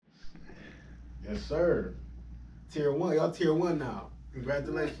Yes, sir. Tier 1. Y'all tier 1 now.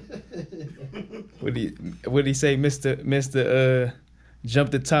 Congratulations. What he say, Mister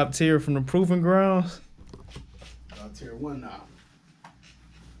jump the top tier from the proving grounds? Y'all tier 1 now.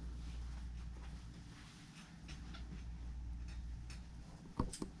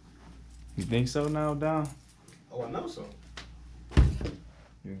 You think so now, Dom? Oh, I know so.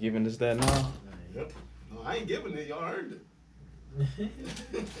 You giving us that now? Yep. No, I ain't giving it. Y'all earned it.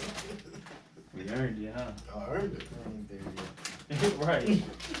 We earned it, huh? Y'all earned it. Right.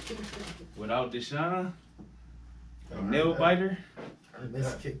 Without Deshaun, a Y'all nail earned biter. Earned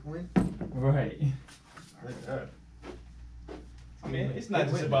Miss that. kick win. Right. Earned that. I mean, it's not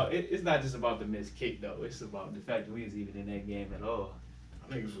just about it's not just about the missed kick though. It's about the fact that we was even in that game at all.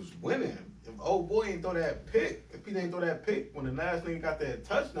 Niggas was winning. If old boy ain't throw that pick, if he didn't throw that pick when the last nigga got that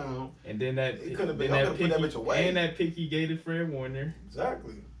touchdown, And then that It could've been- then y'all that could've put pick that bitch away. and that pick he gave to Fred Warner.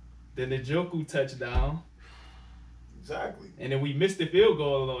 exactly, Then the Joku touchdown, exactly. and then we missed the field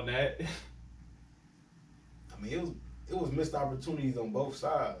goal on that. I mean, it was missed opportunities on both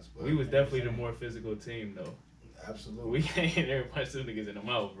sides. But We was definitely the more physical team though. absolutely, We can't ever punch them niggas in the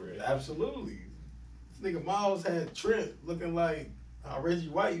mouth, bro. absolutely. This nigga Miles had Trent looking like how Reggie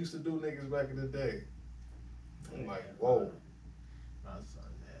White used to do niggas back in the day. I'm like, whoa.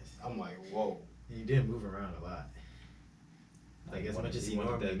 I'm like, whoa. He did move around a lot. Like as much as he wanted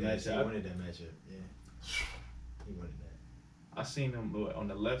normally that does, he matchup. wanted that matchup. Yeah, he wanted that. I seen him on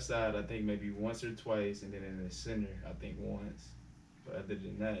the left side, I think maybe once or twice, and then in the center, I think once. But other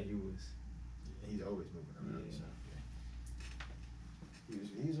than that, he was. He's always moving around. Yeah. So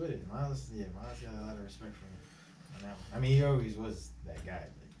yeah. He was with it. Miles got a lot of respect for him on that one. I mean, he always was that guy.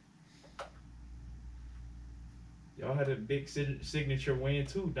 Y'all had a big signature win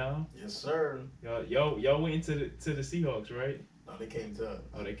too, Dom. Yes, sir. Y'all went into the Seahawks, right? No, they came to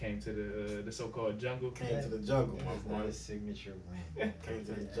Oh, they came to the so-called jungle. came to the jungle, my That's boy. not a signature win. Came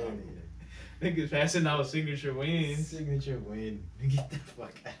to the jungle. Niggas passing out signature wins. Signature win. Get the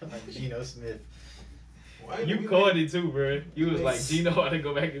fuck out. Like Geno Smith. Why You we called made- it too, bro. You was like, Gino ought to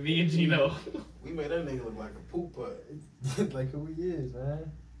go back to being Gino. We made that nigga look like a poop putt. Like who he is,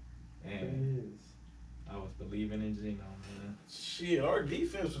 man. Who And he is. I was believing in Gino, man. Shit, our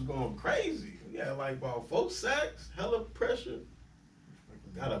defense was going crazy. We had like about 4 sacks, hella pressure.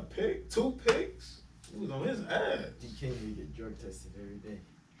 Got a pick, 2 picks. He was on his ass. DK need to get drug tested every day.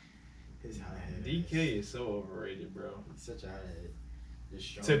 His high head. DK is so overrated, bro. He's such a high head. Just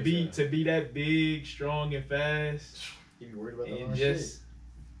strong To as hell. be that big, strong, and fast, He be worried about the and wrong just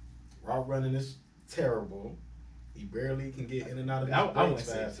Route running is terrible. He barely can get in and out of his I wouldn't breaks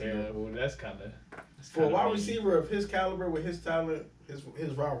say fast enough. terrible. That's kind of For a wide receiver of his caliber with his talent,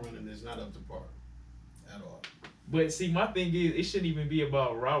 his route running is not up to par at all. But see, my thing is, it shouldn't even be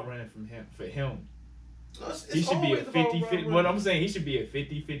about route running for him. He should be a 50-50. What I'm saying, he should be a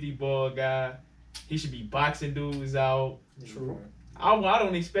 50-50 ball guy. He should be boxing dudes out. True. I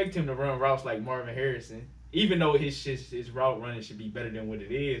don't expect him to run routes like Marvin Harrison, even though his route running should be better than what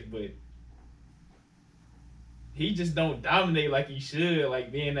it is. But he just don't dominate like he should,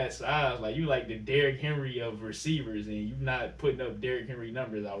 like being that size. Like you like the Derrick Henry of receivers, and you not putting up Derrick Henry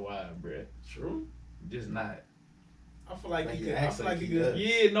numbers out wide, bruh. True. Just not. I feel like Like he he could. I acts feel like like he he could. does.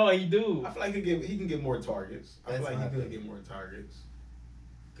 Yeah, no, he do. I feel like he can get more targets. I feel That's like my he could thing. get more targets.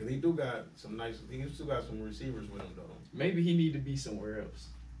 Cause he do got some nice. He still got some receivers with him though. Maybe he need to be somewhere else.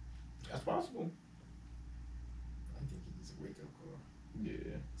 That's possible. I think he needs a wake up call.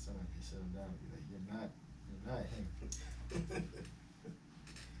 Yeah. Someone can sit him down and be like, you're not him.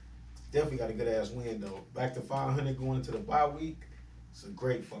 Definitely got a good ass win though. Back to 500 going into the bye week. It's a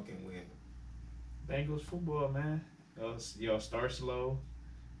great fucking win. Bengals football, man. Y'all start slow.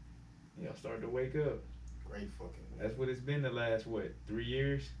 Y'all start to wake up. Great fucking win. That's what it's been the last 3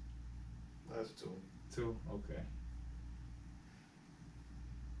 years? That's 2. 2. Okay.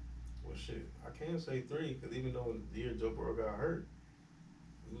 Well, shit, I can't say 3 because even though the year Joe Burrow got hurt,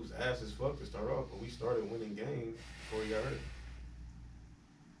 he was ass as fuck to start off, but we started winning games before he got hurt.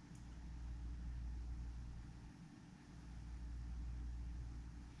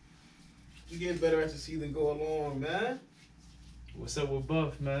 You get better as the season go along, man. What's up with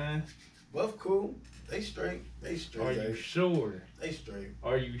Buff, man? Buff cool. They straight. They straight. Are you sure? They straight.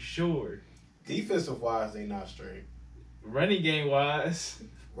 Are you sure? Defensive wise, they not straight. Running game wise,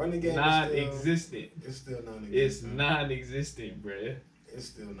 Running game non-existent. It's still non-existent. It's non-existent, bruh. It's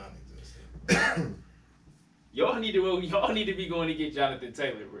still non-existent. Y'all need to be going to get Jonathan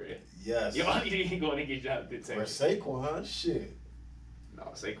Taylor, bruh. Yes. Y'all need to be going to get Jonathan Or Taylor. Saquon, shit. No,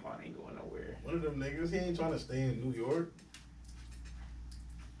 Saquon ain't going nowhere. One of them niggas, he ain't trying to stay in New York.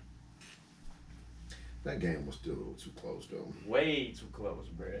 That game was still a little too close, though. Way too close,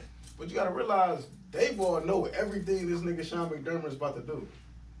 bruh. But you gotta realize, they boy know everything this nigga Sean McDermott is about to do.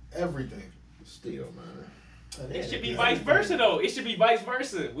 Everything. Still, man. It should be vice versa, though. It should be vice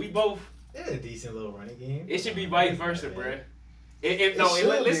versa. We both. They had a decent little running game. It should be vice versa, bruh.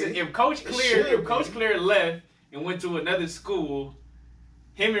 If Coach Clear left and went to another school,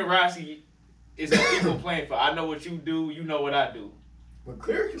 him and Rossi is on equal playing field. I know what you do, you know what I do. But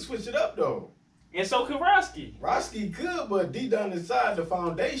Clear can switch it up though. And so could Rossi. Rossi could, but deep down inside the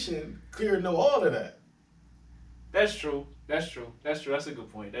foundation, Clear know all of that. That's true. That's a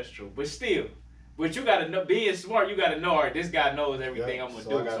good point. That's true. But still, you gotta know, being smart, you gotta know, all right, this guy knows everything I'm gonna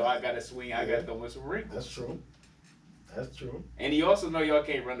do, so I gotta swing, I gotta throw in some wrinkles. That's true. And he also know y'all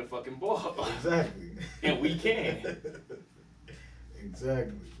can't run the fucking ball. Exactly. And we can.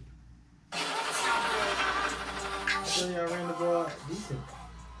 Exactly. So y'all ran the ball decent.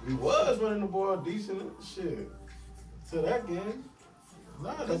 We was running the ball decent. Shit. To that game.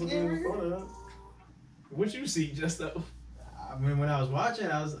 Nah, that's a game before that. What you see, just though? I mean, when I was watching,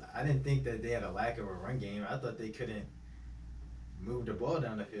 I didn't think that they had a lack of a run game. I thought they couldn't move the ball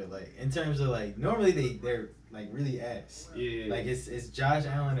down the field. Like, in terms of, like, normally they're like really ass. Yeah. Like, it's Josh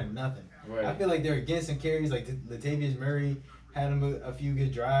Allen and nothing. Right. I feel like they're getting some carries. Like, Latavius Murray had him a few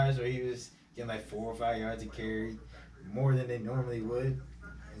good drives where he was getting like 4 or 5 yards a carry, more than they normally would.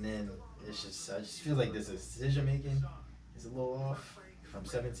 And then it's just, I just feel like this decision making is a little off from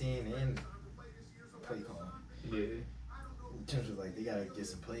 17 and play calling. Yeah. In terms of, like, they gotta get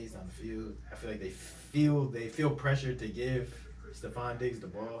some plays down the field. I feel like they feel pressure to give Stephon Diggs the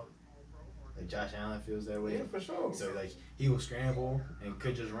ball. Like Josh Allen feels that way. Yeah, for sure. So, like, he will scramble and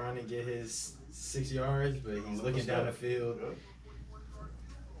could just run and get his 6 yards, but he's looking down the field. Yeah.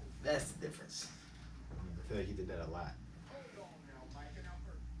 That's the difference. I feel like he did that a lot.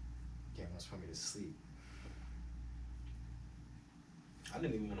 Game almost put me to sleep. I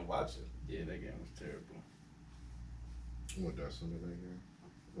didn't even want to watch it. Yeah, that game was terrible. What, that Sunday night game?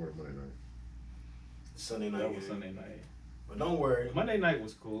 Or Monday night? Sunday night. That was Sunday night. But don't worry. Monday night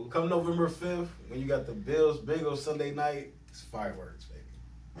was cool. Come November 5th, when you got the Bills Bengals Sunday night, it's fireworks,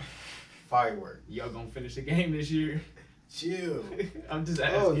 baby. Fireworks. Y'all gonna finish the game this year? Chill. I'm just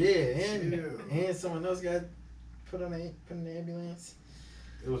asking. Oh yeah, Chill. and someone else got put in the ambulance.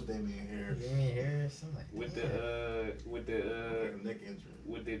 It was Damian Harris. Damian Harris, something like With Like a neck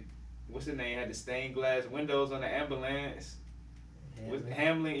injury. What's his name? Had the stained glass windows on the ambulance. With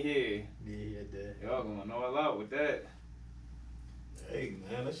Hamlin. Hamlin, yeah. Yeah, he had that. Y'all gonna know a lot with that. Hey,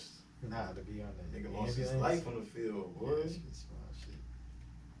 man, that's Nah, to be on the nigga lost his life on the field, boy. Yeah, shit's wild shit.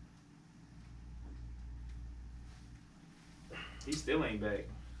 He still ain't back.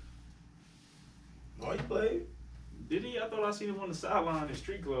 Oh, he played? Did he? I thought I seen him on the sideline in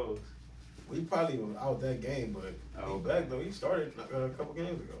street clothes. Well, he probably was out that game, but Oh, he back, though. He started a couple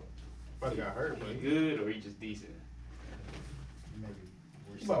games ago. Probably got hurt, but He good or he just decent? Maybe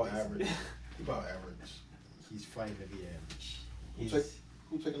worse he about than this. average. He about average. He's fighting to be average.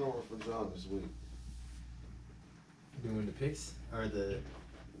 Who's taking over for John this week? Doing the picks or the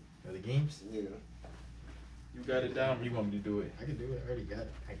games. Yeah. You got it down or you want me to do it? I can do it. I already got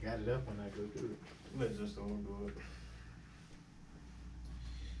it. I got it up when I go through it. Let's just don't do it.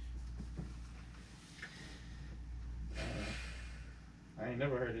 I ain't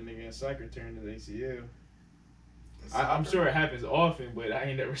never heard a nigga in soccer turn to the ACL. It's I'm soccer. sure it happens often, but I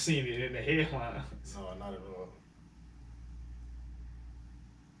ain't never seen it in the headlines. No, not at all.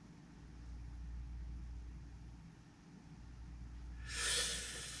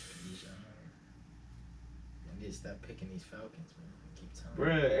 I need to stop picking these Falcons, man. I keep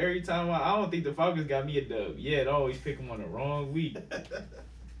telling Bruh, every time I don't think the Falcons got me a dub yet. I always pick them on the wrong week.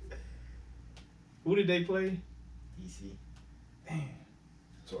 Who did they play? DC. Damn.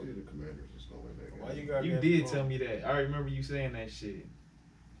 Told you the Commanders is gonna win that game. Why you got You that did wrong? tell me that. I remember you saying that shit.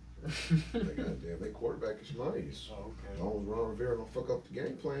 Goddamn, their quarterback is nice. Oh, okay. As long as Ron Rivera don't fuck up the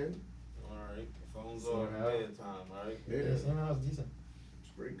game plan, Alright. Phones So off. how- Bedtime, alright? yeah, Yeah, Sam Howell's decent.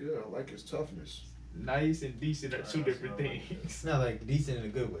 it's pretty good. I like his toughness. Nice and decent are two Alright, different that's what I like. things. It's not like decent in a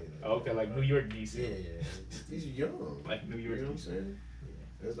good way. Though. Oh, okay, like New York Yeah, decent. yeah. He's young. Like New You York know what I'm decent.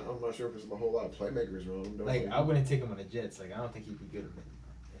 saying? I'm not sure if there's a whole lot of playmakers around him. Like, I wouldn't take him on the Jets. Like, I don't think he'd be good at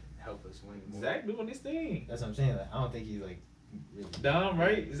help us win more. Zach doing his thing. That's what I'm saying. Like, I don't think he's like really Dom,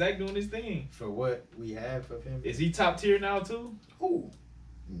 right? Zach doing his thing. for what we have of him. Is he top tier now too? Who?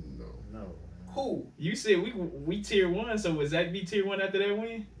 No. No. Who? You said we tier 1, so would Zach be tier 1 after that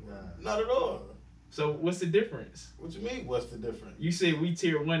win? Nah. Not at all. So what's the difference? What you mean, what's the difference? You said we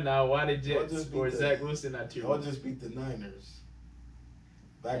tier 1 now. Why the Y'all Jets just beat or the- Zach Wilson not tier Y'all 1? just beat the Niners.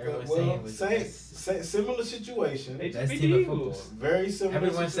 Back Everyone up. saying Well, was same similar situation. They just Best beat team the of Eagles. football. Very similar.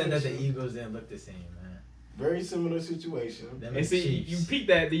 Everyone said that the situation. Eagles didn't look the same, man. Very similar situation. Them And see, Chiefs. you peep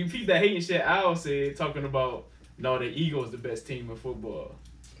that hating shit Al said talking about no, the Eagles the best team in football.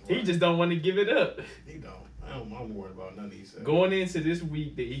 He just don't want to give it up. He don't. I'm worried about none of these. Going into this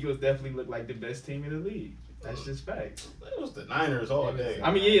week, the Eagles definitely look like the best team in the league. That's just fact. It was the Niners all day. I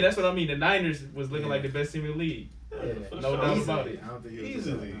mean, yeah, that's what I mean. The Niners was looking like the best team in the league. Yeah, No doubt about it. I don't think it was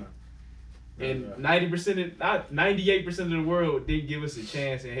Easily. And 98% of the world didn't give us a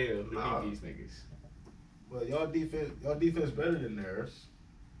chance in hell to beat these niggas. Well, y'all defense better than theirs.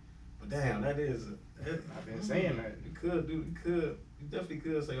 But damn, that is. I've been saying that. You definitely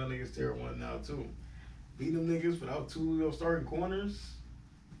could say y'all niggas tier 1 now too. Beat them niggas without 2 of your starting corners.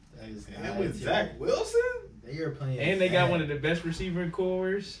 That is And with Zach Wilson. They are playing. And they got bad. one of the best receiver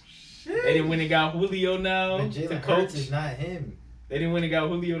cores. Shit. They didn't win and got Julio now But to Jalen coach. Hurts is not him. They didn't win and got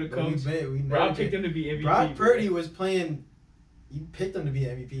Julio to But coach. we know Rob that picked him to be MVP. Brock bro. Purdy was playing. You picked him to be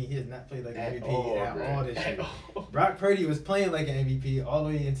MVP. He has not played like an At MVP all, at bro. all this At year. all. Brock Purdy was playing like an MVP all the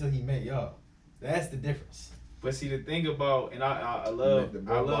way until he met y'all. That's the difference. But see, the thing about, and I The love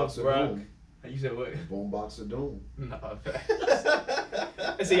boombox of Brock. doom. You said what? The boombox of doom. No.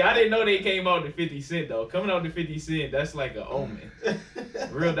 See, I didn't know they came out to 50 Cent though. Coming out to 50 Cent, that's like an omen.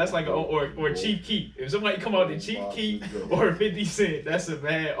 Real, that's like or Chief Keef. If somebody come out to Chief Keef or 50 Cent, that's a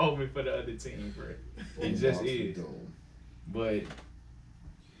bad omen for the other team, bro. It just is. But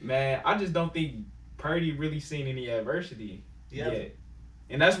man, I just don't think Purdy really seen any adversity yet.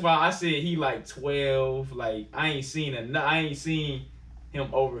 And that's why I said he like 12. Like I ain't seen him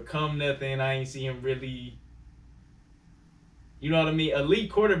overcome nothing. I ain't seen him really. You know what I mean?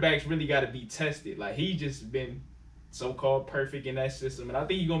 Elite quarterbacks really got to be tested. Like he just been so-called perfect in that system, and I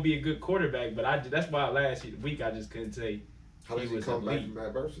think he's gonna be a good quarterback. But that's why last week I just couldn't say. How did you come back from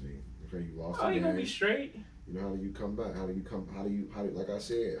adversity? Okay, you lost. Oh, the he gonna game. be straight. You know, how do you come back? How do you like I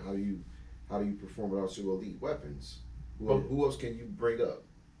said, how do you perform without your elite weapons? Who else can you bring up?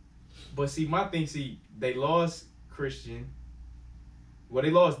 But they lost Christian. Well, they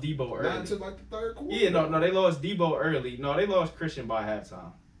lost Debo early. Not until like the third quarter. Yeah, no, they lost Debo early. No, they lost Christian by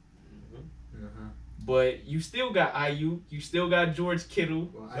halftime. But you still got Ayuk. You still got George Kittle.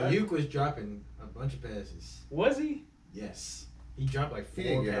 Well, Ayuk was dropping a bunch of passes. Was he? Yes. He dropped like He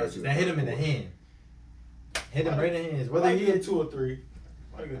 4 ain't get hurt passes. too That hit him in the bad. hand. Hit him right in the hands. Whether Whether he he get hit 2 or 3.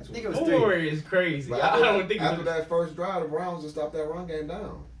 I think it was 4 3. is crazy. But I don't think after that first drive, the Browns just stopped that run game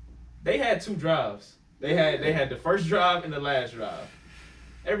down. they had 2 drives. They had the first drive and the last drive.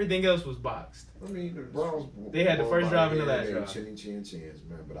 Everything else was boxed. I mean, the Browns. They had the first drive and the last drive. Chinny chin chins,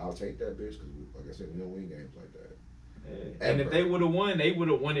 man. But I'll take that bitch because, like I said, we don't win games like that. And if they would have won, they would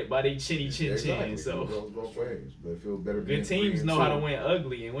have won it by their chinny chin Exactly. chin. So It goes both ways, but it feels better. good being teams know how to 3-2. win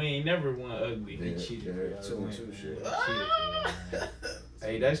ugly, and we ain't never won ugly. They Yeah, cheated. yeah, for y'all 2-2 to win, shit. man. They cheated for y'all, man.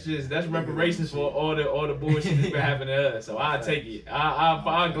 Hey, that's reparations for all the bullshit that's been happening to us. So I'll take it.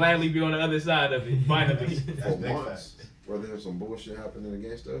 I'll gladly be on the other side of it. Finally. For big once, facts. whether there's some bullshit happening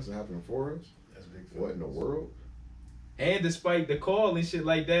against us and happening for us, That's big. what in the world? And despite the call and shit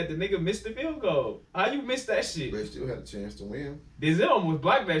like that, the nigga missed the field goal. How you miss that shit? They still had a chance to win. Denzel almost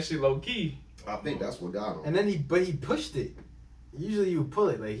blocked that shit low key. I think that's what got him. And then he pushed it. Usually you pull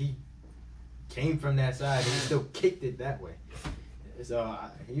it. Like he came from that side and he still kicked it that way. So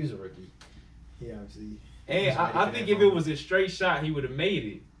he was a rookie. He obviously. And was ready I for think that if it moment. was a straight shot, he would have made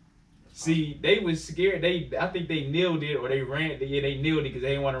it. See, they was scared. I think they kneeled it or they ran. They kneeled it because they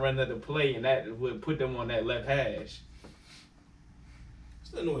didn't want to run another play, and that would put them on that left hash.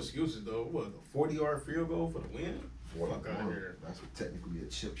 Still no excuses though. What, a 40-yard field goal for the win? Fuck out of here. That's technically a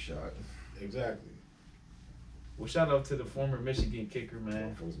chip shot. Exactly. Well, shout out to the former Michigan kicker,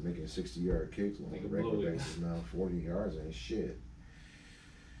 man. Was making 60-yard kicks on a Nigga regular blew it. basis now. 40 yards ain't shit.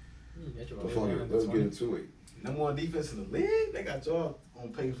 That's But fuck it, let's get into it. Number 1 defense in the league. They got y'all on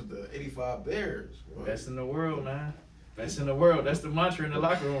pace with the 85 Bears. Boy. Best in the world, man. Best in the world. That's the mantra in the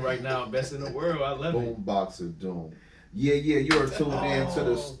locker room right now. Best in the world. I love it. Boombox of Doom. Yeah, you are tuned in to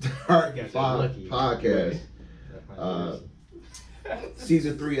the Oh. Start You got that 5 lucky. podcast.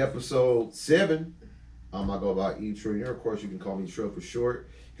 Season 3, episode 7. I go by E. Trillionaire. Of course, you can call me Trill for short.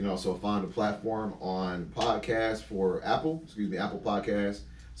 You can also find the platform on podcast for Apple Podcasts,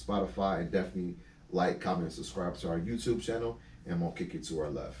 Spotify, and definitely like, comment, and subscribe to our YouTube channel. And I'm going to kick it to our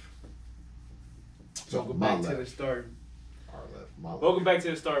left. So, Welcome my back to the left. start. Our left. My left. Welcome back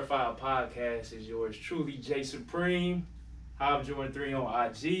to the Start File podcast. Is yours truly, Jay Supreme. Hob Jordan 3 on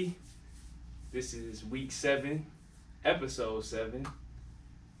IG. This is week 7, episode 7.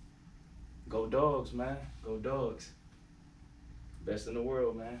 Go Dogs, man. Go Dogs. Best in the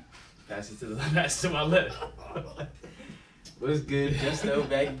world, man. Pass it to my left. What's good? Justo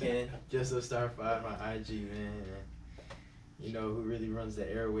back again. Justo Star 5 on IG, man. You know who really runs the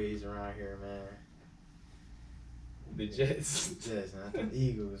airways around here, man? The Jets. The Jets, not the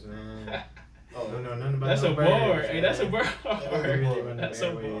Eagles, man. Oh, Don't know nothing about That's no a bar. birds, Hey, man. that's a bar. They really run the That's a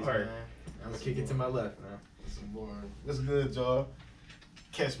airways, bar. man. I'm gonna kick it to my left, man. some more. What's good, y'all?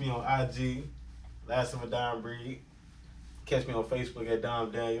 Catch me on IG, Last of a Dime Breed. Catch me on Facebook at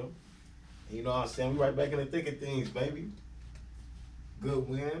Dom Daniel. And you know what I'm saying? We right back in the thick of things, baby. Good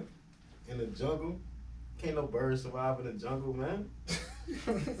win in the jungle. Can't no bird survive in the jungle, man.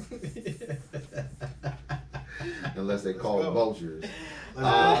 Unless they Let's call go. vultures.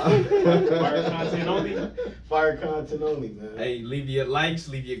 Fire content only. Fire content only, man. Hey, leave your likes,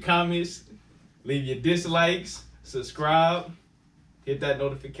 leave your comments, leave your dislikes, subscribe, hit that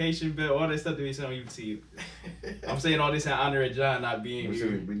notification bell, all that stuff that we say on YouTube. I'm saying all this in honor of John not being We,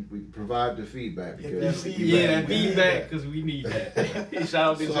 here. we provide the feedback Get because that Yeah, that We need feedback that. because we need that.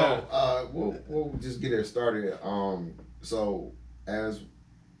 Shout out to so John. we'll just get it started. So as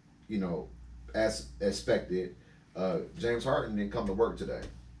you know, as expected, James Harden didn't come to work today.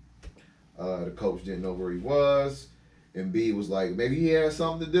 The coach didn't know where he was, and B was like, maybe he had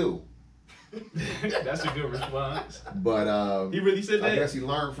something to do. That's a good response. But He really said I that? guess he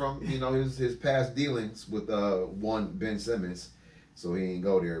learned from his past dealings with one Ben Simmons, so he didn't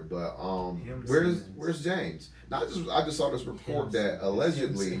go there. But where's James? I just saw this report that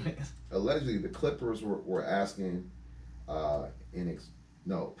allegedly the Clippers were asking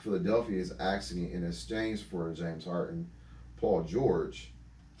Philadelphia is asking in exchange for James Harden, Paul George,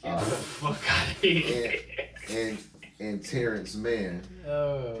 Get the fuck out of here. and Terrence Mann.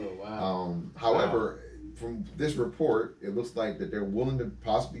 Oh, wow. However, from this report, it looks like that they're willing to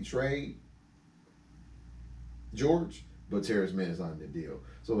possibly trade George, but Terrence Mann is not in the deal.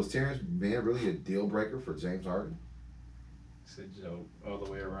 So is Terrence Mann really a deal breaker for James Harden? It's a joke all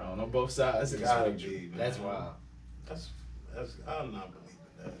the way around on both sides. It's Gotta like, be, man. That's wild. That's I'm not believing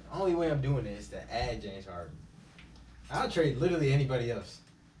that. Only way I'm doing it is to add James Harden. I'll trade literally anybody else.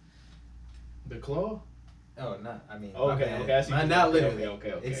 the claw? Oh, not. I mean, my Okay, bad. okay, I see. Not Okay, literally.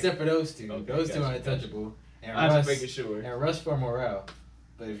 okay. Except for those two. Okay, Those two gotcha, are untouchable. And I was Russ, just making sure. and Russ for morale.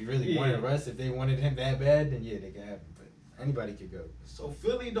 But if you really Yeah. wanted Russ, if they wanted him that bad, then yeah, they could have him. But anybody could go. So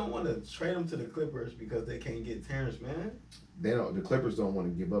Philly don't want to trade him to the Clippers because they can't get Terrence Mann. The Clippers don't want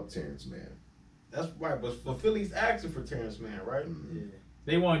to give up Terrence Mann. That's right, but Philly's asking for Terrence Mann, right? Yeah.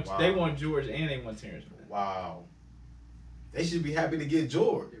 They want Wow. George and they want Terrence Mann. Wow. They should be happy to get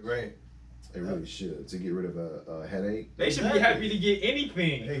George. Right. They really should, to get rid of a headache. They should be Exactly. happy to get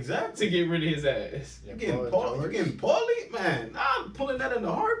anything Exactly. to get rid of his ass. You getting Paulie? Man, I'm pulling that in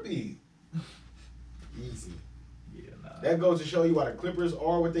a heartbeat. Easy. Yeah, nah. That goes to show you why the Clippers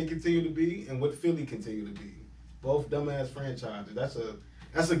are what they continue to be and what Philly continue to be. Both dumbass franchises.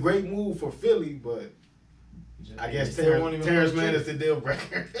 That's a great move for Philly, but I guess They still won't even Terrence go Mann trade. is the deal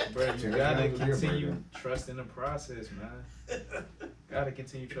breaker. Bro, you Terrence gotta Mann was a deal continue breaker. trusting the process, man. Gotta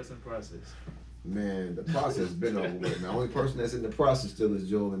continue trusting the process. Man, the process been over with. Man, the only person that's in the process still is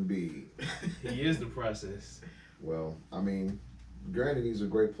Joel Embiid. He is the process. Well, I mean, granted he's a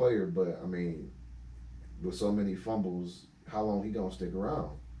great player, but I mean, with so many fumbles, how long he gonna stick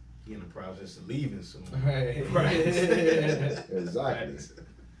around? He in the process of leaving soon. Right. Right. Exactly.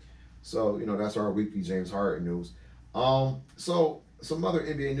 So, that's our weekly James Harden news. So some other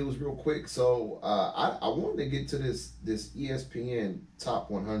NBA news real quick. So I wanted to get to this ESPN top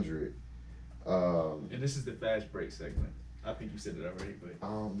 100. And this is the fast break segment. I think you said it already, but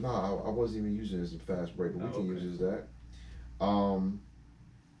No, I wasn't even using it as a fast break, but we can okay. use that.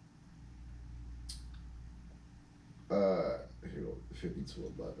 Here we go,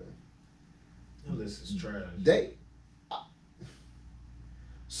 52-11. This is trash.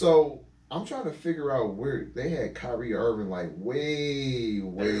 So I'm trying to figure out where they had Kyrie Irving way.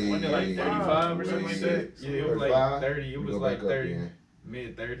 wasn't it like 35 or something like that? Yeah, it was like 35? 30. It We was go like back up 30, again.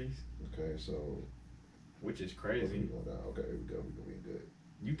 mid 30s, Okay, so which is we crazy. going down. Okay, here we go. We're gonna be good.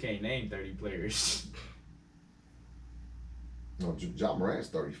 You can't name 30 players. No, John Morant's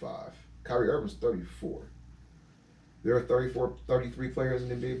 35. Kyrie Irving's 34. There are 33 players in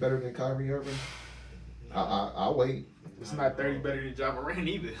the NBA better than Kyrie Irving. I'll wait. It's not 30 better than John Moran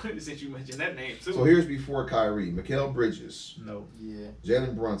either, since you mentioned that name too. So here's before Kyrie: Mikal Bridges, No, Yeah.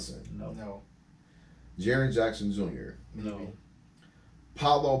 Jalen Brunson, no, No. Jaren Jackson Jr., no,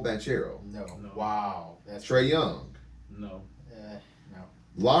 Paolo Banchero, No. no, Wow. That's Trae Young, no. No.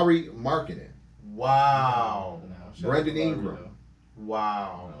 Laurie Markkinen, Wow. No. Shout Brandon out to Larry, Ingram. though.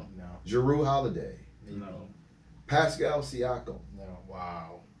 Wow. No. Jrue Holiday, No. Pascal Siakam, No,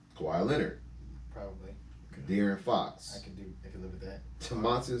 wow, Kawhi Leonard, probably. De'Aaron Fox, I could live with that.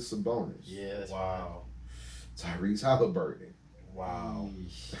 Tomontas Sabonis, Yeah, that's Wow. Tyrese Halliburton, Wow.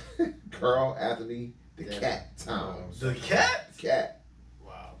 Carl Anthony, the Yeah. Cat Towns. The cat? Cat.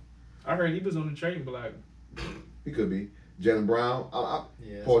 Wow. I heard he was on the trading block. He could be. Jalen Brown, Yeah,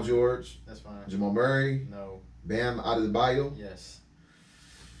 that's Paul fine. George, That's fine. Jamal Murray, No. Bam Adebayo, Yes.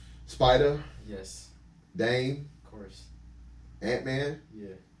 Spider, Yes. Dame, Of course. Ant-Man, Yeah.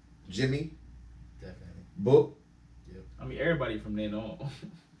 Jimmy, Definitely. Book. I mean, everybody from then on.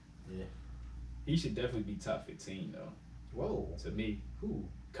 Yeah. He should definitely be top 15 though. Whoa. To me, Who?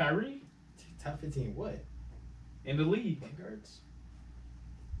 Kyrie Top 15 what? in the league. Point guards?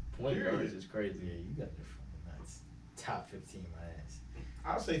 Point Period. guards is Yeah, crazy. you got the fucking nuts. Top 15, my ass.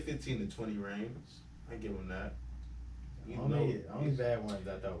 I'll say 15 to 20 range. I give him that. You know, Only bad ones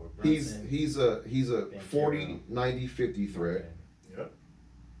I thought were He's Brunson. he's a Thank 40, you. 90, 50 threat. Yep.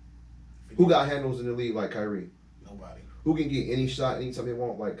 Who got handles in the league like Kyrie? Nobody. Who can get any shot anytime they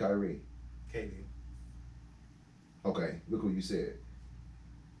want like Kyrie? KD. Okay, look who you said.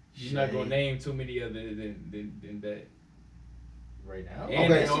 You're not gonna name too many other than that. Right now?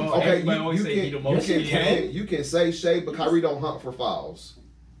 And Okay, they all- okay, everybody always say he the most you can say Shea, but Kyrie don't hunt for fouls.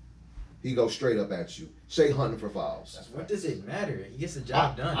 He goes straight up at you. Shea hunting for fouls. What does it matter? He gets the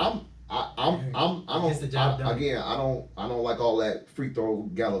job done. I Gets the job done. again. I don't like all that free throw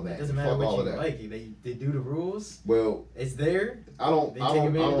It gallivanting. doesn't matter Fuck what all you of that. like. They do the rules. Well, It's there. I don't. They I take don't. I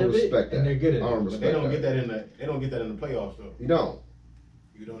advantage don't of it, respect that. and they're good at I don't it. But respect they don't that. get that in the. They don't get that in the playoffs though. You don't.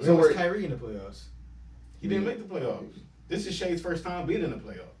 You don't. So So know. was we're- Kyrie in the playoffs? He didn't make the playoffs. This is Shea's first time being in the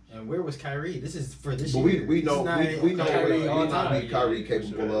playoffs. And where was Kyrie? This is for this But year. we This know is not we know Kyrie all what time. Kyrie Yeah,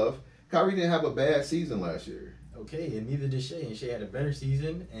 capable sure. of. Kyrie didn't have a bad season last year. Okay, and neither did Shea. And Shea had a better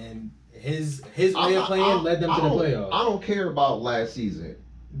season, and his way of playing led them to the I playoffs. don't care about last season.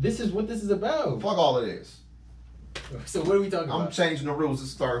 This is what this is about. Fuck all of this. So what are we talking I'm about? changing the rules. This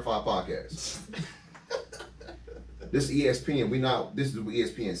is Starting Five podcast. This is ESPN. This is what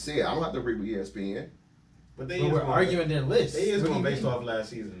ESPN said. I don't have to agree with ESPN. But they But is we're going- arguing their list. They is What do going you based mean? off last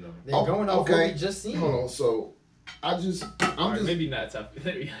season though. They're going off what okay. we just seen. Hold on. So I'm All just. right, maybe not top.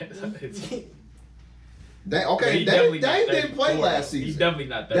 Maybe not top 15. Okay. He Dame definitely not didn't play 34, last though. He's season. definitely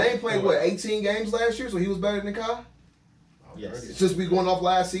not that. Dame played what 18 games last year, so he was better than Kai. Yes. Since we going off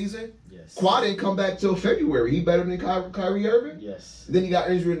last season, Yes. Kawhi didn't come back till February. He better than Kyrie Irving. Yes. Then he got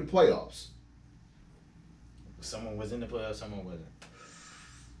injured in the playoffs. Someone was in the playoffs, someone wasn't.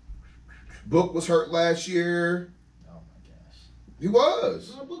 Book was hurt last year. Oh my gosh. He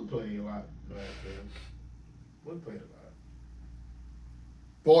was. Book played a lot last year. Book played a lot.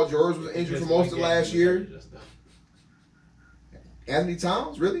 Paul George was injured for most of last year. Just, Anthony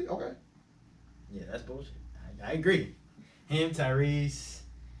Towns, really? Okay. Yeah, that's bullshit. I agree. Him, Tyrese.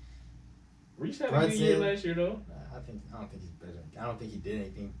 Reese had a good year Brunson. last year though. I don't think he's better. I don't think he did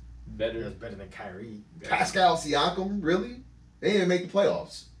anything that Better. was better than Kyrie. Pascal Siakam, really? They didn't make the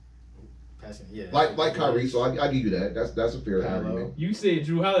playoffs. Passing, yeah. Like Kyrie, so I give you that. That's a fair Paolo. argument. You said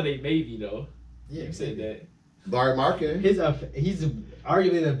Drew Holiday maybe though. Yeah, You said that. Larry Markin. he's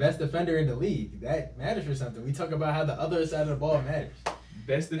arguably the best defender in the league. That matters for something. We talk about how the other side of the ball matters.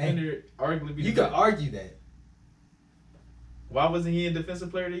 Best defender, arguably. You the could argue that Why wasn't he in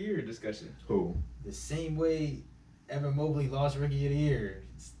Defensive Player of the Year discussion? Who? the same way Evan Mobley lost Rookie of the Year.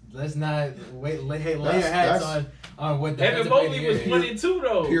 Let's not lay our hats on what the Evan Mobley was 1 and 2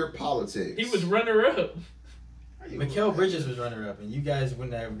 though. Pure politics. He was runner up. Mikal Bridges was runner up, and you guys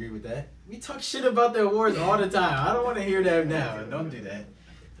wouldn't have agreed with that. We talk shit about the awards all the time. I don't want to hear that now. Don't do that.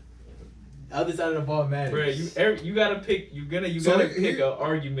 Other side of the ball matters. Bro, you gotta pick. You gotta pick an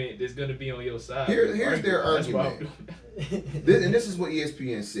argument that's gonna be on your side. Here's their That's why I'm argument. doing that. This is what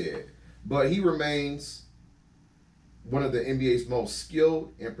ESPN said. But he remains one of the NBA's most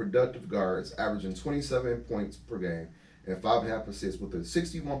skilled and productive guards, averaging 27 points per game and 5.5 assists with a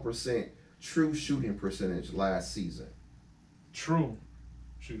 61% true shooting percentage last season. True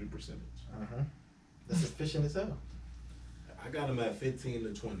shooting percentage. Uh-huh. That's efficient as hell. I got him at 15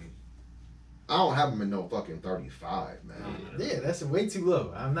 to 20. I don't have him in no fucking 35, man. Yeah, that's way too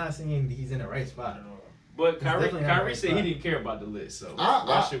low. I'm not saying he's in the right spot. But It's definitely not Kyrie right said spot. he didn't care about the list, so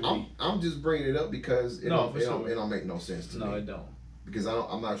why should we? I'm just bringing it up because it No, don't for sure. it don't make no sense to No, me. it don't. Because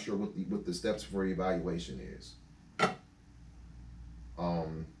I'm not sure what the steps for evaluation is.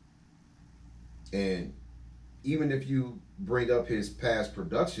 And even if you bring up his past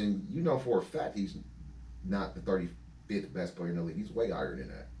production, you know for a fact he's not the 35th best player in the league. He's way higher than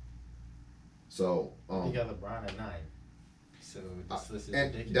that. So He got LeBron at 9. So this list is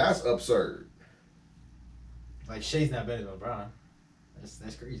and ridiculous. that's absurd. Like Shea's not better than LeBron.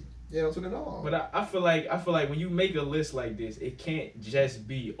 That's crazy. Yeah, that's what it all. But I feel like when you make a list like this, it can't just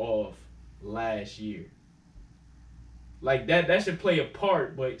be off last year. Like that should play a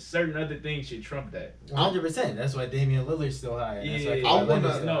part, but certain other things should trump that. 100%. That's why Damian Lillard's still high. And that's why Yeah, Kawhi I Leonard's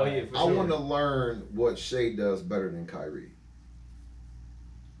wanna- still no, high. yeah, for I sure. want to learn what Shea does better than Kyrie.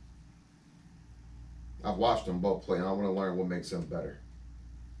 I've watched them both play, and I want to learn what makes them better.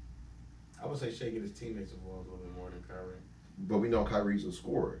 I would say Shea get his teammates involved a little bit more than Kyrie. But we know Kyrie's a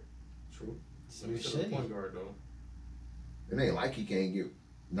scorer. True. So But he's still a Shea. point guard though. It ain't like he can't get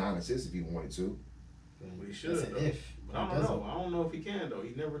 9 assists if he wanted to. But he should That's an though. if. But I He don't doesn't. know. I don't know if he can though.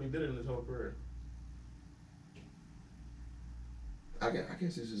 He never really did it in his whole career. I guess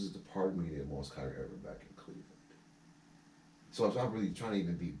this is the part of me that wants Kyrie ever back in Cleveland. So I'm not really trying to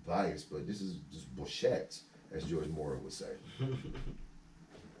even be biased, but this is just bullshit, as George Moore would say.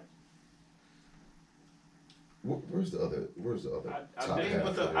 Where's the other? I top think- half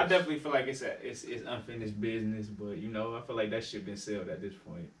but of I this? definitely feel like it's unfinished business, but I feel like that shit been sealed at this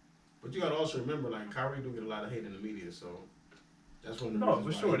point. But you gotta also remember, like Kyrie do get a lot of hate in the media, so that's one of the No, for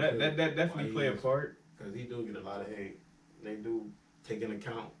reasons sure. why he That definitely play a part. because he do get a lot of hate. They do take into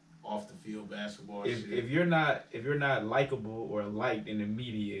account off the field basketball. and shit. If you're not likable or liked in the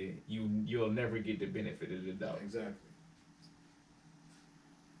media, you'll never get the benefit of the doubt. Exactly.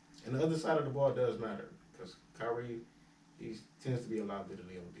 And the other side of the ball does matter because Kyrie, he tends to be a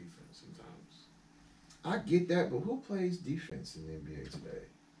liability on defense sometimes. I get that, but who plays defense in the NBA today?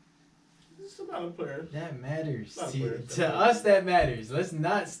 It's about a player. That matters. Not To, players, to that's us, that matters. Let's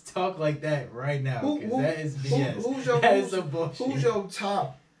not talk like that right now. Who- Because who- that is BS. who's your- that is some bullshit. Who's your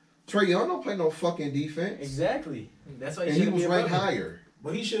top? Trae Young don't play no fucking defense. Exactly. That's why And he should was be ranked above it. higher.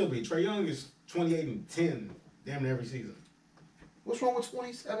 But he should be. Trae Young is 28-10 damn near every season. What's wrong with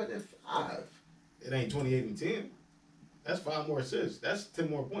 27-5? It ain't 28-10. That's 5 more assists. That's 10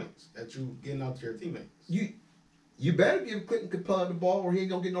 more points that you getting out to your teammates. You better give Clinton Capella the ball or he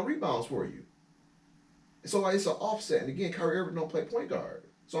ain't gonna get no rebounds for you. So like it's an offset. And again, Kyrie Irving don't play point guard.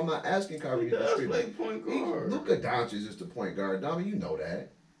 So I'm not asking Kyrie He to does do play point guard. Luka Doncic is the point guard. Dami, you know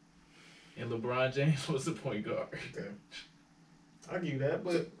that. And LeBron James was the point guard. Okay. I'll give you that.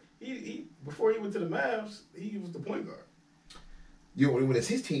 But he before he went to the Mavs, he was the point guard. When it's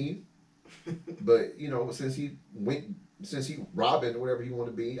his team. But since he Robin or whatever he want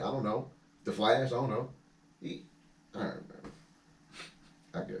to be, I don't know. The Flash, I don't know. All right, man.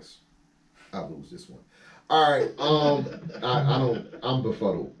 I guess I'll lose this one. All right. I don't. I'm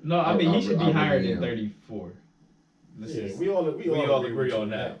befuddled. No, I mean he should be I higher really than am. 34. Let's Yeah, just- we all we all agree with on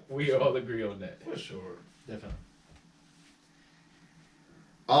you that. We all agree on that. For sure. Definitely.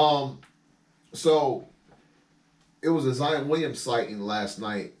 So it was a Zion Williams sighting last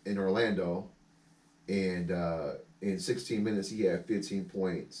night in Orlando, and in 16 minutes he had 15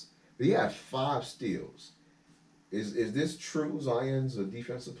 points, but he had 5 steals. Is this true? Zion's a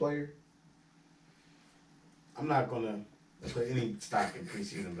defensive player? I'm not gonna put any stock in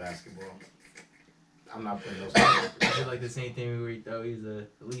preseason basketball. I'm not putting no stock. I feel like the same thing where he thought he's a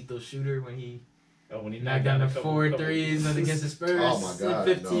lethal shooter when he When he knocked down the a couple- 4 couple- threes against the Spurs Oh my God,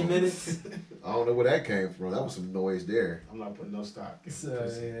 in 15 no. minutes. I don't know where that came from. That was some noise there. I'm not putting no stock in So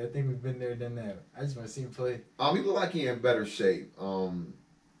preseason. yeah, I think we've been there, done that. I just want to see him play. He looked like he in better shape. And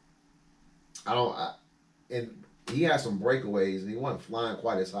he had some breakaways, and he wasn't flying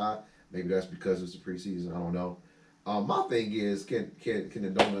quite as high. Maybe that's because it's the preseason. I don't know. My thing is, can the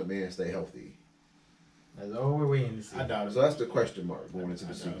donut man stay healthy? That's all we're waiting to see. I doubt it. So that's the question mark going into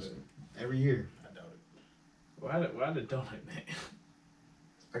the I doubt it. season. Every year. I doubt it. Why the donut man?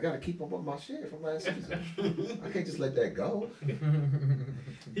 I got to keep up with my shit from last season. I can't just let that go.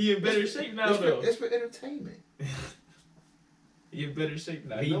 He in better shape now though. It's for entertainment. He in better shape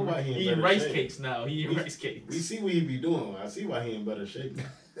now. You know why he in He eat better rice shape. cakes now. He eat rice cakes. We see what he be doing. I see why he in better shape.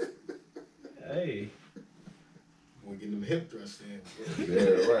 Hey. We're getting them hip thrusts in.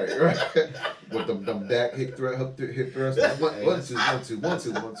 Yeah, right. With them back hip thrust. One, two.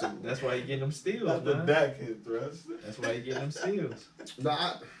 That's why he getting them steals, Not the man. back hip thrust. That's why he getting them steals.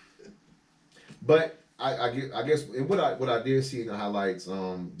 Nah, but I guess what I did see in the highlights,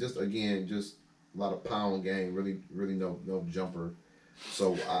 just a lot of pound game, really no jumper.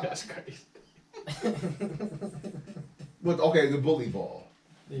 So That's crazy. but okay, the bully ball,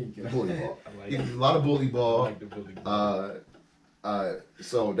 There you the go. bully ball, I like a it. lot of bully I ball. like the bully ball.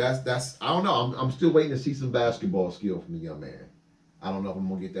 So that's I don't know. I'm still waiting to see some basketball skill from the young man. I don't know if I'm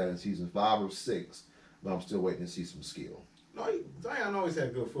gonna get that in season 5 or 6, but I'm still waiting to see some skill. No, Zion always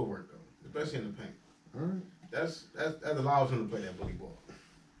had good footwork though, especially in the paint. All right. That allows him to play that bully ball.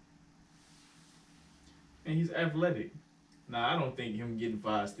 And he's athletic. Now, I don't think him getting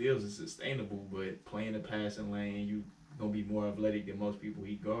 5 steals is sustainable, but playing the passing lane, you gonna be more athletic than most people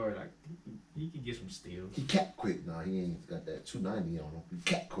he guard. Like he can get some steals. He cat quick. Nah, he ain't got that 290 on him. He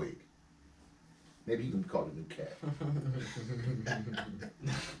cat quick. Maybe he can be called a new cat.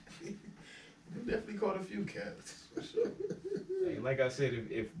 You definitely caught a few cats for sure. Hey, like I said,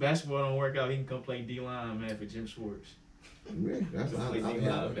 if basketball don't work out, he can come play D-line, man, for Jim Schwartz. Yeah, that's not. Play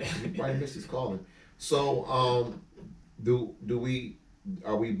D-line, man. He probably missed his calling. So, are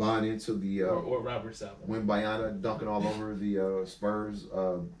we buying into the Or Robert Sala. Wembanyama dunking all over the Spurs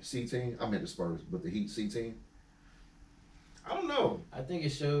C team? I meant the Spurs, but the Heat C team. I don't know. I think it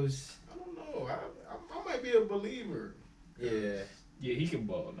shows. I don't know. I might be a believer. Yeah, Yeah, he can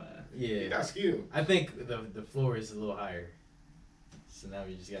ball, man. He yeah. got skill. I think the floor is a little higher. So now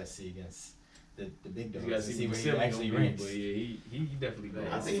we just gotta see against the big dogs. You gotta and see what where he he actually ranks. But yeah, he definitely Yeah,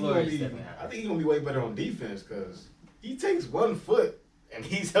 I does. think floor is he's definitely higher. gonna be way better on defense because he takes 1 foot and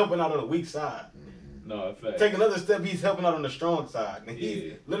he's helping out on the weak side. No, in fact. Take another step, he's helping out on the strong side. And Yeah.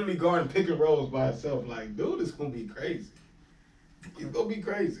 he's literally guarding pick and rolls by himself. Like, dude, it's gonna be crazy. He's gonna be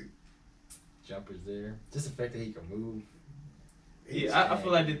crazy. Jumpers there. Just the fact that he can move. Yeah, I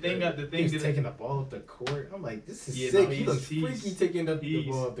feel like the thing He's that taking the ball up the court. I'm like, this is Yeah, sick. no, he looks he's- freaky taking the he's-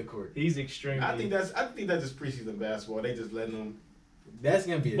 ball up the court. he's extremely. I think that's just preseason basketball. They just letting him. That's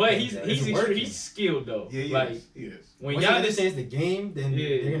gonna be. But thing, he's though. It's he's working. he's skilled though. Yeah, he like is. He is. when Once he Giannis. understands the game, then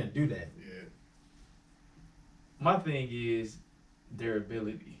Yeah. they're gonna do that. Yeah. My thing is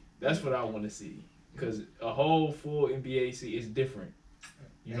durability. That's what I want to see because a whole full NBA season is different.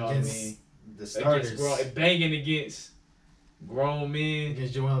 You know Against what I mean? The starters. Banging against grown men.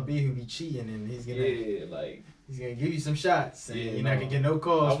 Against Joel B, who be cheating, and he's gonna Like he's gonna give you some shots, and Yeah, you're not no. gonna get no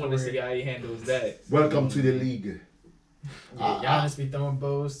calls. I want to for see it. how he handles that. Welcome to the league. Yeah, Giannis be throwing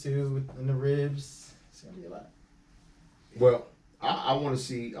bows too in the ribs. It's gonna be a lot. Well, I want to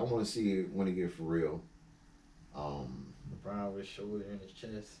see. I want to see it when it get for real. LeBron with his shoulder and his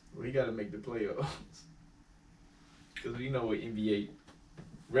chest. Well, he got to make the playoffs because we know what NBA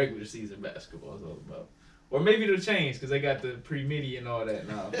regular season basketball is all about. Or maybe it'll change because they got the pre-midi and all that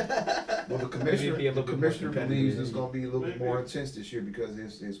now. Well, the Maybe it'd be a commissioner, little bit more believes competitive. it's going to be a little bit more intense this year because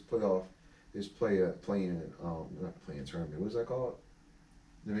his playoff, playing not playing tournament. What is that called?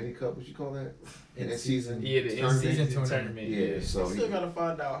 The mini cup? What you call that? In season. Yeah, the tournament? in-season in-season tournament. tournament. Yeah, so Still gotta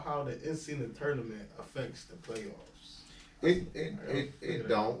find out how the in-season tournament affects the playoffs. it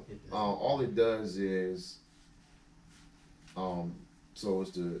don't. All it does is, so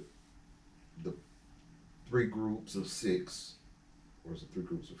it's the 3 groups of 6, or is it 3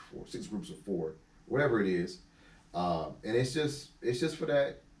 groups of 4? 6 groups of 4, whatever it is, and it's just for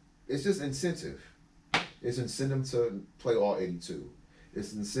that. It's just incentive. It's incentive to play all 82.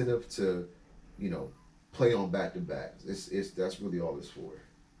 It's incentive to, play on back-to-backs. That's really all it's for.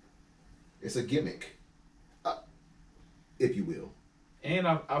 It's a gimmick, if you will. And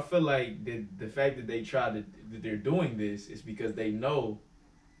I feel like the fact that that they're doing this is because they know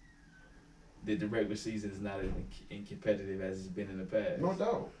that the regular season is not as competitive as it's been in the past. No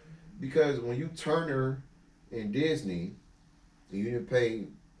doubt. Because when you Turner and Disney, and you didn't pay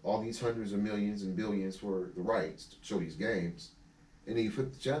all these hundreds of millions and billions for the rights to show these games, and then you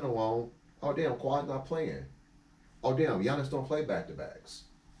put the channel on, oh damn, Kawhi's not playing. Oh damn, Giannis don't play back-to-backs.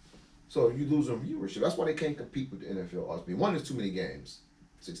 So you lose on viewership. That's why they can't compete with the NFL. One, there's too many games.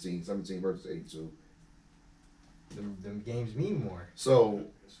 16, 17 versus 82. Them games mean more. So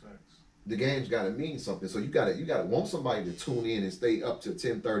That's facts. the game's got to mean something. So you got to want somebody to tune in and stay up to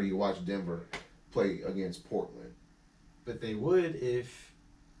 10:30 to watch Denver play against Portland. But they would if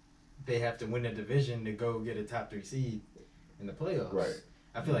they have to win a division to go get a top 3 seed in the playoffs. Right.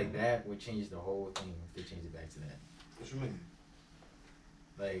 I feel like that would change the whole thing if they change it back to that. What you mean?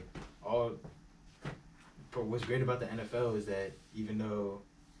 Like but what's great about the NFL is that even though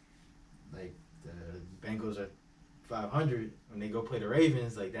like the Bengals are 500, when they go play the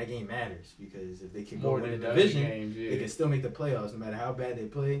Ravens, like that game matters because if they can go More win a than the other division, games, yeah. they can still make the playoffs no matter how bad they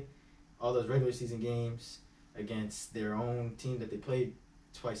play. All those regular season games against their own team that they played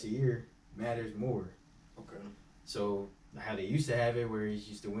twice a year matters more. Okay. So how they used to have it, where you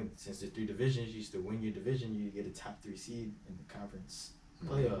used to win, since there's 3 divisions, you used to win your division, you get a top 3 seed in the conference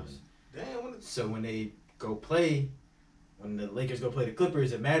playoffs. Damn. So when they go play, when the Lakers go play the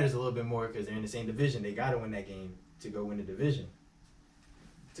Clippers, it matters a little bit more because they're in the same division. They got to win that game to go win the division.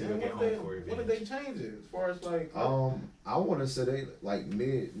 To go get home court When did advantage. they change it? As far as like, I want to say they like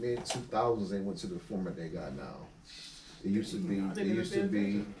mid 2000s they went to the format they got now. It used to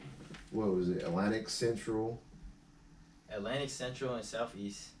be what was it? Atlantic Central. Atlantic Central and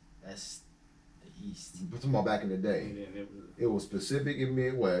Southeast. That's the East. I'm talking about back in the And day. then it was, It was Pacific and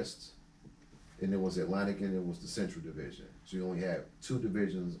Midwest, and it was Atlantic, and it was the Central Division. So you only had 2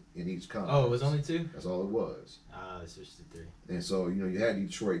 divisions in each conference. Oh, it was only 2? That's all it was. They switched to 3. And so, you had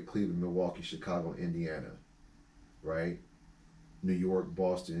Detroit, Cleveland, Milwaukee, Chicago, Indiana, right? New York,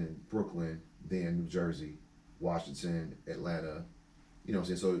 Boston, Brooklyn, then New Jersey, Washington, Atlanta. You know what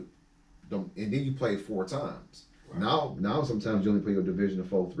I'm saying? So, and then you play 4 times. Right. Now sometimes you only play your division of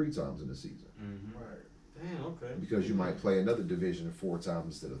 4 3 times in the season. Mm-hmm. Right. Damn. Okay. Because you might play another division of 4 times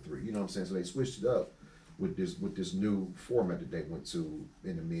instead of 3. You know what I'm saying? So they switched it up with this new format that they went to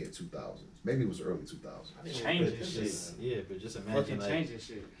in the mid 2000s. Maybe it was early 2000s. changing It's shit. just, but just imagine Fucking like changing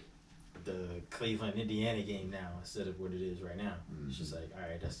shit. the Cleveland Indiana game now instead of what it is right now. It's just like, all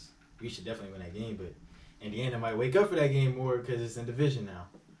right, we should definitely win that game, but Indiana might wake up for that game more because it's in division now,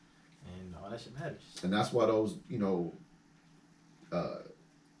 and all that shit matters. And that's why those,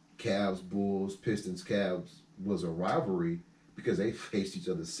 Cavs, Bulls, Pistons, Cavs was a rivalry because they faced each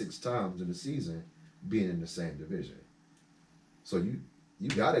other 6 times in the season, being in the same division. So you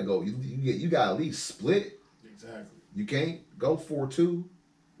gotta go. You got to at least split. Exactly. You can't go 4-2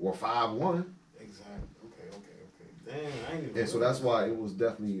 or 5-1. Exactly. Okay. Damn. I ain't even. And so that's why it was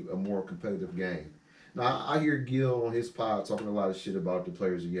definitely a more competitive game. Now I hear Gil on his pod talking a lot of shit about the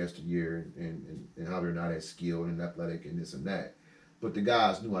players of yesteryear and how they're not as skilled and athletic and this and that. But the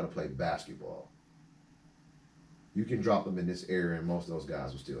guys knew how to play basketball. You can drop them in this era and most of those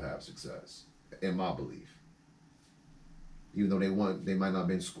guys will still have success, in my belief. Even though they might not have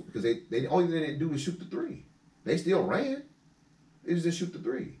been school because the only thing they didn't do was shoot the 3. They still ran. They just didn't shoot the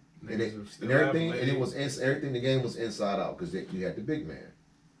 3. And everything, and it was everything. The game was inside out because you had the big man.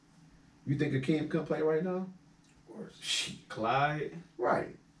 You think Akeem couldn't play right now? Of course. Shit. Clyde.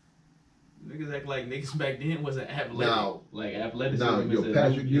 Right. Niggas act like niggas back then wasn't athletic. Now, like athleticism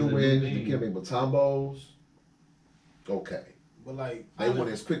Patrick is a new Ewing, thing. Dikembe Mutombos. Okay. But like, They went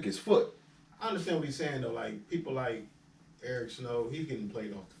as quick as foot. I understand what he's saying though. Like people like Eric Snow, he's getting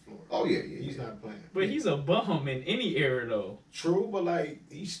played off the floor. Oh yeah. He's not playing. But he's a bum in any era though. True, but like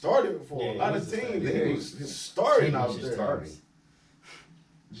he started for a lot of he was teams. the He was starting out there. starting.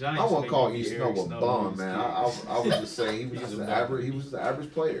 Giants I won't make call me E. be Snow Eric a Snow bum, when he man. was I would just say he was He's just a an bum. average. He was just an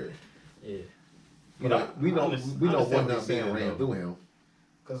average player. Yeah. But we know I one understand of what them he's being saying, ran though. through him.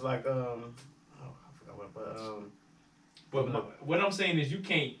 Cause like I forgot But what I'm saying is you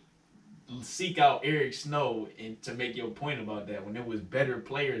can't seek out Eric Snow and to make your point about that when there was better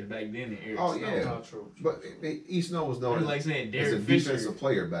players back then than Eric Oh, Snow. yeah. not true. But E. Snow was It's known like saying as a Derek Fisher, defensive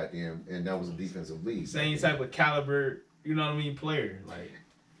player back then, and that was a defensive league. same back then. type of caliber, you know what I mean, player. Like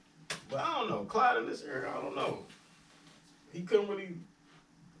But I don't know. Clyde in this era, I don't know. He couldn't really.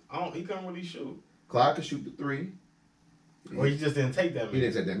 He couldn't really shoot. Clyde could shoot the 3. Or he just didn't take that He many.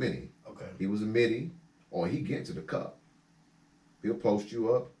 didn't take that many. Okay. He was a midi, or he get to the cup. He'll post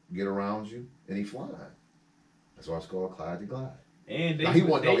you up, get around you, and he flying. That's why it's called Clyde the Glide. and Now, he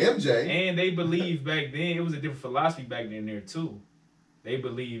wasn't no MJ. And they believed back then it was a different philosophy back then there too. They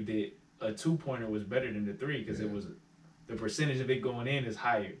believed that a 2-pointer was better than the 3 because it was the percentage of it going in is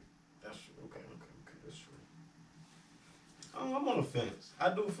higher. That's true. Okay. That's true. I'm on the fence.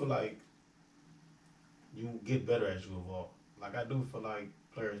 I do feel like you get better as you evolve. Like I do feel like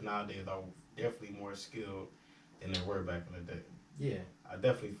players nowadays are definitely more skilled than they were back in the day. Yeah. I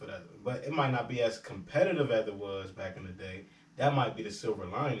definitely feel that. But it might not be as competitive as it was back in the day. That might be the silver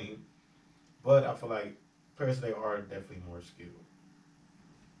lining. But I feel like players today are definitely more skilled.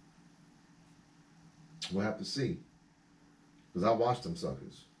 We'll have to see. Because I watched them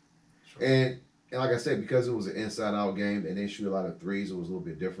suckers. Sure. And like I said, because it was an inside-out game and they shoot a lot of threes, it was a little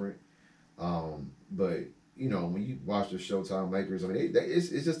bit different. But, when you watch the Showtime Lakers, I mean, it's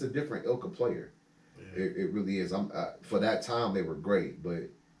just a different ilk of player. Yeah. It really is. For that time, they were great. But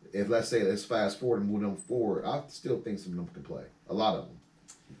let's fast forward and move them forward, I still think some of them can play. A lot of them.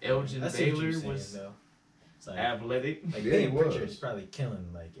 Elgin I see what you're Baylor saying, was though. It's like, athletic. like Yeah, Peyton he was. Pritchard is probably killing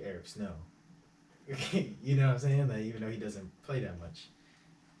like Eric Snow. You know what I'm saying? Like even though he doesn't play that much,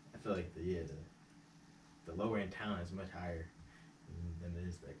 I feel like the lower end talent is much higher than it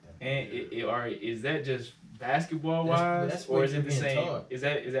is back then. And is that just basketball That's wise, what or is you're it the being same? taught. Is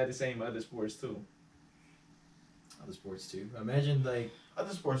that the same other sports too? Other sports too. Imagine like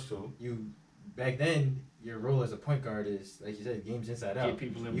Other sports too. you back then. Your role as a point guard is like you said, games inside out. Get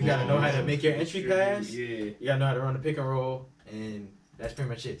people in You gotta know how to make your entry distribute, pass. Yeah. You gotta know how to run a pick and roll, and that's pretty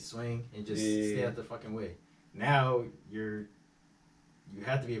much it. Swing and just stay Yeah. out the fucking way. Now you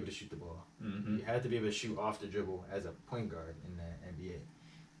have to be able to shoot the ball. Mm-hmm. You have to be able to shoot off the dribble as a point guard in the NBA.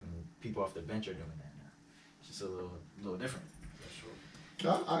 And people off the bench are doing that now. It's just a little different. That's true.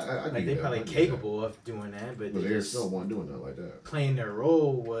 I Like they probably capable of doing that, but But they there's just still one doing that like that. playing their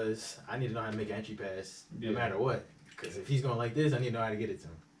role was I need to know how to make an entry pass no Yeah. matter what. Because if he's going like this, I need to know how to get it to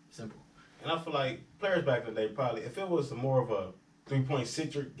him. Simple. And I feel like players back in the day probably, if it was more of a 3-point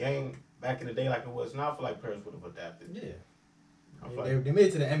centric game back in the day like it was now, I feel like players would have adapted. Yeah. I feel They, like, they made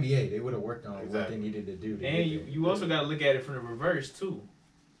it to the NBA. They would have worked on what Exactly. they needed to do. To And get you, there. you also got to look at it from the reverse too.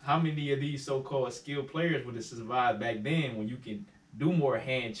 How many of these so-called skilled players would have survived back then when you can do more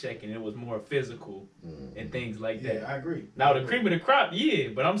hand checking? It was more physical and things like yeah, that. I agree. Now the cream of the crop, yeah,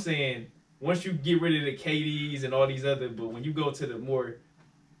 but I'm saying once you get rid of the KDs and all these other, but when you go to the more,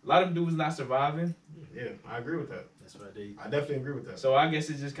 a lot of them dudes not surviving. Yeah, I agree with that. That's why they. I definitely agree with that. So I guess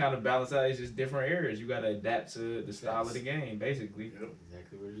it's just kind of balanced out. It's just different areas. You got to adapt to the style of the game, basically. Yep,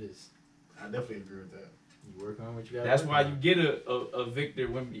 Exactly what it is. I definitely agree with that. You work on what you got. That's why you get a Victor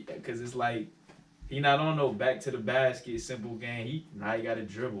Wembanyama, because it's like he not on no back to the basket simple game. Now he got to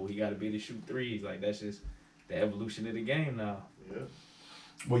dribble. He got to be able to shoot threes. Like that's just the evolution of the game now. Yeah.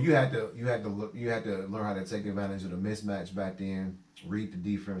 Well, you had to learn how to take advantage of the mismatch back then. Read the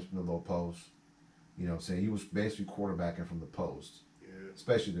defense from the low post. You know what I'm saying? He was basically quarterbacking from the post, Yeah.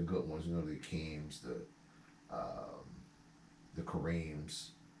 especially the good ones. You know, the Akeems, the Kareems,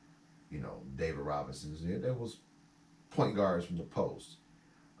 you know, David Robinsons. Yeah, there was point guards from the post.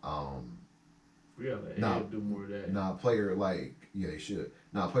 We gotta Nah. do more of that. Now, a player like, yeah, they should.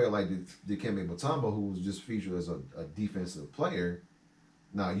 Now, a player like Dikembe Mutombo, who was just featured as a defensive player,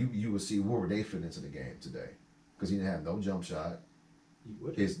 now you would see where would they fit into the game today, because he didn't have no jump shot. You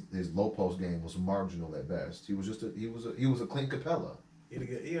would. His low post game was marginal at best. He was just he was a Clint Capella. He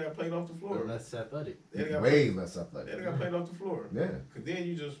got played off the floor. Less athletic. They got Way played, less they athletic. got played off the floor. Yeah. Cause then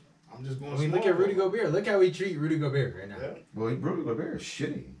I'm just going. I mean, small look at Rudy ball. Gobert. Look how we treat Rudy Gobert right now. Yeah. Well, Rudy Gobert is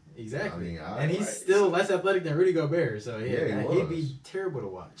shitty. Exactly. I mean, and he's right. still less athletic than Rudy Gobert, so Yeah, he he'd was. be terrible to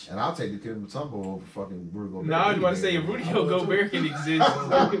watch. And I'll take Dikembe Mutombo over fucking Rudy Gobert. No, I was about to say if Rudy Gobert can exist,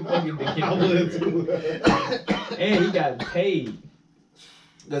 so can fucking Dikembe. And he got paid.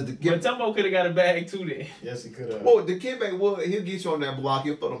 Does But Dikembe? Tumbo could have got a bag too then. Yes, he could have. Well, Dikembe will he'll get you on that block.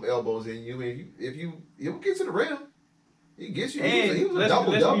 He'll throw them elbows in you, and he'll get to the rim. He gets you. And He was a let's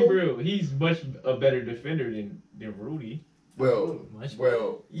double be double. real, he's much a better defender than Rudy. Well, Much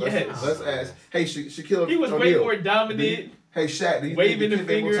Yes. let's ask. Hey, Shaquille He was way O'Neal. more dominant, Hey, Shaq, do you waving the think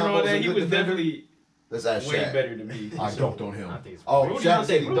Dikembe finger and all Mutombo's a that. He good was defender? definitely Let's ask way Shaq. better than me. I dunked on him. I think it's Oh, Rudy, Shaq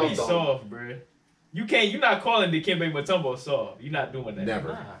said he Rudy's dunked on him. soft, bro. You're not calling Dikembe Mutombo soft. You're not doing that. Never.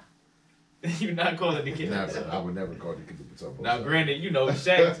 Nah. You're not calling Dikembe. Never. I would never call Dikembe Mutombo. Now, soft. granted,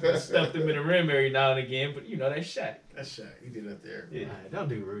 Shaq stuffed him in the rim every now and again, but that's Shaq. That's Shaq. He did that there. Yeah. Nah, don't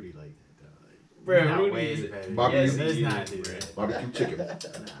do Rudy like that, though. Like, Bruh, he's not Rudy way is- better. Barbecue- Yes, let's he not is, do bruh. that. Barbecue chicken. Nah.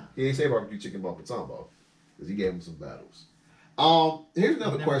 He didn't say barbecue chicken about Mutombo because he gave him some battles. Here's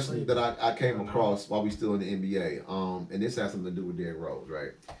another Never question played. that I came across while we still in the NBA. And this has something to do with Derrick Rose,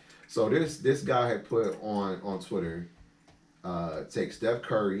 right? So this guy had put on Twitter, take Steph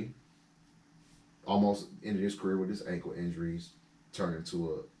Curry, almost ended his career with his ankle injuries, turned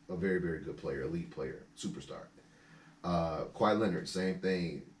into a very, very good player, elite player, superstar. Kawhi Leonard, same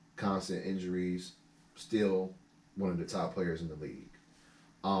thing, constant injuries, still one of the top players in the league.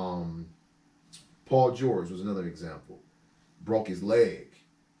 Paul George was another example. Broke his leg,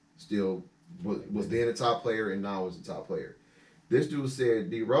 still was then a top player and now is a top player. This dude said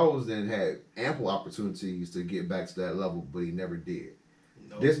D Rose then had ample opportunities to get back to that level, but he never did.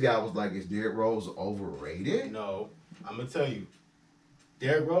 No. This guy was like, is Derrick Rose overrated? No, I'm gonna tell you,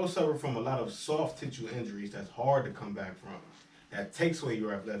 Derrick Rose suffered from a lot of soft tissue injuries that's hard to come back from. That takes away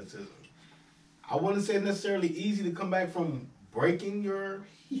your athleticism. I wouldn't say necessarily easy to come back from breaking your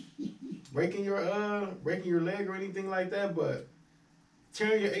leg or anything like that, but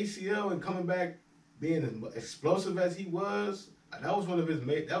tearing your ACL and coming back being as explosive as he was, that was one of his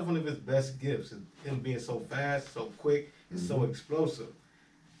best gifts. Him being so fast, so quick, and so explosive.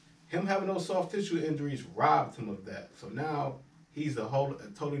 Him having those soft tissue injuries robbed him of that. So now he's a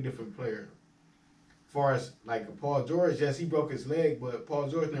totally different player. As far as like Paul George, yes, he broke his leg, but Paul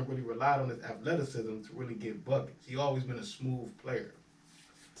George never really relied on his athleticism to really get buckets. He always been a smooth player.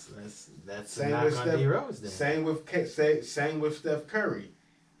 So that's Same a knock with on Steph- D Rose then. Same with Steph Curry.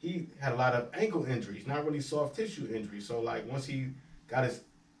 He had a lot of ankle injuries, not really soft tissue injuries. So like once he got his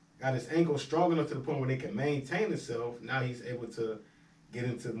ankle strong enough to the point where they can maintain itself, now he's able to get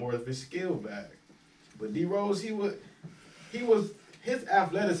into more of his skill back. But D Rose, his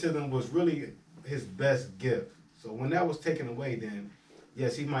athleticism was really his best gift. So when that was taken away, then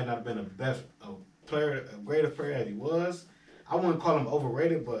yes, he might not have been a greater player as he was. I wouldn't call him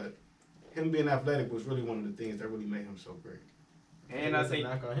overrated, but him being athletic was really one of the things that really made him so great. And I think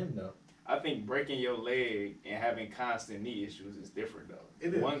knock on him though. I think breaking your leg and having constant knee issues is different though.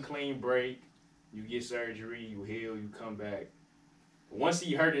 It is. One clean break, you get surgery, you heal, you come back. Once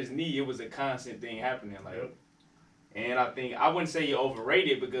he hurt his knee, it was a constant thing happening. Like, Yep. and I think I wouldn't say he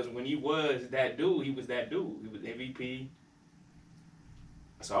overrated because when he was that dude, he was that dude. He was MVP.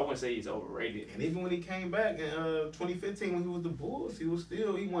 So I wouldn't say he's overrated. And even when he came back in 2015 when he was the Bulls, he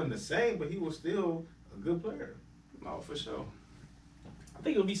wasn't the same, but he was still a good player. No, for sure. I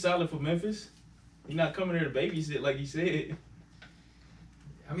think it'll be solid for Memphis. He's not coming there to babysit like he said.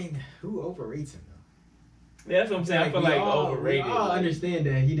 I mean, who overrates him though? Yeah, that's what I'm saying. I feel like overrated. We all understand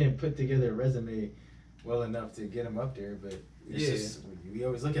that he didn't put together a resume well enough to get him up there, but it's just we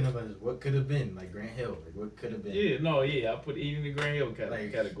always look at him as what could have been, like Grant Hill, like what could have been. I put even the Grant Hill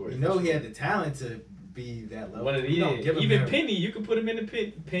category. You know, he had the talent to be that level. One of the, even Penny, you could put him in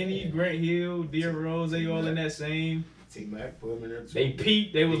the Penny, Grant Hill, Dear Rose, they all in that same. T-Mac put him in there too. They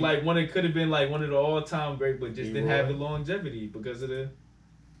peaked. They was like could have been like one of the all-time great, but just didn't have the longevity because of the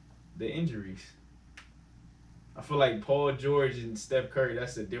injuries. I feel like Paul George and Steph Curry.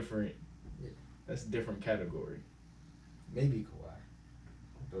 That's a different category. Maybe Kawhi,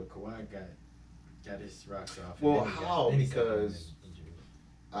 but Kawhi got his rocks off. Well, and then how? then he suffered Because an injury.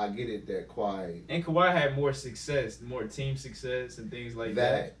 I get it that Kawhi And Kawhi had more success, more team success, and things like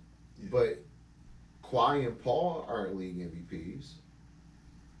that. But Kawhi and Paul aren't league MVPs.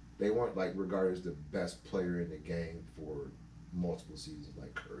 They weren't like regarded as the best player in the game for multiple seasons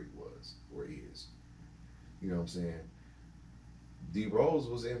like Curry was or is. You know what I'm saying? D Rose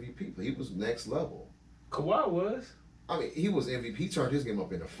was MVP, but he was next level. Kawhi was. I mean, he was MVP. He turned his game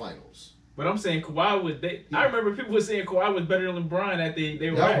up in the finals. But I'm saying Kawhi was. I remember people were saying Kawhi was better than LeBron at they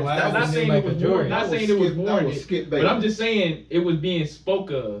were. That was not saying it was Michael more. Jordan. Not saying it was more. But I'm just saying it was being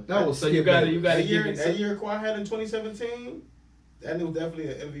spoke of. That was so you gotta give That it. year Kawhi had in 2017, that was definitely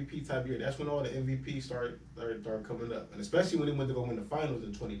an MVP type year. That's when all the MVPs started coming up, and especially when he went to go win the finals in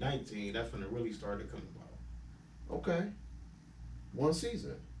 2019. That's when it really started coming about. Okay. One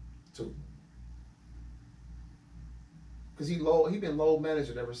season. Two. Because he been low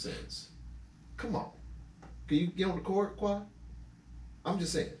managed ever since. Come on. Can you get on the court, Kawhi? I'm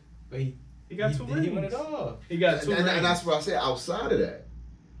just saying. But He got two rings. He won it all. He got two and rings. that's what I said outside of that.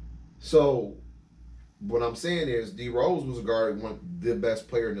 So what I'm saying is D Rose was regarded one the best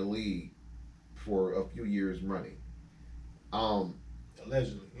player in the league for a few years running.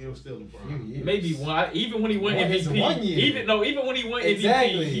 Allegedly, he was still LeBron. Maybe one. Even when he won It's MVP. 1 year. Even when he won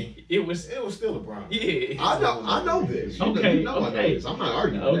Exactly. MVP, it was. It was still LeBron. Yeah. I know this. Okay, You know I know okay. this. I'm not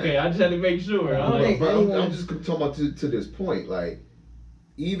arguing Okay, that. I just had to make sure. I don't I'm think like, I'm just talking about to this point. Like,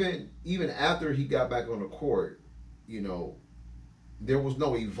 even after he got back on the court, you know, there was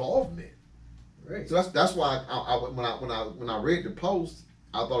no involvement. Right. So that's why when I read the post,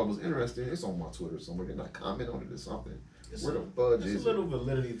 I thought it was interesting. It's on my Twitter somewhere. Didn't I comment on it or something? Where the fudge There's is a little it?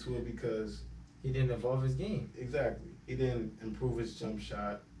 validity to it because He didn't evolve his game. exactly he didn't improve his jump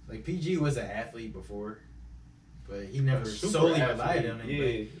shot. Like PG was an athlete before, but he never Super solely athlete, relied on it.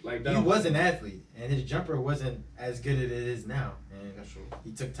 yeah, like But he was an athlete, and his jumper wasn't as good as it is now. And That's true.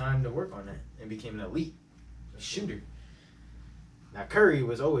 he took time to work on that and became an elite shooter. Now Curry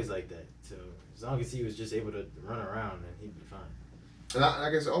was always like that, so as long as he was just able to run around, then he'd be fine. And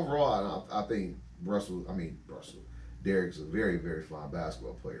I guess overall, I think Russell. Derek's a very, very fine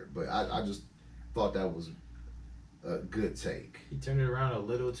basketball player, but I just thought that was a good take. He turned it around a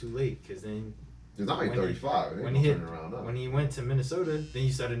little too late, because then He's not even When he- 35. when he hit, turning around up. when he went to Minnesota, then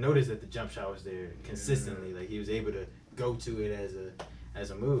you started to notice that the jump shot was there consistently. Like he was able to go to it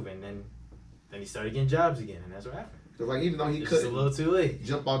as a move, and then he started getting jobs again, and that's what happened. Because like even though he It's just a couldn't little too late.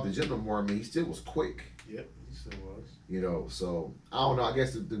 jump off the gym no more, I mean he still was quick. Yep, he still was. You know, so I don't know. I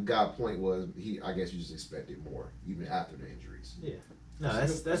guess the guy point was I guess you just expected more even after the injuries. No,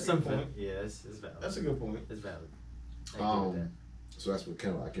 That's a that's good something. point. Yeah, that's valid. That's a good point. That's valid. I agree with that. So that's what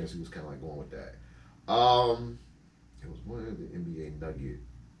kind of I guess he was kind of like going with that. It was one of the NBA nugget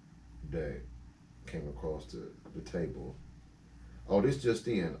that came across the table. Oh, this just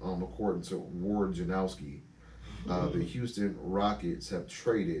in. According to Ward Janowski, the Houston Rockets have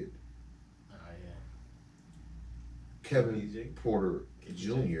traded Oh yeah. Kevin KJ. Porter KJ.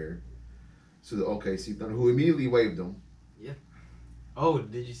 Jr. to the OKC Thunder, who immediately waived him. Oh,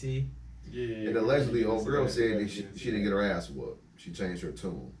 did you see? Yeah. And allegedly, old girl said that she didn't get her ass whooped. She changed her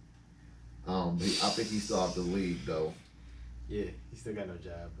tune. I think he's still out the league though. Yeah, he still got no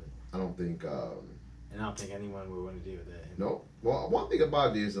job, but I don't think. and I don't think anyone would want to deal with that. No. Well, one thing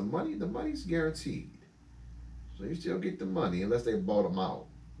about it is the money's guaranteed. So you still get the money unless they bought him out.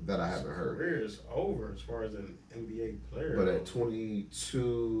 that I haven't heard. Career is over as far as an NBA player. But at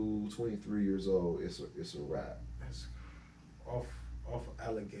 22, 23 years old, it's a wrap. That's off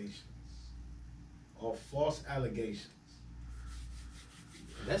allegations, off false allegations.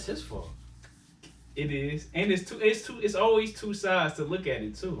 That's his fault. It is, and it's always two sides to look at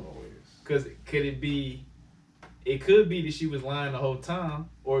it too. Always. Cause it could be that she was lying the whole time,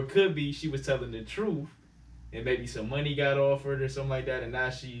 or it could be she was telling the truth, and maybe some money got offered or something like that, and now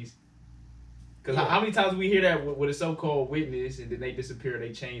she's. Cause how many times we hear that with a so-called witness, and then they disappear,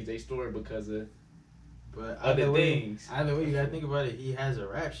 they change their story because of But other things. Either way, you gotta think about it. He has a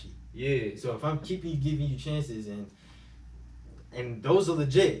rap sheet. Yeah. So if I'm giving you chances and those are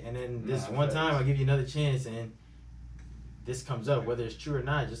legit, and then this one time I give you another chance and this comes up, whether it's true or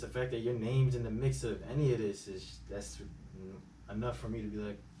not, just the fact that your name's in the mix of any of this that's enough for me to be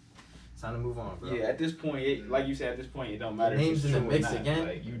like, it's time to move on, bro. Yeah, at this point, like you said, at this point, it don't matter. Your name's if it's in the true or mix not. again?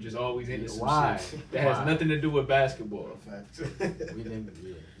 Like, you just always into some Why? shit that has nothing to do with basketball. We didn't.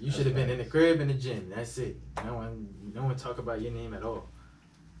 Yeah, you should have been in the crib in the gym. That's it. No one talk about your name at all.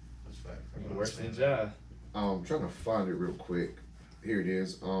 That's fact. You worse than Ja. I'm trying to find it real quick. Here it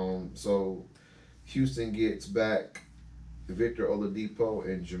is. So Houston gets back Victor Oladipo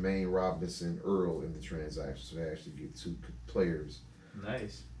and Jermaine Robinson Earl in the transaction. So they actually get two players.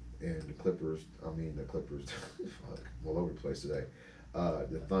 Nice. And the Clippers, fuck, I'm all over the place today.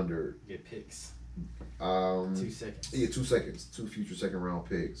 The Thunder Get picks. 2 seconds. Yeah, 2 seconds. 2 future second round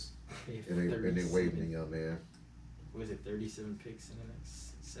picks. And they waving the young man. What is it, 37 picks in the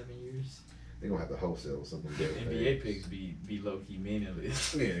next 7 years? They're gonna have to wholesale something. The NBA picks be low key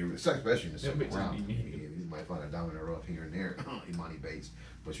meaningless. Yeah, especially in the Them second bitches round. be Yeah, mean. you might find a diamond in the rough here and there, Imani Bates,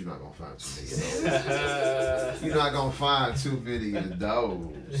 but you're not gonna find too many of those. You're not gonna find too many of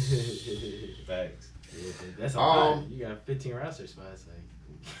those. Facts. Yeah, that's a lot. You got 15 roster spots. Like,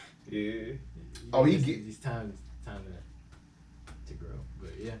 Yeah. These time to grow, but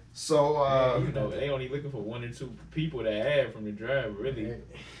yeah. So You know, they only looking for 1 or 2 people to add from the draft, really.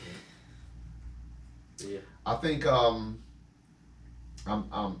 Yeah. I think I'm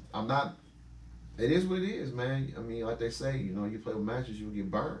not. It is what it is, man. I mean, like they say, you know, you play with matches, you'll get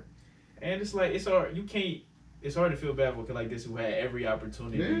burned. And it's like it's hard. It's hard to feel bad for like this who had every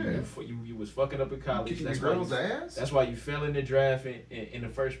opportunity. Yeah. You was fucking up in college. Kicking That's your why girl's ass. That's why you fell in the draft in the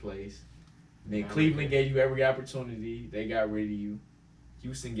first place. And then Yeah, Cleveland gave you every opportunity. They got rid of you.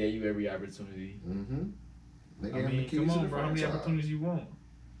 Houston gave you every opportunity. Mm-hmm. They I gave him the mean, keys come to on, the bro. How many franchise. opportunities you want?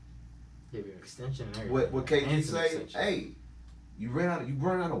 Give you an extension and everything. What KG And some say? extension. Hey, you run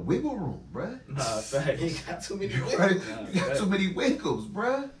out of wiggle room, bruh. Nah, facts. He got too many You wins. got too many wiggles,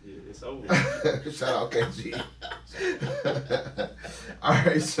 bruh. Yeah, it's over. Shout out KG. All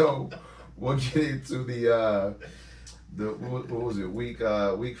right, so we'll get into the what was it? Week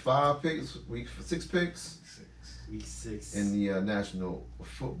 5 picks, week 6 picks Week 6. in the National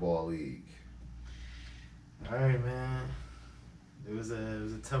Football League. All right, man. It was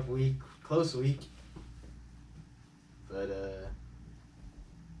a tough week, close week, but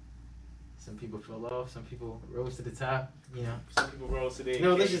some people fell off, some people rose to the top. You know. Some people roll today.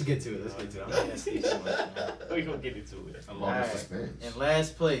 No, let's just get to it. I'm not gonna speak too much, man. We gonna get into it. Long Alright. suspense. In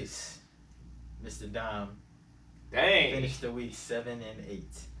last place, Mr. Dom Dang. finished the week 7 and 8.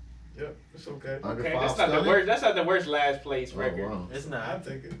 Yep, it's okay. Under Okay, 5 that's not the stunning? worst. That's not the worst last place Oh, record. wow. It's I'll not.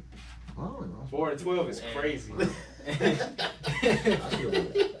 take it. Oh, no. 4-12 is And- crazy. I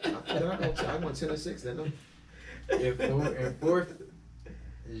went 10 and 6, didn't In fourth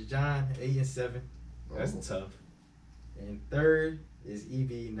is John 8 and 7. I? That's tough. In third is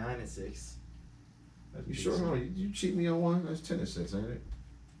EB 9 and 6. That's You sure? decent. No, you cheat me on one? That's 10 and 6, ain't it?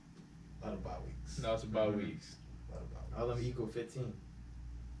 A lot of bye weeks. No, it's about weeks. A lot of bye weeks. All of them equal 15.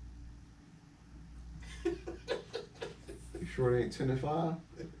 You sure it ain't 10 and 5?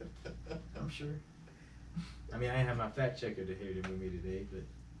 I'm sure. I mean, I didn't have my fact checker to here to move me today, but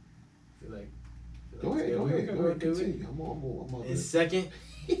I feel like. Go ahead, we'll do it. continue. I'm on In this. second,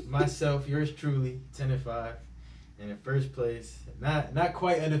 myself, yours truly, 10 and 5. And in first place, not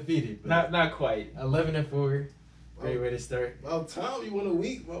quite undefeated, but Not quite. 11 and 4. Great way to start. About time you won a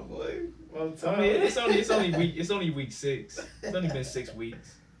week, my boy. About time. I mean, it's only week 6. It's only been 6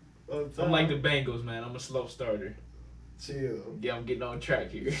 weeks. About time. I'm like the Bengals, man. I'm a slow starter. Chill. Yeah, I'm getting on track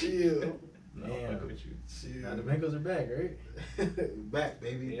here. Chill. No, Damn. I'm fucking with you. Chill. Now the Bengals are back, right? Back,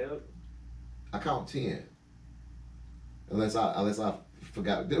 baby. Yep. I count 10. Unless I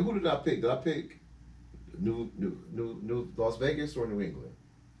forgot. Who did I pick? Did I pick New Las Vegas or New England?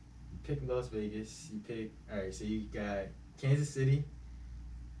 You pick Las Vegas. You pick. All right, so you got Kansas City.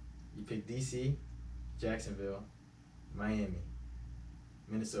 You pick DC, Jacksonville, Miami,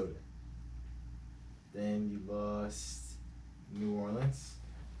 Minnesota. Then you lost New Orleans.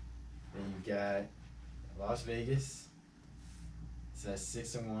 Then you got Las Vegas. So that's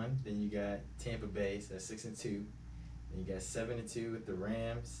 6-1. Then you got Tampa Bay. So that's 6-2. Then you got 7-2 with the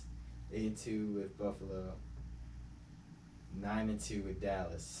Rams. 8-2 with Buffalo. 9-2 with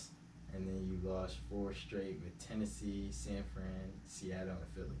Dallas. And then you lost 4 straight with Tennessee, San Fran, Seattle, and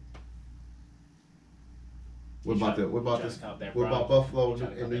Philly. What about Browns. Buffalo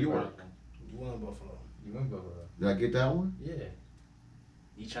and New York? You won Buffalo. You win Buffalo. Did I get that one? Yeah.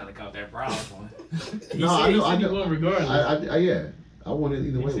 You trying to count that Browns one? No, I know. He won regardless. Yeah. I wanted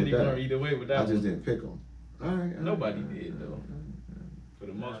either He way said with he won that. either way with that I just one. didn't pick them. All right. Nobody did though, for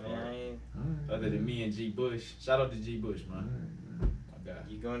the most Man, part. Other than me and G Bush. Shout out to G Bush, man. My guy.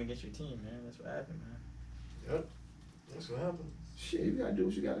 you going against your team, man. That's what happened, man. Yep. That's what happened. Shit, you gotta do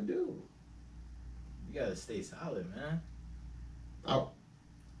what you gotta do. You gotta stay solid, man.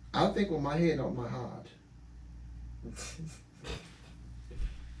 I think with my head on my heart.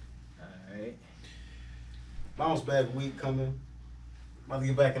 Alright. Bounce back week coming. About to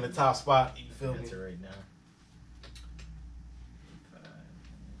get back in the top spot. You feel me? That's it right now.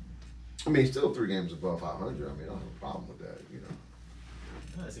 I mean, still 3 games above 500. I mean, I don't have a problem with that, you know.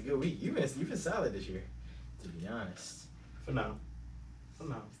 No, it's a good week. You've been solid this year, to be honest. For now. For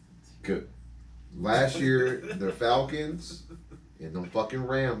now. Good. Last year, the Falcons and them fucking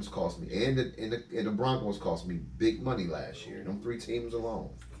Rams cost me, and the Broncos cost me big money last year. Them 3 teams alone.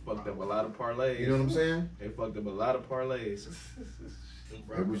 Fucked up a lot of parlays. You know what I'm saying? They fucked up a lot of parlays.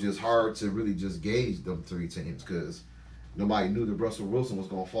 It was just hard to really just gauge them 3 teams because nobody knew that Russell Wilson was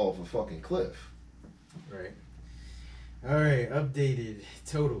gonna fall off a fucking cliff. Right. Alright, updated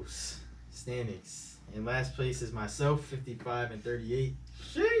totals, standings. In last place is myself, 55 and 38.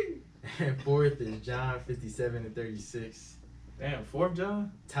 And fourth is John, 57 and 36. Damn, 4th,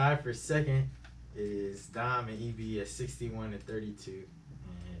 John? Tied for second is Dom and EB at 61 and 32. And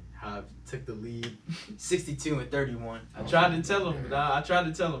Hobbs took the lead, 62 and 31. I tried to tell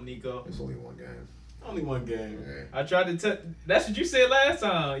him, Nico. It's only 1 game. Only 1 game. Yeah. I tried to tell. That's what you said last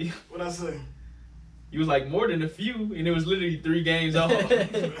time. What I say? You was like more than a few, and it was literally 3 games off.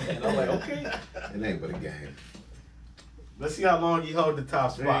 And I'm like, okay. It ain't but a game. Let's see how long you hold the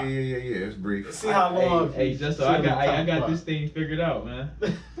top Yeah, spot. yeah. It's brief. Let's see how long. Hey, just so you I chill got, the top I got spot. this thing figured out, man.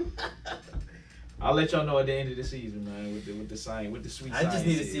 I'll let y'all know at the end of the season, man, with the sweet. I just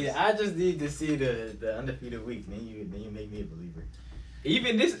need to see. sciences. I just need to see the undefeated week. Then you make me a believer.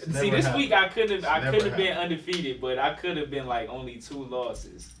 Even this, Never see, this happened. week I could have Never been happened. undefeated, but I could have been like only 2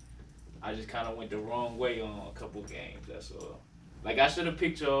 losses. I just kind of went the wrong way on a couple games. That's all. Like I should have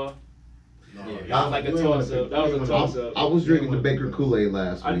picked y'all. No, Yeah, That was like a you ain't wanna toss up. pick- That was a you ain't toss wanna- up. I was drinking the Yeah, Baker well, Kool-Aid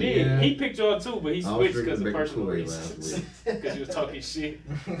last week. I did. Yeah. He picked y'all too, but he I was switched drinking because of Baker personal Kool-Aid reasons. last week. Because you was talking shit.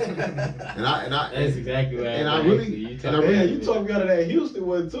 And I That's exactly what and I happened, really actually. You and talk- I Yeah, really you talked me out of that Houston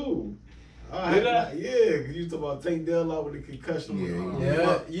one too. Did I? Yeah, because you talking about Tank Dell out with the concussion.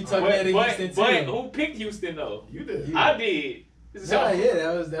 Yeah. You talking But, about Houston but too. who picked Houston though? You did. I did. So, Nah, yeah,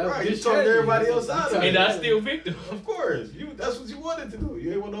 that was Right, good you talked strategy. everybody else out of and it. I still picked him. Of course. That's what you wanted to do.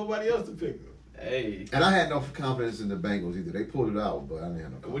 You ain't want nobody else to pick them. Hey, And I had no confidence in the Bengals either. They pulled it out, but I didn't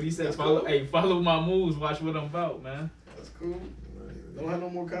have no confidence. what he said? That's Follow, cool. hey, follow my moves. Watch what I'm about, man. That's cool. Don't have no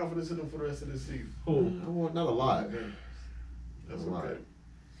more confidence in them for the rest of the season. Who? I want not a lot. That's A lot. okay.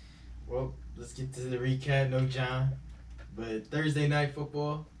 Well, let's get to the recap. No John, but Thursday night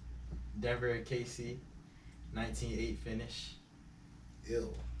football, Denver at KC, 19-8 finish.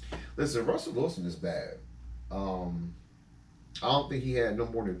 Ill. Listen, Russell Wilson is bad. I don't think he had no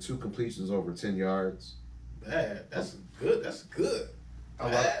more than 2 completions over 10 yards. Bad. That's good. That's good.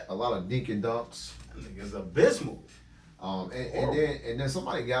 A lot of dink and dunks. That nigga's abysmal. And then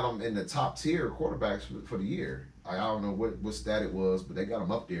somebody got him in the top tier quarterbacks for the year. I don't know what stat it was, but they got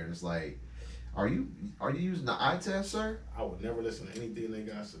him up there, and it's like, are you using the eye test, sir? I would never listen to anything they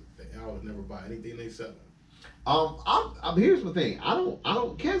got. I would never buy anything they sell. I'm here's the thing. I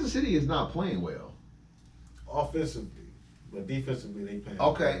don't. Kansas City is not playing well. Offensively, but defensively they playing.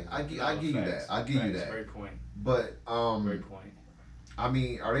 Okay, I give you that. Facts. I give you Facts. that. Great point. But Great point. I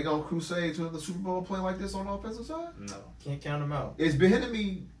mean, are they gonna crusade to the Super Bowl playing like this on the offensive side? No. Can't count them out. Is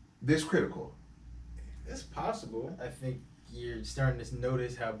Bieniemy this critical? It's possible. I think you're starting to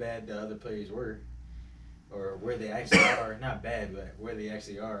notice how bad the other players were, or where they actually are. Not bad, but where they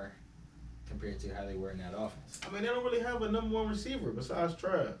actually are compared to how they were in that offense. I mean, they don't really have a number 1 receiver besides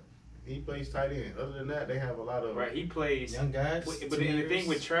Trav. He plays tight end. Other than that, they have a lot of Right, he plays. Young guys. But then the thing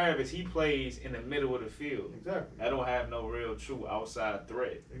with Travis, he plays in the middle of the field. Exactly. I don't have no real true outside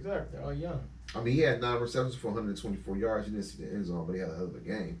threat. Exactly. They're all young. I mean, he had 9 receptions for 124 yards. You didn't see the end zone, but he had a hell of a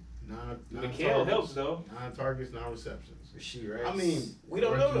game. Nine Mikhail targets, helps though. 9 targets, 9 receptions. Rasheed Rice. I mean, we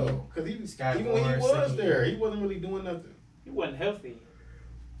don't know rookie. though, because Sky even when he Moore, was second there, year. he wasn't really doing nothing. He wasn't healthy.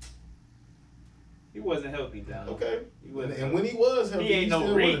 He wasn't healthy, Don. Okay. He wasn't And when he was healthy, he ain't no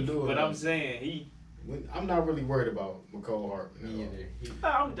still Reek, wasn't doing but I'm nothing. saying he. I'm not really worried about McCall Hartman. Me at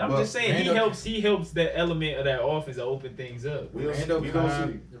all. either. I'm But just saying Randall- he helps that element of that offense to open things up. We don't, Randall we don't Cobb.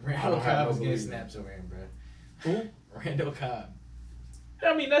 see. I Randall don't have Cobb no was getting belief. snaps over him, bro. Who? Randall Cobb.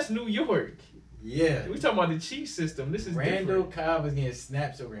 I mean, that's New York. Yeah. We talking about the Chiefs system. This is Randall different. Cobb was getting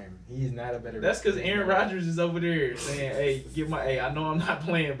snaps over him. He's not a better. That's because Aaron Rodgers is over there saying, "Hey, I know I'm not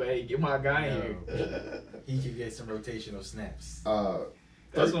playing, but hey, get my guy in here." He could get some rotational snaps.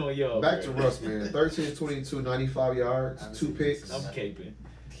 That's on y'all. Back to bro. Russ, man. 13-22, 95 yards, I'm 2 seeing picks. some- I'm caping.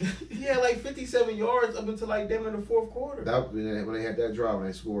 He had like 57 yards up until like damn in the fourth quarter. That when they had that drive when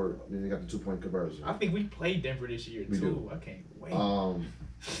they scored, then they got the 2-point conversion. I think we played Denver this year We too. do. I can't wait.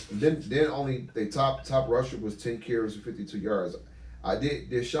 Then only the top rusher was 10 carries for 52 yards.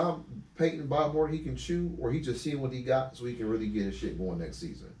 Did Sean Payton buy more he can chew, or he just seeing what he got so he can really get his shit going next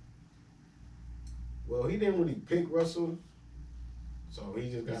season? Well, he didn't really pick Russell, so he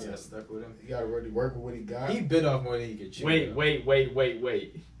just He got got stuck with him. he got to really work with what he got. He bit off more than he could chew. Wait, though.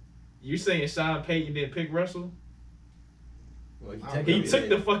 wait. You saying Sean Payton didn't pick Russell? Well, He He technically took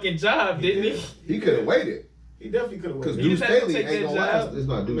the did. fucking job, didn't he? He could have waited He definitely could have because won. He Deuce just had to Staley take ain't that gonna last. job. It's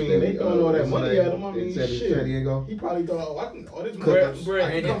not I Deuce mean, Staley. they throwing all that what's his money name? at him. I mean, In San shit. Diego. He probably thought, oh, I can. Oh, this Clippers. money.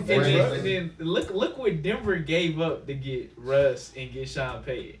 I can come And fix Clippers. it. then look what Denver gave up to get Russ and get Sean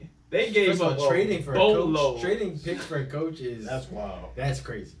Payton. They gave First of up all, trading for a coach. boatload. Trading picks for a coach is That's wild. that's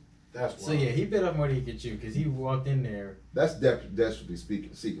crazy. That's wild. So yeah, he bit off more than he could chew because he walked in there. That's desperately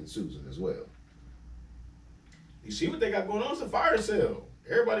seeking Susan as well. You see what they got going on? It's a fire sale.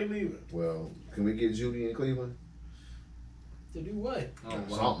 Everybody leaving. Well, can we get Judy in Cleveland? To do what?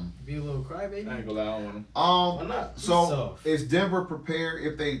 Something. Be a little crybaby? I ain't gonna lie, I don't want him. Why not? So Soft. is Denver prepared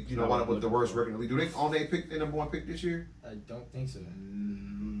if they I wind up with the wouldn't worst look record in the league? Do they on they pick their number 1 pick this year? I don't think so.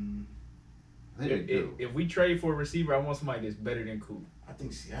 I think they do. If we trade for a receiver, I want somebody that's better than Coop. I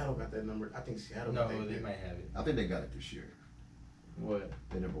think Seattle got that number. I think Seattle No, got that they pick. might have it. I think they got it this year. What?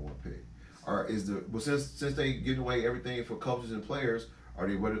 Their number 1 pick. Or since they giving away everything for coaches and players, are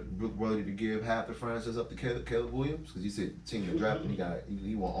they ready to give half the franchise up to Caleb Williams? Because he said the team that drafted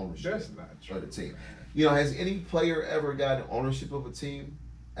he want ownership That's not true. of the team. Has any player ever gotten ownership of a team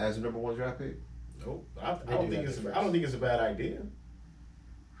as a number 1 draft pick? Nope. I They don't do think that it's. first. I don't think it's a bad idea.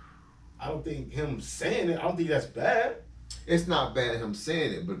 I don't think him saying it. I don't think that's bad. It's not bad him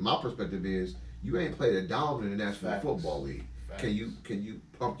saying it, but my perspective is you ain't played a down in the National Facts. Football League. Facts. Can you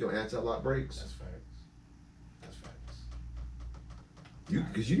pump your anti-lock brakes? That's facts. That's facts.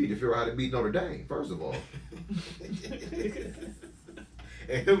 Because you need to figure out how to beat Notre Dame first of all.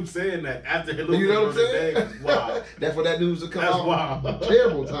 And him saying that after he You know what I'm saying? Wow. That's for that news to come That's out. wild.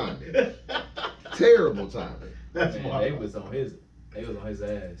 Terrible timing. Terrible timing. That's Man, wild. they was on his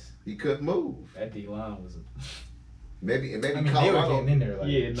ass. He couldn't move. That D line was. Maybe I mean, they were Colorado. getting in there like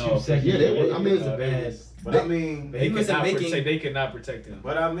Yeah, no, 2 seconds. yeah, they were- It I mean, was a bad. But I mean, He wasn't making. They could not protect him.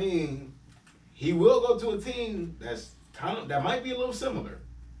 but I mean, he will go to a team that's that might be a little similar.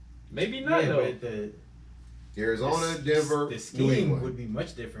 Maybe not Yeah, though. but the Arizona, Denver, the New scheme England. would be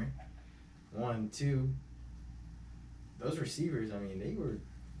much different. 1, 2. Those receivers, I mean, they were.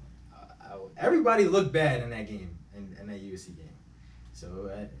 Everybody looked bad in that game, in that USC game.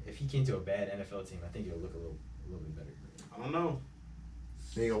 So if he came to a bad NFL team, I think it would look a little bit better. I don't know.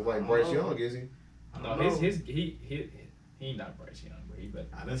 He ain't gonna like I Bryce don't know. Young, is he? I No, don't know. he not Bryce Young, but he better.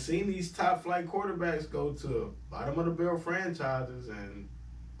 I done seen these top flight quarterbacks go to bottom of the barrel franchises and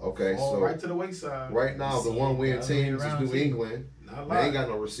Okay, fall so right to the wayside. right now the See, one win other team way is around, New too. England. Not a They lot. ain't got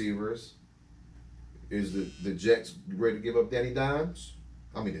no receivers. Is the Jets ready to give up Danny Dimes?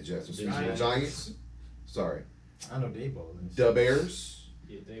 I mean the Jets. Excuse me, the Giants. Giants. Sorry, I know they balling. the Bears.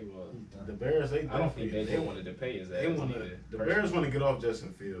 Yeah, they were. The Bears, they I don't think definitely- they wanted to pay his ass. They want either. to. The Bears want to get off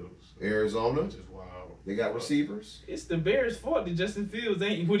Justin Fields, Arizona. which is wild. They got receivers. It's the Bears' fault that Justin Fields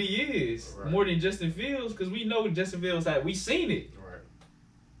ain't what he is. Right. More than Justin Fields, because we know Justin Fields had. We seen it. Right.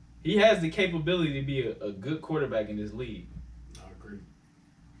 He has the capability to be a good quarterback in this league. I agree.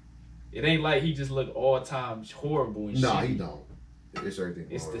 It ain't like he just look all time horrible and No, shitty. he don't. It's everything.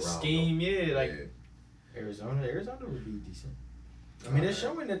 It's going the around, scheme, though. yeah. Like Arizona would be decent. I mean, they're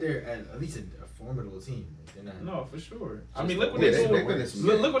showing that they're at least a formidable team. Like, they're not. No, for sure. I Just mean, look what Yeah, they they've been do. in some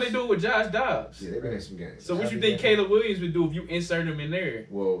Look games. what they do with Josh Dobbs. Yeah, they've been in some games. So what you Happy think that- Caleb Williams would do if you insert him in there?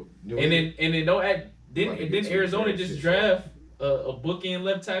 Well, New And England- then don't add. Might Didn't get to Arizona draft just shit. draft a bookend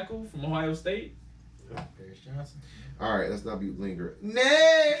left tackle from Ohio State? Paris Johnson. all right, let's not be linger. Nah.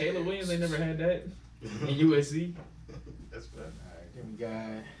 Caleb Williams, they never had that in USC. That's fair. All right, then we got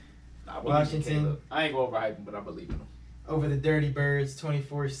I believe in Washington. Caleb. I ain't gonna overhype him, but I believe in him. over the Dirty Birds,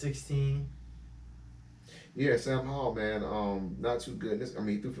 24-16. Yeah, Sam Hall, man, not too good.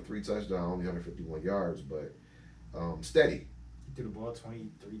 He threw for 3 touchdowns, only 151 yards, but steady. He threw the ball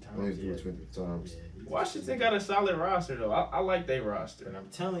 23 times. Only threw yeah. it 20 times. Yeah, he- Washington got a solid roster though. I like their roster. But I'm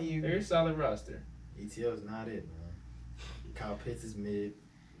telling you, They're a solid roster. ETL's not it, man. Kyle Pitts is mid.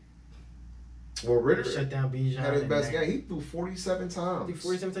 Well, Ritter Shut down Bijan. had his and best Mac- game. He threw 47 times. He threw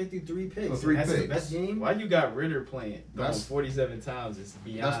 47 times, threw 3 picks. So 3 That's his picks. best game. Why you got Ritter playing That's- 47 times? It's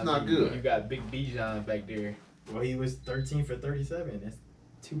beyond. That's not me. good. You got Big Bijan back there. Well, he was 13 for 37. That's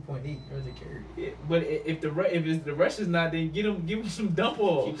 2.8 yards a carry. Yeah, but if the rush is not, then give him some dump Keep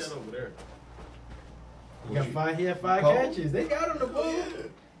offs. that over there. He had 5 Cole? catches. They got him the ball.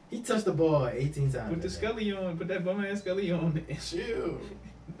 He touched the ball 18 times. Put the that game. Scully on. Put that bum ass Scully on. Chill.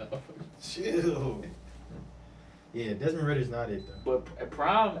 No. Chill. Yeah, Desmond Ritter's not it though. But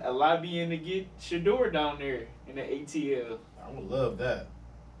Prime, a lot being to get Shador down there in the ATL. I would love that.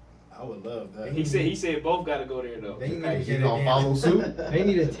 I would love that. He said both got to go there though. They need to Hey, get he a gonna damn- follow suit? They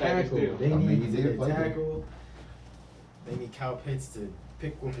need a It's a package tackle. deal. They I mean, need he to did get a play good. tackle. They need Kyle Pitts to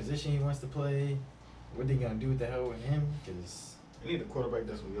pick what position he wants to play. What they gonna do with the hell with him? Because You need a quarterback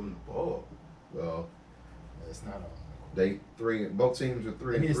that's gonna give him the ball. Well, it's not all. both teams are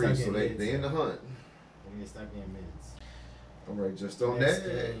 3 They need and to 3, start so getting they hits. in the hunt. They need to stop getting mids. All right, just on Next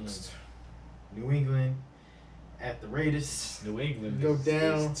next. New England at the Raiders. New England Go is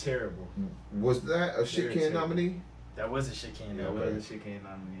down. terrible. Was that a shit Very can terrible. nominee? That was a shit can. Yeah, though, whatever but- shit came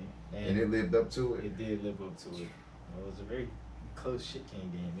nominee. And it lived up to it. It did live up to it. It was a very close shit can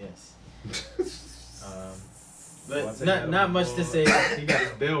game. Yes. Devontae But not Adams much to ball. say. He got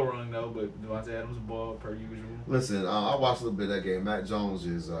his bell rung though, but Devontae Adams ball per usual. Listen, I watched a little bit of that game. Matt Jones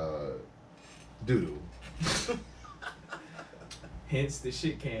is doo-doo. Hence the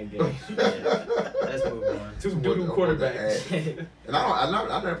shit can game. Let's move on. Two What- doo-doo what the quarterbacks. And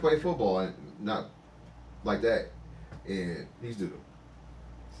I never played football and not like that. And he's doo-doo.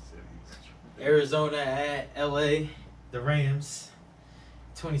 Arizona at LA. The Rams.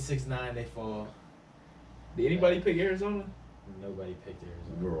 26-9 they fall. Did anybody pick Arizona? Nobody picked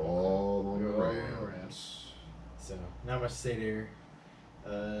Arizona. We're all on the We're all on the Rams. Rams. So not much to say there.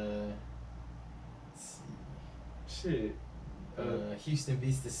 Let's see. Shit. Houston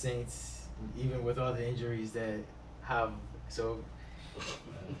beats the Saints, even with all the injuries that have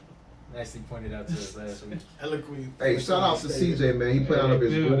nicely pointed out to us last week. Eloquent. Hey, shout out to CJ, man. He put out up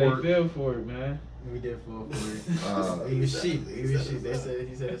his They board. fell for it, man. We did fall for Uh, it. He was cheap. He was cheap. He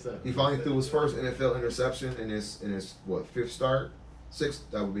said it's up. He finally threw his first NFL interception in his what 5th start, 6th.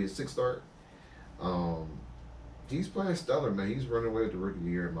 That would be his 6th start. He's playing stellar, man. He's running away with the rookie of the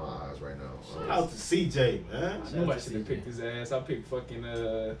year in my eyes right now. Shout out to CJ, man. I knew I should have picked his ass. I picked fucking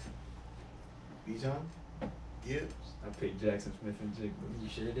Bijan? Gibbs? I picked Jackson Smith and Jigba. You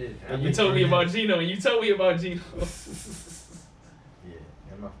sure did. And you told me about Gino, and you told me about Gino.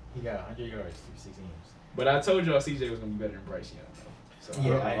 Yeah, he got 100 yards through 6 games. But I told y'all CJ was gonna be better than Bryce Young. Though. So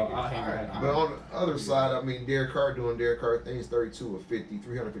Yeah, I'll I agree. hang around. But on the other side, I mean, Derek Carr doing Derek Carr things, 32 of 50,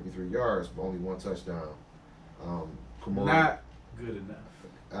 353 yards, but only 1 touchdown. Kamara, Not good enough.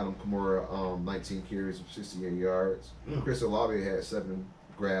 Adam Kamara, 19 carries of 68 yards. Mm. Chris Olave had 7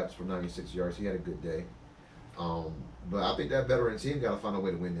 grabs for 96 yards. He had a good day. But I think that veteran team got to find a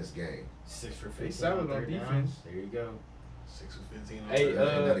way to win this game. 6 for They 15 solid on on 3rd down. defense. There you go. 6 for 15. Hey, And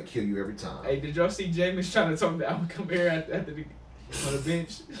that'll kill you every time. Hey, did y'all see Jameis trying to talk to Alvin Kamara after the on the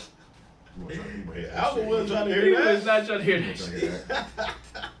bench? Alvin wasn't trying to He hear was that. not trying to hear I'm that trying to shit. hear that.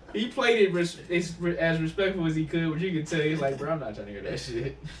 He played it as respectful as he could, but you could tell he's like, bro, I'm not trying to hear that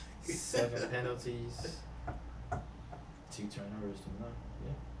shit. 7 penalties. 2 turnovers to 1.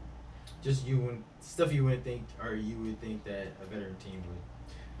 Yeah. Just stuff you wouldn't think, or you would think that a veteran team would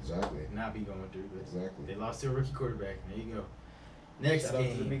Exactly. not be going through. But Exactly. they lost to a rookie quarterback. There you go. Next Shout out to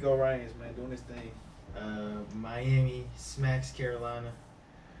game. D'Amico Ryans, man, doing his thing. Miami smacks Carolina.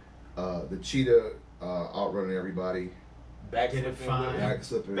 The cheetah outrunning everybody. Back Get it flipping fine. Back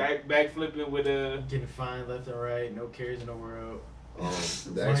slipping. back flipping with Getting fined left and right. No carries in the world. The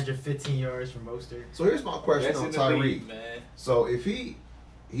 115 yards from Mostert. So here's my question that's on in the league, Tyreek. man. So if he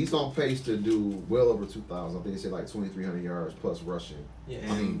he's on pace to do well over 2,000. I think they said like 2,300 yards plus rushing. Yeah.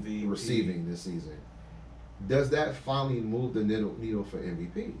 I mean, MVP. receiving this season. Does that finally move the needle for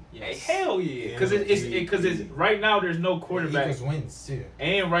MVP? Hey, hell yeah, because it's right now there's no quarterback, Eagles wins too.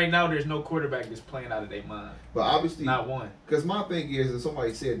 and right now there's no quarterback that's playing out of their mind. But obviously, Not one. because my thing is, and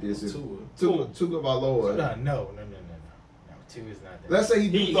somebody said this, is Tua. Tagovailoa. No. 2 is not that. Let's say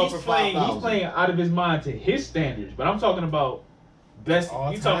he He's threw for playing 5,000. out of his mind to his standards, but I'm talking about best.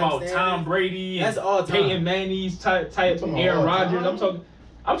 All You talking about time Tom standard? Brady and That's all time. Peyton Manning's type talking Aaron all Rodgers. time?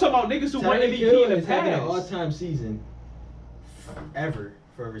 I'm talking about niggas who won Tyreek MVP Hill in the is having an past. all-time season. ever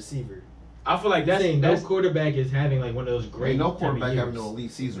for a receiver. I feel like That's that's saying no that's quarterback is having like one of those great. Ain't no type of quarterback years. having no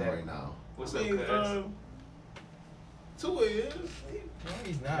elite season right now. what's I up, mean, cuz? Tua is. No,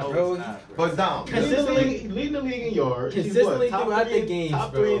 he's not, No, bro. it's not, bro. But Dom, Leading the league in yards. He's Consistently top throughout three- the games,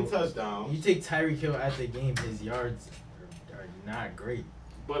 top bro. 3 in touchdowns. You take Tyreek Hill out the game, his yards are not great.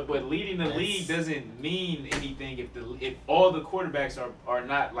 But leading the That's- league doesn't mean anything if all the quarterbacks are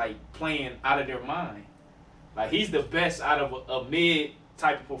not like playing out of their mind. Like he's the best out of a mid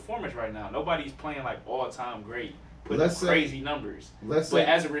type of performance right now. Nobody's playing like all time great, putting Let's up say- crazy numbers. let's But say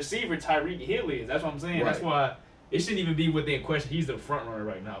as a receiver, Tyreek Hill is. That's what I'm saying. That's Right. why it shouldn't even be within question. He's the front runner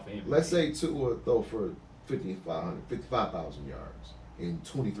right now for MVP. let's say Tua throw for 55,000 yards and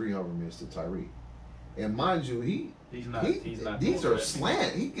 2,300 minutes to Tyreek. And mind you, he's not. He's not. these doing are that.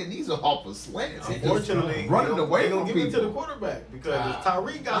 slant. These are off of slants. He just Unfortunately, running away they from gonna give it to the people. quarterback because if Ah,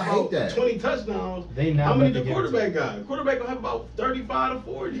 Tyreek I got hate about that. 20 touchdowns, They not how many about the to give it to quarterback him. got? The quarterback gonna have about 35 to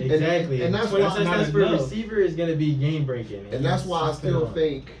 40. Exactly. And that's 20 why- touchdowns not for a enough. receiver is going to be game breaking. And that's why I still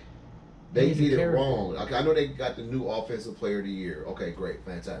think they He's a did it character. wrong. Okay, I know they got the new offensive player of the year. Okay, great,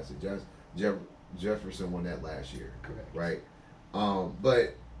 fantastic. Jefferson won that last year, Correct. right?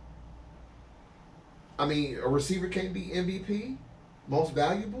 But I mean, a receiver can't be MVP, most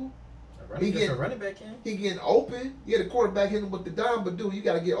valuable. A running back can. He getting open. Yeah, the quarterback hit him with the dime, but dude, you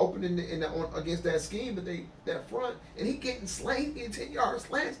got to get open against that scheme. But that front, and he getting slant, getting 10-yard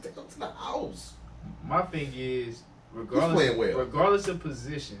slants, take him to the house. My thing is, playing well. regardless of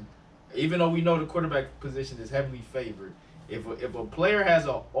position, even though we know the quarterback position is heavily favored, if a player has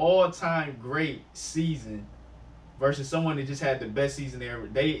an all-time great season versus someone that just had the best season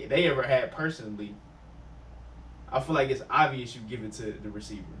they ever had personally, I feel like it's obvious you give it to the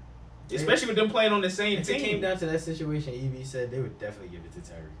receiver, especially with them playing on the same If it came team. down to that situation, EB said they would definitely give it to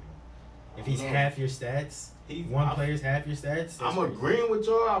Tyreek Hill. If he's I know. half your stats, one player's half your stats. that's I'm pretty agreeing with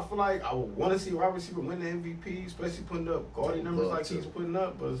y'all. I feel like I would want to see a wide receiver win the MVP, especially putting up gaudy numbers Love like to. he's putting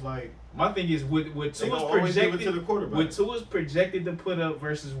up. But it's like My thing is with they Tua's gonna always give it to projected, the quarterback. what Tua's projected to put up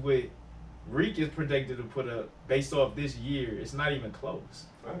versus what Reek is projected to put up based off this year, it's not even close.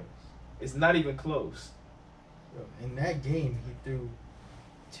 Right. It's not even close. Bro, in that game, he threw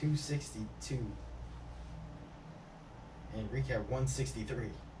 262, and Reek had 163.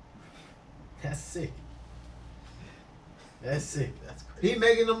 That's sick. That's sick. That's crazy. He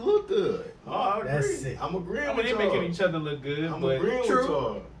making them look good, Oh, I agree. That's sick. I'm agreeing I mean, with they're y'all. making each other look good, I'm but agreeing True. with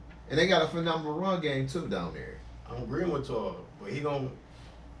y'all. and they got a phenomenal run game too down there. I'm agreeing with y'all. But he don't.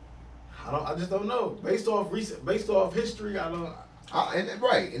 I just don't know. Based off history, I don't.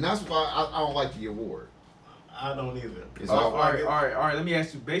 And that's why I don't like the award. I don't either. It's So I all feel all like right, it- all right. Let me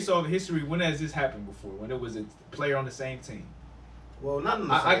ask you, based off history, when has this happened before? When it was a player on the same team? Well, not in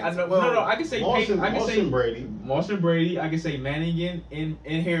the I same- know. well, No. I can say Lawson, I can Lawson say Brady. Lawson Brady. I can say Manning and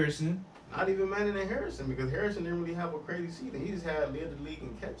Harrison. Not even Manning and Harrison because Harrison didn't really have a crazy season. He just had led the league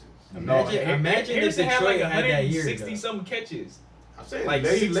in catches. Imagine if Harrison had Detroit like had that year, 160 though. something catches. I'm saying Like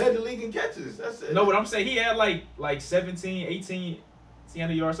he six- led the league in catches. That's it. No, but I'm saying he had like 17, 18,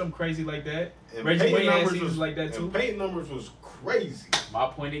 100 yards, something crazy like that. And Reggie Peyton Wayne had numbers seasons was like that and too. Peyton numbers was crazy. My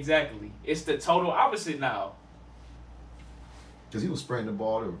point exactly. It's the total opposite now. Because he was spreading the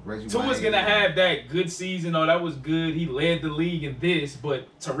ball to Reggie Tua's Wayne. gonna have that good season. Oh, that was good. He led the league in this, but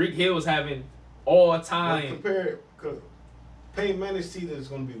Tyreek Hill is having all Like, time. compare, cause Peyton Manning's season is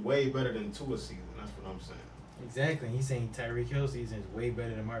going to be way better than Tua's season. That's what I'm saying. Exactly. He's saying Tyreek Hill's season is way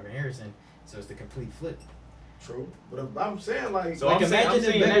better than Marvin Harrison, so it's the complete flip. True, but if I'm saying like, So Like, I'm saying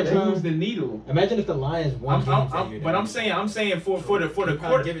imagine that if moves the needle. Imagine if the Lions won games that year. But I'm saying for the You'd probably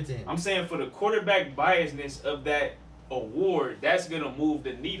quarter, give it to him. I'm saying for the quarterback biasness of that award, that's gonna move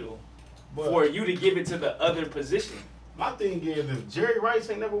the needle but for you to give it to the other position. my thing is if Jerry Rice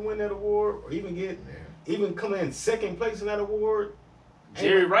ain't never win that award or even come in second place in that award,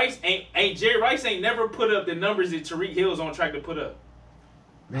 Jerry Rice ain't never put up the numbers that Tyreek Hill's on track to put up.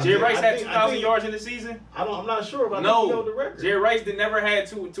 Jerry Rice had 2,000 yards in the season. I'm not sure about the No, record. Jerry Rice never had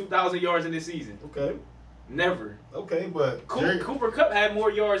 2,000 yards in the season. Okay. Never. Okay, but Cooper Kupp had more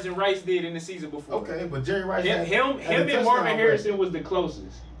yards than Rice did in the season before. Okay, but Jerry Rice. Him and Marvin Harrison was the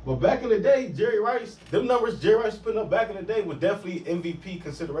closest. But back in the day, Jerry Rice, them numbers Jerry Rice putting up back in the day were definitely MVP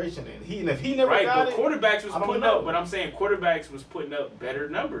consideration. And if he never got it, quarterbacks was putting up. But I'm saying quarterbacks was putting up better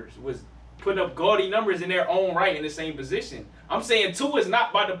numbers. Was putting up gaudy numbers in their own right in the same position. I'm saying Tua is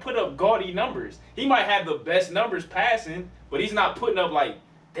not about to put up gaudy numbers. He might have the best numbers passing, but he's not putting up like,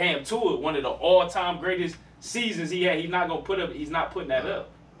 damn, Tua, one of the all-time greatest seasons he had. He's not putting that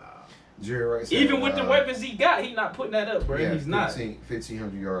up. Jerry Rice. Even with the weapons he got, he's not putting that up, bro. Yeah, he's not.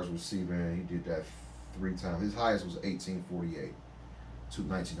 1,500 yards receiving. He did that 3 times. His highest was 1848 to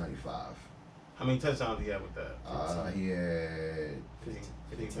 1995. How many touchdowns did he have with that? He had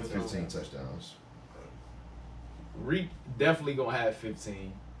 15 touchdowns. touchdowns. Reek definitely gonna have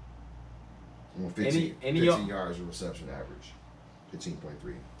 15. 15 any yards of reception average.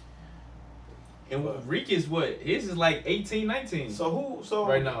 15.3. And Reek is what? His is like 18, 19. So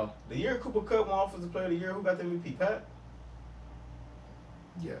right now? The year Cooper Kupp won Offensive Player of the Year, who got the MVP? Pat?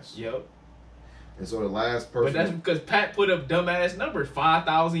 Yes. Yep. And so the last person. But that's because Pat put up dumbass numbers,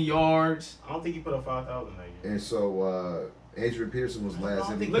 5,000 yards. I don't think he put up 5,000 that year. And so Adrian Peterson was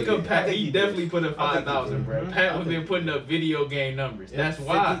last MVP. Look up Pat. think He he definitely did. put up I think he 5,000, did. bro. Mhm. Pat I was think been putting up video game numbers. Yeah, That's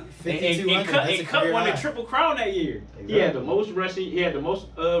why. 5,200, And that's a Kupp career won the high. Triple Crown that year. He had the most rushing. He had the most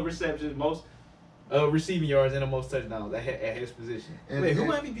receptions, most. Receiving yards and the most touchdowns at his position. And, Wait, who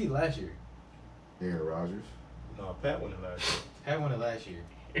won MVP last year? Aaron Rodgers. No, Pat won it last year. Pat won it last year.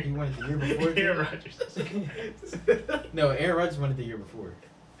 He won it the year before. Aaron Rodgers. No, Aaron Rodgers won it the year before.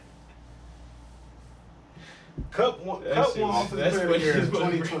 Kupp won That Offensive shit- Player that's of the what Year in he's supposed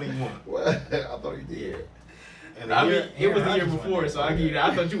to be. 2021. What? I thought he did. And the I mean, year, it was the year Aaron Rodgers before, won so I give you that.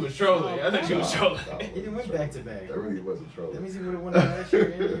 I thought you was trolling. I thought you was trolling. He didn't win back to back. That really wasn't trouble. That means he would have won it last year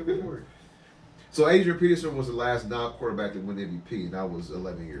and the year before. So Adrian Peterson was the last non-quarterback to win MVP, and that was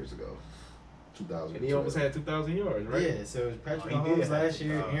 11 years ago, 2000. And he almost had 2,000 yards, right? Yeah, so it was Patrick Oh, he did Mahomes have last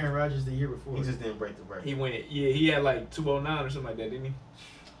year, 2,000. Aaron Rodgers the year before. he just didn't break the record. He went it. Yeah, he had like 209 or something like that, didn't he?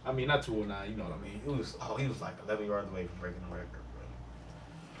 I mean, not 209. You know what I mean? He was like 11 yards away from breaking the record,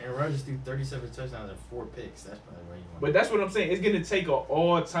 bro. Aaron Rodgers threw 37 touchdowns and 4 picks. That's probably why he won. But that's what I'm saying. It's gonna take an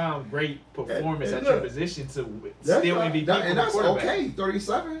all-time great performance Hey, at look, your position to That's steal not- MVP that- from and a that's quarterback. okay.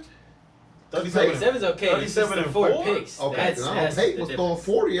 37. 37's okay. 37 and 4 picks. Okay, That's because Peyton the was throwing difference.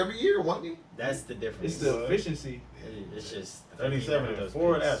 40 every year, wasn't he? That's the difference. It's the efficiency. It's just 37 and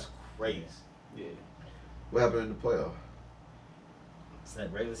 4, that's crazy. Yeah. What happened in the playoff? It's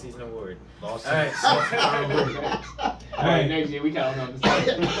that regular season award. Lost. All right, All right, next year we count on this.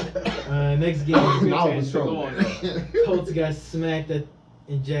 Next game, I was trolling. Colts got smacked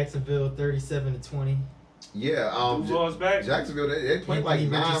in Jacksonville, 37-20. Yeah, Who lost back? Jacksonville, they played like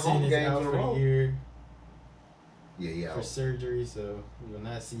Anthony 9 Richardson home is games out in a for row. the year Yeah. for surgery, so we will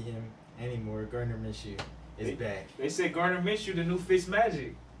not see him anymore. Gardner Minshew is back. They said Gardner Minshew the new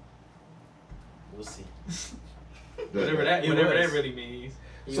Fitzmagic. We'll see. Whatever that It was. really means.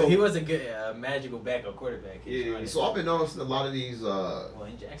 He was a good magical backup quarterback. Yeah. So I've been noticing a lot of these Well,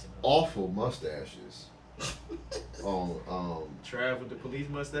 in Jacksonville. awful mustaches. Trav with the police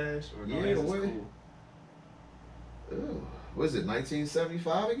mustache? Or no, Yeah, his is what? cool. What is it,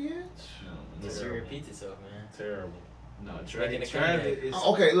 1975 again? History repeats itself, man. Terrible. No, Making a Trav comeback. is.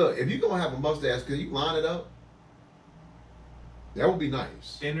 Okay, look, if you're going to have a mustache, can you line it up? That would be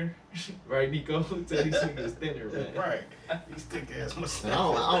nice. Thinner, right, Nico? Tell these niggas thinner, man. Right. These thick ass And mustache.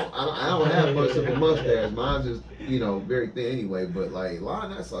 I don't have much of a mustache. Mine's just, very thin anyway. But like, line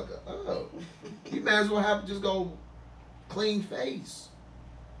that sucker up. You might as well have just go clean face.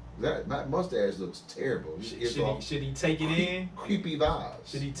 That mustache looks terrible. It gives off Should he take it in? creepy vibes.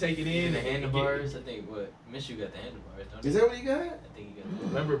 Should he take it And in? the and handlebars, I think what Minshew got the handlebars, don't Is he? that what you got? I think he got the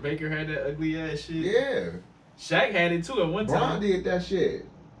Remember Baker had that ugly ass shit? Yeah. Shaq had it too at one Bron time. did that shit.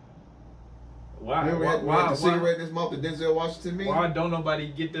 Why? Remember Why? had Why? the cigarette in his mouth that Denzel Washington made? Why don't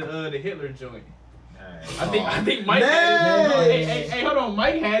nobody get the Hitler joint? Alright. I think Mike had it. Next. Hey, hold on.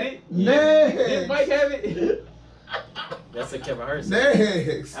 Mike had it. Next. Did Mike have it? That's what Kevin Hart said.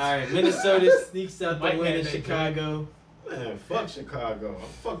 Next. Alright, Minnesota sneaks out the Mike win had in that Chicago. Man, fuck Chicago.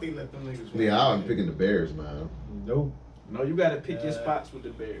 Fuck they let them niggas win. Yeah, I'm picking the Bears, man. Nope. No, you gotta pick your spots with the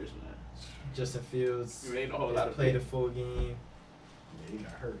Bears, man. Justin Fields You ain't a whole lot of played a pick. full game. Yeah, he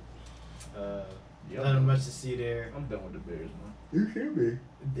got hurt. Yeah, Not much to see there. I'm done with the Bears, man. You should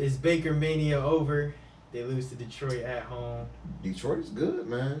be. Is Baker Mania over? They lose to Detroit at home. Detroit is good,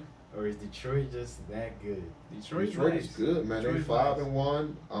 man. Or is Detroit just that good? Detroit's Detroit nice. is good, man. They Detroit's 5 nice. and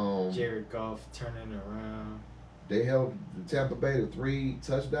 1. Jared Goff turning around. They held the Tampa Bay to 3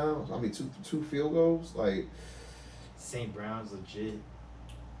 touchdowns. I mean, two field goals. Like St. Brown's legit.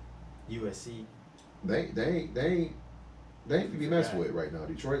 USC. they ain't to be messed with right now.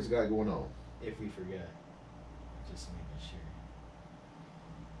 Detroit's got it going on. If we forgot, just making sure.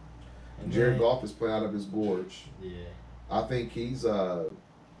 And Jared then- Goff is playing out of his gorge. Yeah. I think he's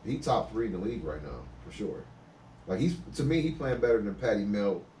he top 3 in the league right now for sure. Like he playing better than Patty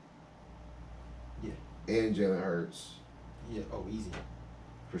Melt. Yeah. And Jalen Hurts Yeah. Oh, easy.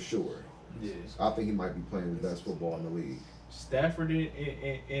 for sure. Yeah. I think he might be playing the best football in the league. Stafford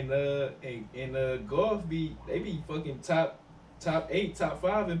and Goff be fucking top 8, top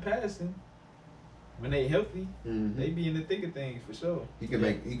 5 in passing. When they healthy, they be in the thick of things for sure. He can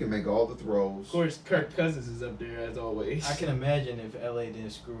make all the throws. Of course, Kirk Cousins is up there as always. I can imagine if LA didn't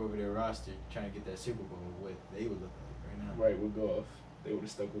screw over their roster trying to get that Super Bowl, what they would look like right now. Right with Goff, they would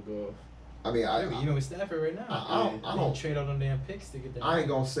have stuck with Goff. I mean, Yeah, but you know, with Stafford right now, I they don't trade all them damn picks to get that. I ain't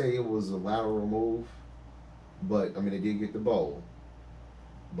gonna say it was a lateral move, but I mean they did get the bowl.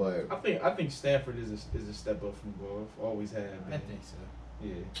 But I think Stafford is a step up from Goff. Always have. I been. think so.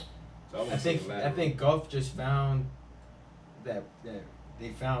 Yeah. So I wouldn't say think lateral. Goff just found that they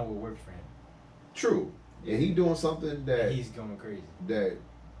found what worked for him. true, and he doing something And that he's going crazy. that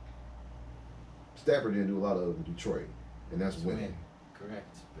Stafford didn't do a lot of in Detroit, and that's It's winning. win.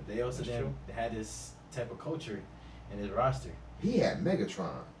 Correct. But they also That's then true. had this type of culture in his roster. He had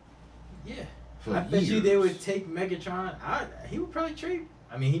Megatron Yeah. for I bet you years. they would take Megatron. He would probably trade.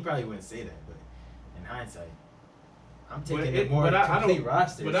 I mean, he probably wouldn't say that, but in hindsight, I'm taking it more complete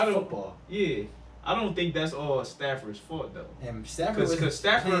roster. But It's I don't. football. Yeah, I don't think that's all Stafford's fault though. And Stafford was Because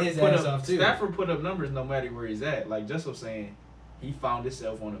playing Stafford his put ass up off too. Stafford put up numbers no matter where he's at. Like just was saying, he found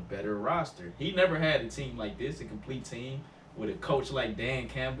himself on a better roster. He never had a team like this, a complete team with a coach like Dan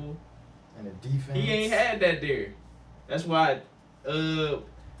Campbell. And the defense. He ain't had that there. That's why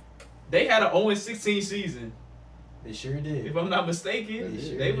they had an 0-16 season. They sure did. If I'm not mistaken, They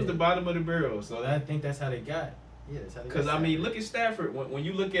sure they was did. the bottom of the barrel. So So I think that's how they got. Yeah, that's how they got. because I mean, Stafford. look at Stafford. When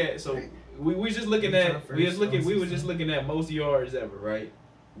you look at we just looking He was at our we was first looking we was 0-16. just looking at most yards ever, right?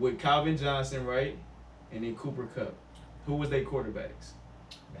 With Calvin Johnson, right, and then Cooper Kupp. Who was their quarterbacks?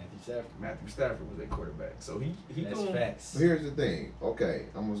 Matthew Stafford. Matthew Stafford was their quarterback. So he That's doing facts. But here's the thing. Okay,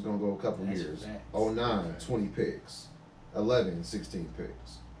 I'm just gonna go a couple That's years. facts. 09, 20 picks. 11, 16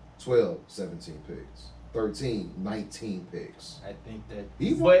 picks. 12, 17 picks. 13, 19 picks. I think that.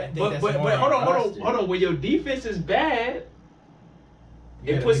 He But think that's but more hold on on, your hold on, roster. hold on. When your defense is bad,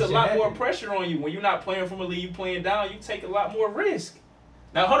 You it gotta puts a make shit lot more happen. pressure on you. When you're not playing from a lead, you playing down, you take a lot more risk.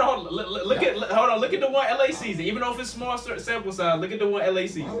 Now hold on, look at the one LA season. Even though if it's small sample size, look at the one LA a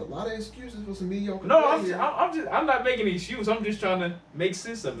season. lot of excuses for some mediocre. No, play I'm here. I'm not making any excuse. I'm just trying to make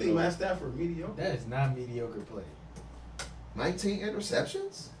sense I of it. think Matt Stafford mediocre. That is not mediocre play. 19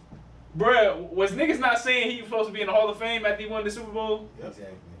 interceptions. Bruh, was niggas not saying he was supposed to be in the Hall of Fame after he won the Super Bowl? Yep.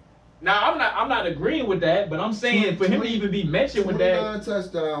 Exactly. Now I'm not agreeing with that, but I'm saying for him to even be mentioned with that. 29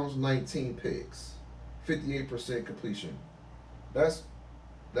 touchdowns, 19 picks, 58% completion. That's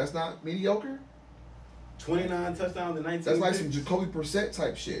not mediocre. 29 touchdowns and 19 That's like picks. some Jacoby Brissett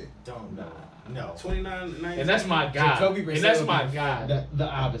type shit. Don't know. No. 29 19. And that's my guy. Jacoby And Brissett that's would my be guy. The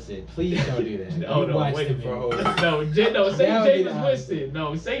opposite. Please don't do that. Oh You no, watched wait a him for a whole. minute. No, say That would be the Jameis opposite. Winston.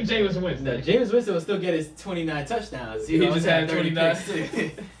 No, say Jameis Winston. No, James Winston will still get his 29 touchdowns. He know, just he's had 29. picks,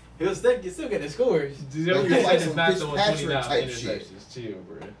 too. He'll still get the scores. Jameis Like Winston is some not throwing Fitzpatrick 29 type shit. interceptions. Chill,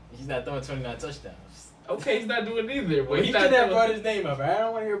 bro. He's not throwing 29 touchdowns. Okay, he's not doing either. But Well, he he's not should have throwing- brought his name up. I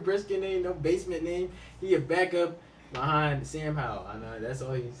don't want to hear Brisket name, no basement name. He a backup behind Sam Howell. I know that's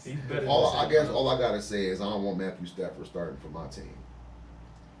all he's. He's better than All Sam I guess Howell. all I gotta say is I don't want Matthew Stafford starting for my team.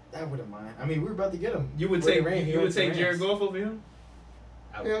 I wouldn't mind. I mean, we're about to get him. You would Where take they rank, he you would went to take Rams. Jared Goff over him?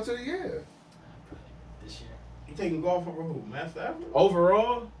 I Hell to the yeah. this year. You taking golf over who? Matt Stafford?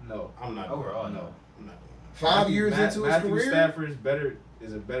 Overall, no. I'm not. Overall, doing that. no. I'm not doing 5 years into his Matthew career, Stafford is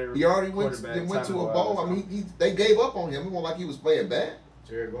a better. he already went quarterback, to a talent-wise. bowl. I mean, they gave up on him. It wasn't like he was playing bad. that.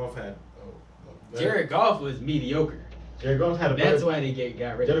 Jared Goff had. Jared Goff was mediocre. Jared Goff had a That's better. why they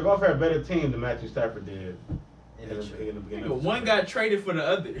got rid Jared of him. Goff had a better team than Matthew Stafford did. In the beginning Nigga, of one got traded for the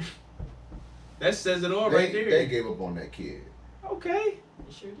other. That says it all They, right there. they gave up on that kid. Okay.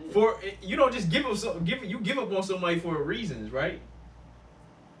 They sure did. For you don't just give up on somebody for reasons, right?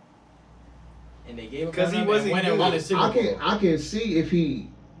 and they gave him 'Cause he one wasn't and won a good. Super Bowl. I can see if he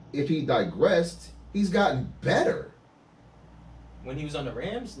digressed, he's gotten better When he was on the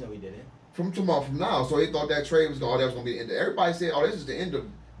Rams, no, he didn't. from now. So they thought that trade was going. Oh, that was going to be the end. Everybody said, "Oh, this is the end of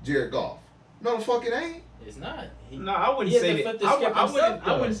Jared Goff." No, the fuck it ain't. It's not. No, I wouldn't He has say to that. flip the script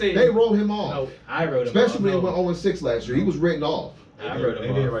I wouldn't say They wrote him off. No, I wrote him Especially off. when he went 0-6 last year. He was written off. I wrote him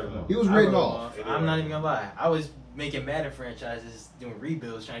They did off. write him off. He was I written wrote him off. I'm not even gonna lie. I was making Madden franchises doing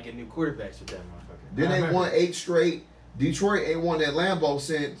rebuilds, trying to get new quarterbacks with that motherfucker. Then I they remember. won 8 straight. Detroit ain't won that Lambeau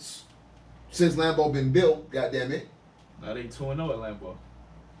since Lambeau been built. Goddamn it! Now they 2-0 at Lambeau.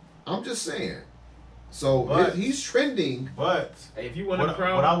 I'm just saying. So But- he's trending. But Hey, if you win a what,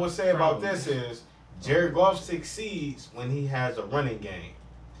 crown, what I would say about crown. this is Jared Goff succeeds when he has a running game.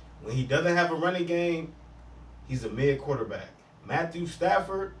 When he doesn't have a running game, he's a mid quarterback. Matthew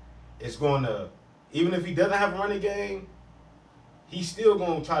Stafford is going to, even if he doesn't have a running game, he's still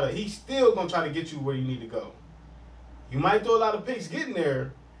going to try to get you where you need to go. You might throw a lot of picks getting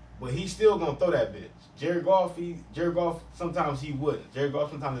there, but he's still going to throw that bitch. Jared Goff sometimes he wouldn't. Jared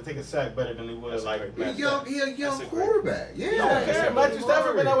Goff sometimes will take a sack better than he would That's like a great Matt He a young That's a great- quarterback. Yeah. He don't care. that's Matthew a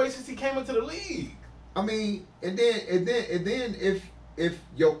Stafford been that word. way since he came into the league. I mean, and then if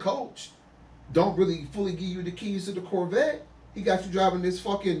your coach don't really fully give you the keys to the Corvette, he got you driving this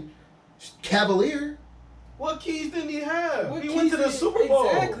fucking Cavalier. What keys didn't he have? What He went to the keys- Super Bowl.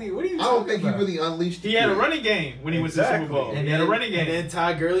 Exactly. What are you I talking don't think about? he really unleashed. He the had a kid. running game when he went to the Super Exactly. Bowl. And He had a running And game. then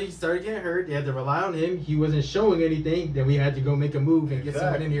Todd Gurley started getting hurt. They had to rely on him. He wasn't showing anything. Then we had to go make a move and get someone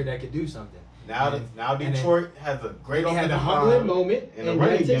Exactly. in here that could do something. Now And then- Detroit has a great He had offensive a humbling line moment in the and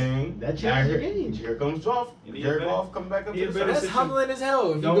running that's game. That Now changed the here, game. here comes Goff. And he Jared better- Goff coming back up he to the better surface. That's humbling as hell.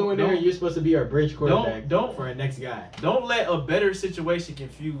 If you Don't- go in there, don't- you're supposed to be our bridge quarterback don't- for our next guy. Don't let a better situation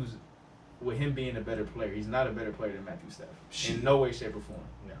confuse with him being a better player. He's not a better player than Matthew Stafford. In no way, shape, or form.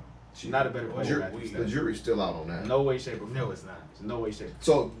 No. He's not a better player than Matthew The Stafford. jury's still out on that. No way, shape, or form. No, it's not. There's no way, shape.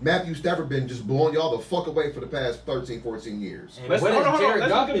 So Matthew Stafford been just blowing y'all the fuck away for the past 13, 14 years. And Let's what hold has on. Jared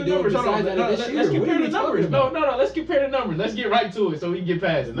Let's Goff look at been the doing numbers. Hold on. besides that No, this let's year? compare What are the you numbers. talking No, about? let's compare the numbers. Let's get right to it so we can get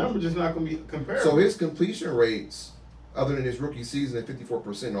past The it. number just not going to be comparable. So his completion rates, other than his rookie season at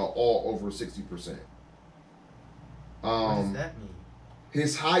 54%, are all over 60%. What does that mean?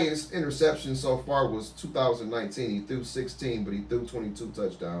 His highest interception so far was 2019. He threw 16, but he threw 22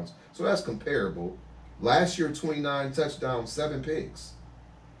 touchdowns. So that's comparable. Last year, 29 touchdowns, 7 picks.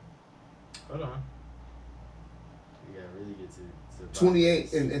 Hold on. We gotta really get to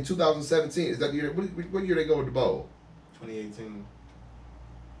 28 in 2017. Is that the year? What year they go with the bowl? 2018.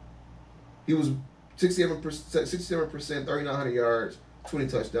 He was 67%, 3,900 yards, 20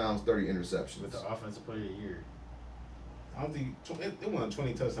 touchdowns, 30 interceptions. with the offensive player of the year. I don't think it won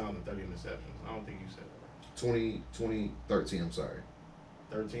 20 touchdowns and 30 interceptions. I don't think you said that right. 2013, I'm sorry.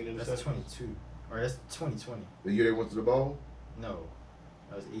 13 interceptions. That's 22. Or that's 2020. The year they went to the bowl? No.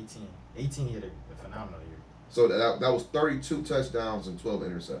 That was 18. 18 he had a phenomenal year. So that was 32 touchdowns and 12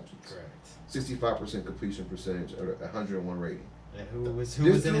 interceptions. Correct. 65% completion percentage, or 101 rating. And who was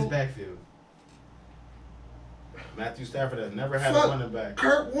This in his dude- backfield? Matthew Stafford has never had Fuck. a running back.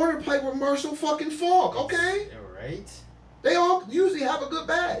 Kurt Warner played with Marshall fucking Falk, okay? All right. They all usually have a good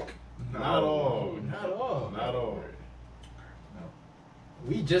back. Not all. Not at all. Not all.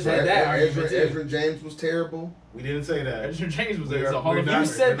 We just had that argument too. Ezra James was terrible. We didn't say that. Edgerrin James was We're- a Hall we're of not- You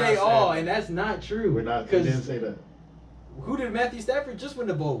Famer. said we're they not all, saying and that's not true. We're not. We didn't Because say that. who did Matthew Stafford just win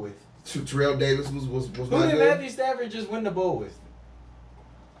the bowl with? Terrell Davis was Who not did good. Matthew Stafford just win the bowl with?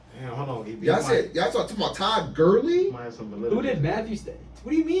 Damn, hold on. Y'all talking about Todd Gurley? Might have some validity. Who did Matthew Stafford?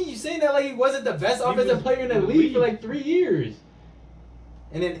 What do you mean? You saying that like he wasn't the best He offensive was player in the in the league league. for like 3 years?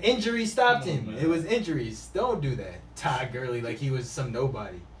 And then injury stopped Come on, him. man. It was injuries. Don't do that. Todd Gurley like he was some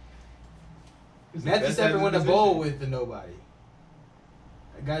nobody. He's the Matthew best Stafford at won the his bowl position. with the nobody.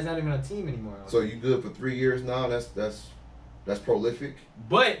 That guy's not even on a team anymore. So you good for 3 years now? That's prolific.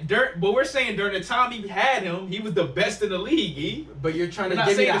 But we're saying during the time he had him, he was the best in the league. But you're trying to We're not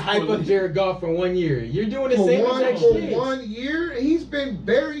give me saying the it's hype of prolific. Jared Goff for 1 year. You're doing the For same one, exact for shit. 1 year, he's been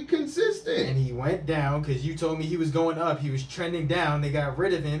very consistent. And he went down because you told me he was going up. He was trending down. They got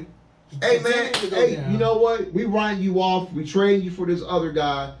rid of him. He Hey man, continued to go hey, down. you know what? We writing you off. We trading you for this other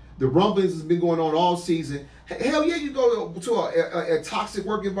guy. The rumblings has been going on all season. Hell yeah, you go to a toxic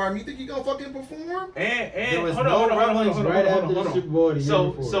work environment. You think you gonna fucking perform? And There was hold no on, rumblings right after the Super Bowl the year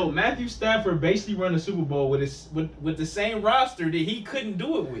So before. Matthew Stafford basically run the Super Bowl with the same roster that he couldn't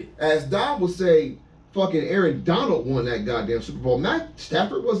do it with. As Don would say, fucking Aaron Donald won that goddamn Super Bowl. Matt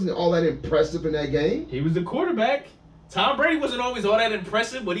Stafford wasn't all that impressive in that game. He was the quarterback. Tom Brady wasn't always all that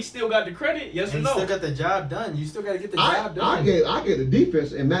impressive, but he still got the credit. Yes or And no? you still got the job done. You still got to get the job done. I gave the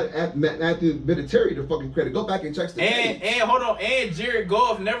defense and Matthew Vinatieri the fucking credit. Go back and check the tape. And hold on, and Jared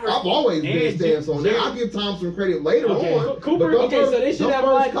Goff never. I've always been and stance on that. I give Thompson credit later Okay, on. Cooper. but Okay, so they should have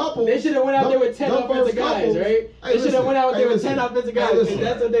they should have went out there with 10 offensive guys, right? They should have went out there with 10 offensive guys. Listen,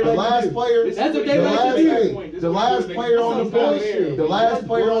 That's what they the like last to do. player. That's what they the like last, to do. hey, the last player on the That's field. bullshit. The last That's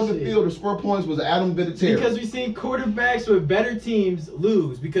player on the bullshit. field to score points was Adam Vinatieri. Because we've seen quarterbacks with better teams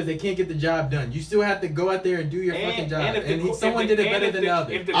lose because they can't get the job done. You still have to go out there and do your fucking job. Someone did it better than the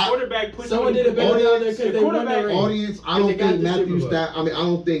other. If the quarterback puts Someone did it better than the other because the they won the quarterback- ring. Audience, I Because don't they got think the Matthew Super Bowl. I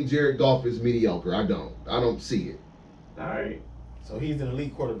don't think Jared Goff is mediocre. I don't see it. All right. So he's an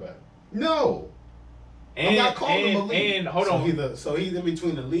elite quarterback. No. I'm not calling him elite. And hold on. So he's in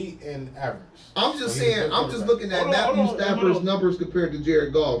between elite and average. I'm just So he's a saying. good I'm just quarterback. looking at Hold on, hold Matthew on, Stafford's hold on. numbers compared to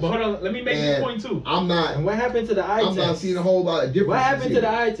Jared Goff. But hold on, let me make this And point too. I'm not. And what happened to the eye I'm test? not seeing a whole lot of difference. What happened to the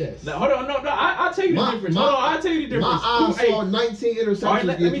eye test? Now, hold on, no, I'll tell you the difference. Hold on, I'll tell you the My difference. eyes saw 19 interceptions All right,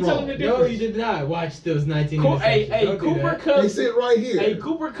 let get me tell thrown. him the No, difference. you did not. Watch those 19 Hey, interceptions. Don't do Cooper that. Kupp. They sit right here. Hey,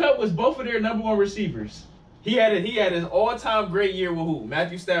 Cooper Kupp was both of their number one receivers. He had his all-time great year with who?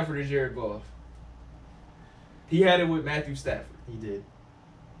 Matthew Stafford or Jared Goff? He had it with Matthew Stafford. He did.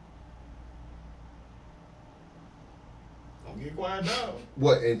 Don't get quiet now.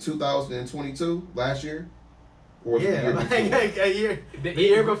 What, in 2022, last year? Or was it the Yeah, year like before? a year. The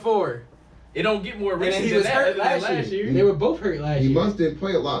year before. It don't get more And recent then he than was that hurt other than last year. They were both hurt last He year. must didn't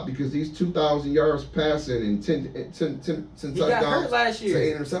play a lot because he's 2,000 yards passing and 10 He got hurt touchdowns last to 8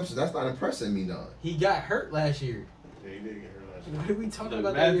 year. interceptions. That's not impressing me none. He got hurt last year. Yeah, he did get hurt last year. What are we talking Look,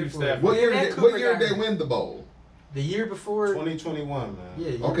 about Matthew that year for? Stafford. What year that did Cooper got they hurt? win the bowl? The year before. 2021, man. Yeah.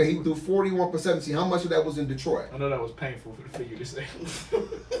 year Okay, he before. threw 41 for 17. How much of that was in Detroit? I know that was painful for you to say.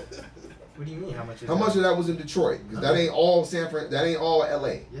 What do you mean? How much? Is How much of that was in Detroit? Because that ain't all San Fran. That ain't all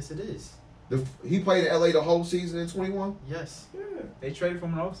LA. Yes, it is. He played in LA the whole season in 21. Yes. They traded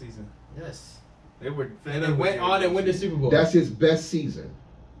from an offseason. Yes. They were And they went on and win the Super Bowl. That's his best season.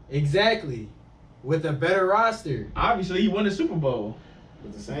 Exactly. With a better roster. Obviously, he won the Super Bowl.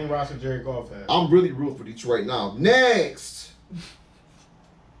 With the same roster Jared Goff had. I'm really rooting for Detroit now. Next,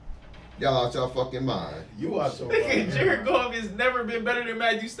 y'all out y'all fucking mind. You out your Nigga, fucking Jared mind. Goff has never been better than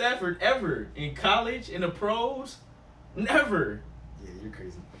Matthew Stafford ever in college, in the pros. Never. Yeah, you're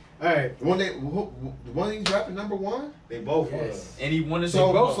crazy. All right. When he drafted number one, They both Yes. And he won the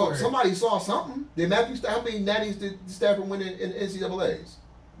Super Bowl. so somebody saw something. Did Matthew? How many natties did Stafford win in NCAA's?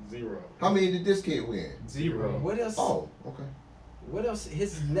 were 0. How many did this kid win? Zero. What else? Oh, okay. What else?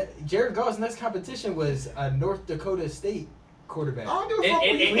 Jared Goff's next competition was a North Dakota State quarterback. I don't give a And, fuck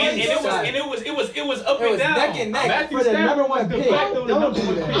and, what he and, wins. it was up It and was down. neck and neck. Matthew For the Stafford number was one de pick. facto the Don't number do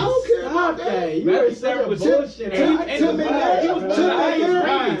one that. pick. I don't care Stop about that. that. You Matthew are such Stafford a was bullshit. Tim- ass. Tim McNair- he was one of the highest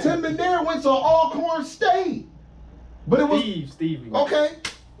ranked. Tim McNair went to Alcorn State, but it was Steve. okay.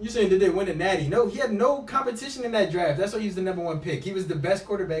 You saying did they win a natty? No, he had no competition in that draft. That's why he was the number one pick. He was the best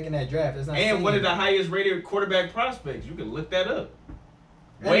quarterback in that draft. That's not And saying one of the anything. highest rated quarterback prospects. You can look that up.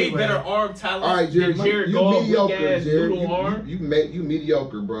 Way Anyway. better arm talent All right, Jared, than Jared you Goff, mediocre, weak-ass Jared. noodle arm. You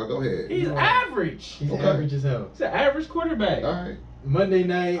mediocre, bro. Go ahead. He's No. average. He's Okay. average as hell. He's an average quarterback. All right. Monday I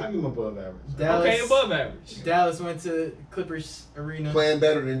night. give him above average. Dallas, Okay, above average. Dallas went to Clippers Arena. Playing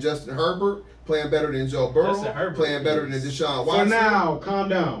better than Justin Herbert. Playing better than Joe Burrow. Justin Herbert Playing better than is- Deshaun For Watson. now, calm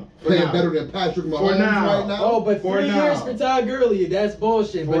down. For Playing now. better than Patrick Mahomes now. right now. Oh, but For 3 now. years for Todd Gurley, that's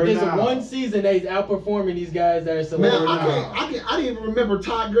bullshit. For But there's now. one season that he's outperforming these guys that are Man, celebrities. I didn't even remember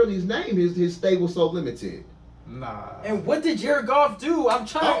Todd Gurley's name. His stay was so limited. Nah. And what did Jared Goff do? I'm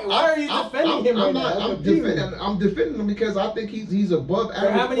trying. Why are you defending him right now? I'm defending him because I think he's above For how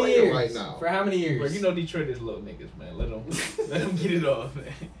average many player years? right now. For how many years? Bro, you know Detroit is little niggas, man. Let them get it off, man.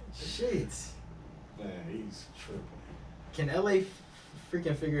 Shit. Man, he's tripping. Can LA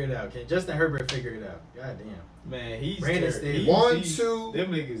freaking figure it out? Can Justin Herbert figure it out? God damn. Man, he's Brandon terrible. Staley. 1, 2,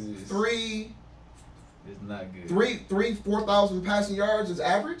 Them niggas is 3, is not good. 4,000 passing yards is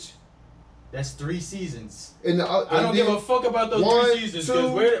average. That's 3 seasons. And the, I don't give a fuck about those 1, 3 seasons. 'Cause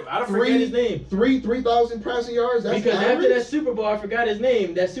 2, I don't forget forget his name. 3,000 passing yards. That's Because average. after that Super Bowl, I forgot his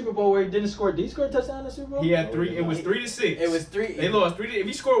name. That Super Bowl where he didn't score. Did he score a touchdown in the Super Bowl? He had 3. It was 3-6. It was 3. They lost 3. If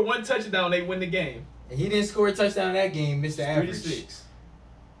he scored 1 touchdown, they win the game. And he didn't score a touchdown in that game, Mr. Average. 3-6.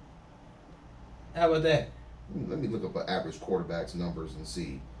 How about that? Let me look up an average quarterback's numbers and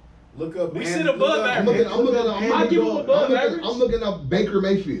see. Look up. We Andy- sit look above up- average. I'm looking up. Andy I give him Dalton. above average. I'm looking up Baker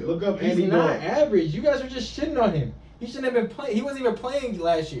Mayfield. Look up He's Andy not Dalton. average. You guys were just shitting on him. He shouldn't have been playing. He wasn't even playing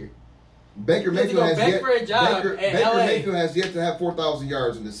last year. Baker He has to Mayfield go has back yet. for a job Baker at LA. Mayfield has yet to have 4,000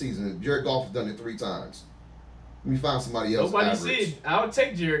 yards in the season. Jared Goff has done it 3 times. Let me find somebody else. Nobody average. said I would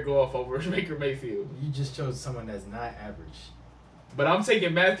take Jared Goff over Baker Mayfield. You just chose someone that's not average. But I'm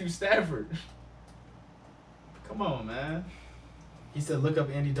taking Matthew Stafford. Come on, man. He said, look up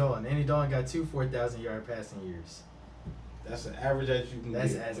Andy Dalton. Andy Dalton got 2 4,000-yard passing years. That's an average that you can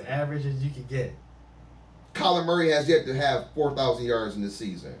That's get. as average as you could get. Kyler Murray has yet to have 4,000 yards in this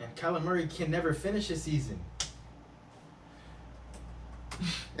season. And Kyler Murray can never finish a season.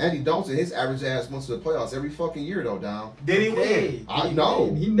 Andy Dalton, his average ass went to the playoffs every fucking year though, Dom. Did he win? I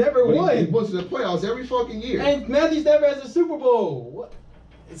know. He never But won. he went to the playoffs every fucking year. And Matthew Stafford has a Super Bowl. What?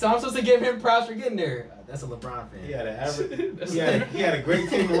 So I'm supposed to give him props for getting there. That's a LeBron fan. He had an average. he had a great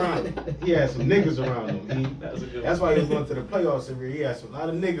team around him. He had some niggas around him. That's why he was going to the playoffs every year. He had a lot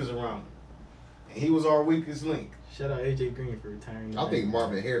of niggas around him, and he was our weakest link. Shout out AJ Green for retiring. I think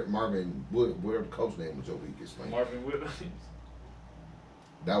Marvin Wood, whatever the coach name was your weakest link. Marvin Williams.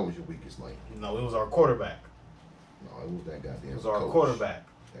 That was your weakest link. No, it was our quarterback. No, it was that goddamn It was our coach. quarterback.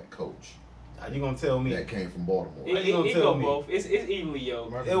 That coach. How you gonna tell me? That came from Baltimore. How you gonna It tell go me? both. It's evenly, yo.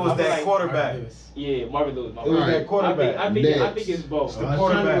 It was I feel that like quarterback. Yeah, Marvin Lewis. It was Alright. that quarterback. I think it's both. the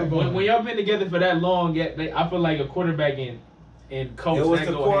quarterback. When y'all been together for that long, I feel like a quarterback and coach. It was that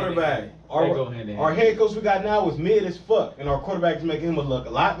the go hand in quarterback. hand. That go hand in Our hand. head coach we got now is mid as fuck, and our quarterback is making him look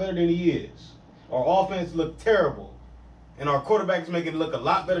a lot better than he is. Our offense look terrible, and our quarterback is making it look a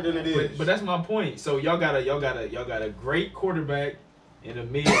lot better than it is. But that's my point. So y'all got a great quarterback and a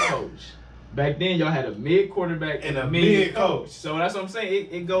mid coach. Back then y'all had a mid quarterback and a mid coach. So that's what I'm saying.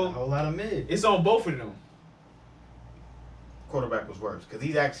 It A goes. whole lot of mid. It's on both of them. quarterback was worse because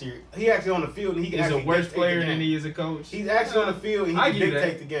he's actually on the field and he can He's a actually worse dictate player the than game. he is a coach. He's actually on the field and he I can give you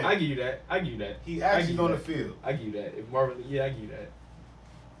dictate that. the game. I give you that. I give you that. He's I actually give you on the that. field. I give you that. If Marvin, yeah, I give you that.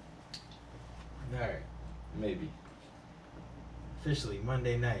 All right. Maybe. Officially,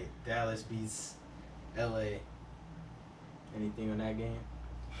 Monday night, Dallas beats LA. Anything on that game?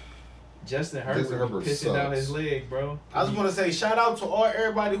 Justin Herbert pissing down his leg, bro. I just want to say shout out to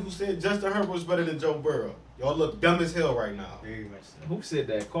everybody who said Justin Herbert was better than Joe Burrow. Y'all look dumb as hell right now. Very much so. Who said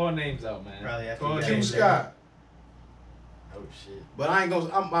that? Call names out, man. Probably after Call you got Q names him. out. Scott. Oh shit. But I ain't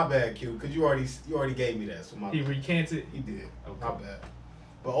gonna. My bad, Q, because you already gave me that. So my He recanted. he did. Okay. My bad.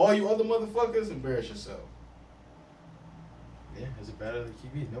 But all you other motherfuckers, embarrass yourself. Yeah, it's a battle of the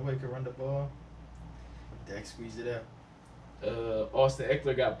QBs. Nobody could run the ball. Dak squeezed it out. Austin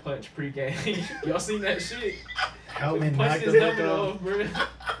Eckler got punched pregame. Y'all seen that shit? Helmet Punched knocked his the helmet off. off, bro.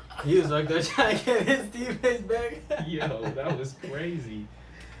 He was like, they're trying to get his teammates back. Yo, that was crazy.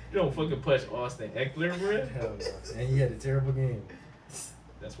 You don't fucking punch Austin Eckler, bro. Hell no. And he had a terrible game.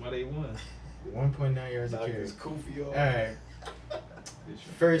 That's why they won. 1.9 yards a Knock carry. his kufi All off. right.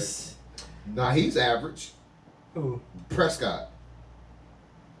 First, Nah, he's average. who? Prescott.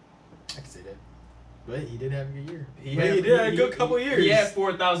 I can say that. But he did have a good year. He But had, he did have a good couple years. He had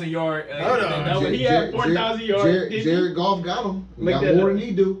 4,000 yards. Hold on. He had 4,000 yards. Jared Goff got him. He Look got that more up. than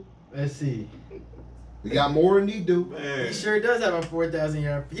he do. Let's see. He got more than he do. Man. He sure does have a 4,000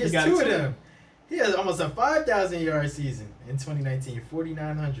 yard. He has got two of two. them. He has almost a 5,000 yard season in 2019.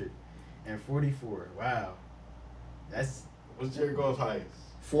 4,900 and 44. Wow. That's What's Jared Goff's highest?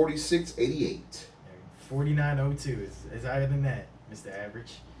 46-88. 4,902. Is higher than that, Mr.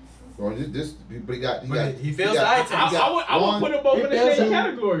 Average. Well, but he got. But he fails he the got- eye test. he got I would one- put them both in the He same doesn't-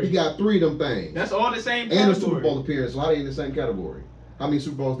 category. He got 3 of them things. That's all the same and category. a Super Bowl appearance. So how they in the same category? How many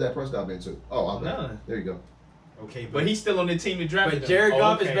Super Bowls Dak Prescott been to? Oh, okay. None. There you go. Okay, But he's still on the team that drafted But him. Jared Oh,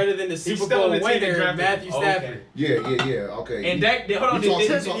 Goff okay. is better than the He's Super still Bowl on the team that winner, drafted him. Matthew Oh, okay. Stafford. Yeah. Okay. And Dak, hold on. You talking-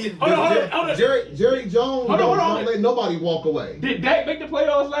 Did, you talking- hold on. Jerry Jones Hold on. don't let nobody walk away. Did Dak make the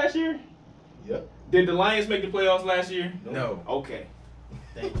playoffs last year? Yep. Did the Lions make the playoffs last year? No. Okay.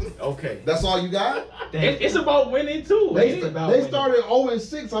 Thank you. Okay. That's all you got? It's about winning too. They, Ain't it? about they winning. started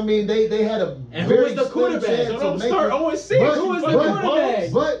 0-6. I mean, they had a And who very was the slim quarterback? chance So of don't making- start 0-6. But- Who was the but-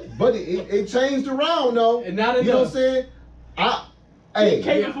 quarterback? But it changed around though. And not You know what I'm enough. saying? He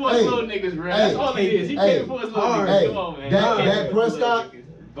Hey, caping for his little niggas, bro. That's all it is. He caping for his little hard. niggas. Hey, Come on, man. Dak- He Dak caping for his little Prescott?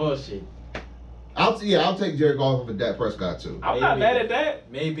 niggas. Bullshit. I'll take Jared Goff over Dak Prescott too. I'm not Maybe. mad at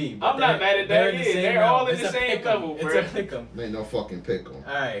that. Maybe. I'm not mad at they're that in the either. same They're all realm. in the It's a same pick'em. level, It's bro. a pick'em. Ain't no fucking pick 'em.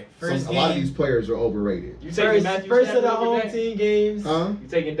 All right. A First lot of game. these players are overrated. You taking Matthew First of Stafford the over home Dak? team games. Huh? You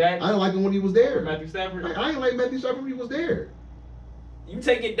taking Dak I didn't like him when he was over there. Matthew Stafford? I ain't like Matthew Stafford when he was there. You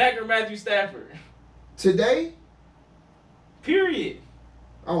taking Dak or Matthew Stafford? Today, Period.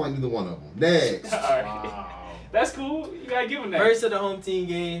 I don't like neither one of them. Next. All right. Wow. That's cool. You gotta give him that. First of the home team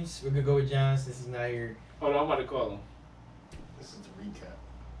games. We're gonna go with John since he's not here. Hold on, I'm about to call him. This is the recap.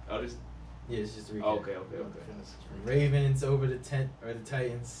 Oh, this. Yeah, it's just a recap. Oh, okay. Ravens over the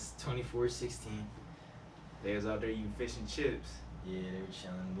Titans 24-16. They was out there eating fish and chips. Yeah, they were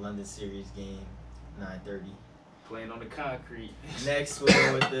chilling. London series game, 9:30. Playing on the concrete. Next, we'll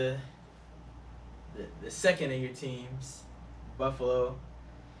go with the second of your teams, Buffalo,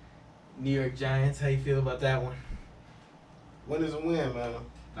 New York Giants. How you feel about that one? Win is a win, man.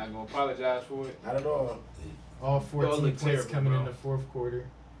 Not gonna apologize for it. Not at all. All 14 look points terrible, coming in bro. the fourth quarter.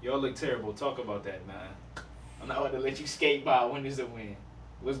 Y'all look terrible. Talk about that, man. I'm not about to let you skate by. Win is a win.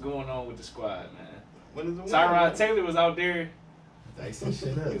 What's going on with the squad, man? Win is a win. Tyrod man. Taylor was out there. Dicing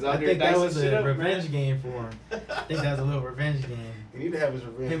shit up. He's out I there think that dicing was shit a up, revenge man. game for him. I think that was a little revenge game. He need to have his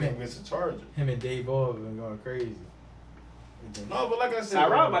revenge Him and- against the Chargers. Him and Dave Ball have been going crazy. No, but like I said,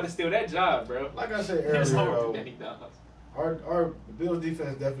 Tyrod about to steal that job, bro. like I said That's earlier, all though, that he does. our Bills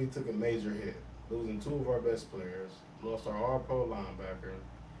defense definitely took a major hit, losing two of our best players. Lost our All-Pro linebacker.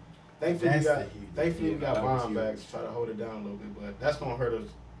 Thankfully, we got that was Vaughn back to try to hold it down a little bit, but that's gonna hurt us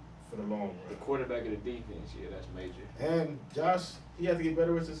for the long The run. quarterback of the defense, yeah, that's major. And Josh, he had to get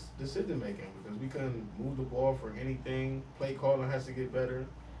better with his decision making because we couldn't move the ball for anything. Play calling has to get better.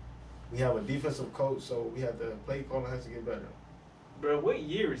 We have a defensive coach, so we have to play calling has to get better. Bro, what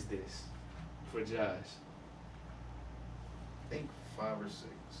year is this for Josh? I think 5 or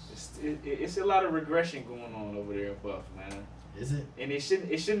 6. It's a lot of regression going on over there in Buff, man. Is it? And it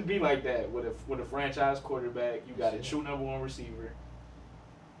shouldn't be like that with a franchise quarterback. You got a true number one receiver,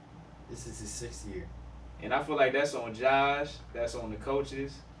 This is his 6th year. and I feel like that's on Josh. That's on the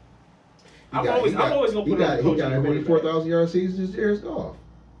coaches. He I'm got- always he got- gonna put He it on got the coach. how and the many quarterback. 4,000-yard seasons as Jared Goff?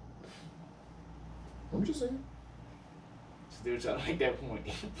 I'm just saying. Still trying to make that point.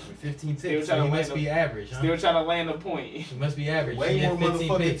 With 15 Still picks, trying so to he land must be average, huh? Still trying to land a point. He must be average. Way He more had 15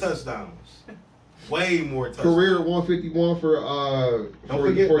 motherfucking picks. touchdowns. Way more touchdowns. Career 151 for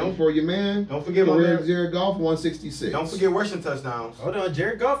for your man. Don't forget my Career man. Jared Goff 166. Don't forget rushing touchdowns. Hold on,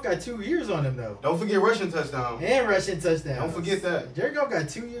 Jared Goff got 2 years on him though. Don't forget rushing touchdowns. And rushing touchdowns. Don't forget that. Jared Goff got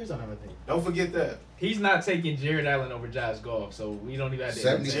 2 years on him, I think. Don't forget that. He's not taking Jared Allen over Josh Goff, so we don't even have to.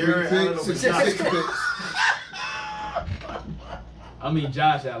 73 Jared Allen picks, over 66 Josh. picks. I mean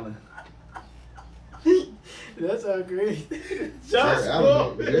Josh Allen. That's how great. Josh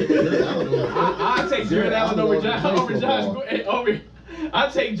Goff. Jared Allen. I take Jared Allen over Josh football. over. I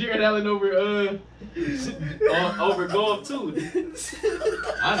take Jared Allen over Over Goff too.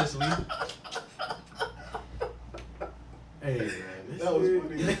 honestly. Hey man, this That was dude,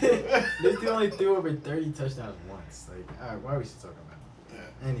 funny. this dude only threw over 30 touchdowns once. Like, all right, why are we still talking about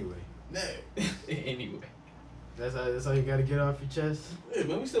it? Anyway, Anyway. that's all you got to get off your chest. Yeah,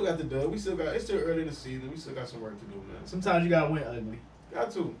 man, we still got the dub. It's still early in the season. We still got some work to do, man. Sometimes you gotta win ugly.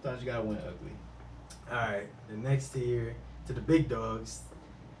 Got to. Sometimes you gotta win ugly. All right, the next tier to the big dogs.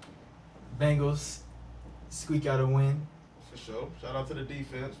 Bengals squeak out a win. For sure. Shout out to the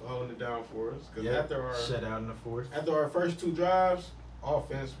defense for holding it down for us. Because Yep, after shutout in the fourth. our first 2 drives,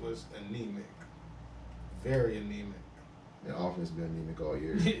 offense was anemic. Very anemic. The offense been anemic all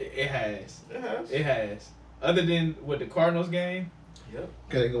year. It has. It has. It has. Other than with the Cardinals game, Yep.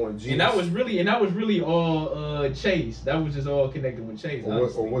 Can they go in G? and that was really all Chase. That was just all connected with Chase. or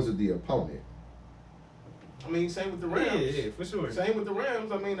honestly. was it the opponent? I mean, same with the Rams. Yeah, for sure. Same with the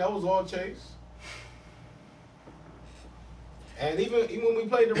Rams. I mean, that was all Chase. And even when we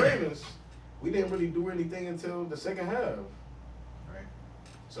played the Ravens, we didn't really do anything until the second half. Right.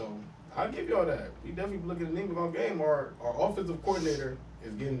 So I'll give y'all that. We definitely looking at an England game. Our offensive coordinator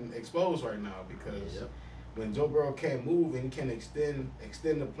is getting exposed right now because Yep. when Joe Burrow can't move and he can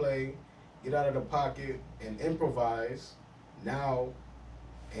extend the play, get out of the pocket and improvise now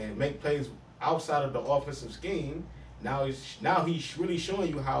and make plays outside of the offensive scheme, now he's really showing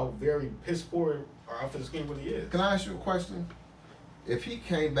you how very piss poor our offensive scheme really is. Can I ask you a question? If he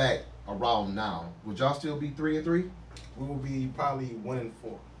came back around now, would y'all still be 3-3? We will be probably 1-4,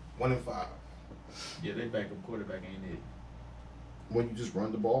 1-5. Yeah, they backup quarterback ain't it. When you just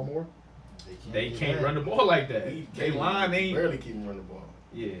run the ball more? They do can't that. run the ball like that. He They line ain't. barely keep him running the ball.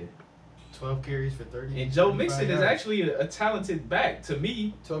 Yeah. 12 carries for 30. And Joe 35 Mixon is yards. actually a talented back to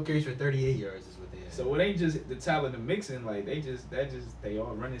me. 12 carries for 38 yards is what they had. So it ain't just the talent of Mixon. Like they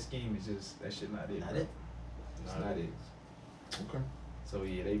all running scheme is just that shit not it. Not bro. it. It's not it. Okay. So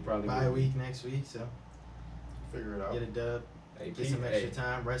yeah, they probably Bye will. week next week, so Figure it out. get a dub, Hey, get some extra hey,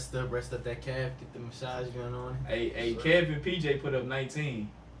 time, rest up that calf, get the massage going on. hey, Kev and PJ put up 19.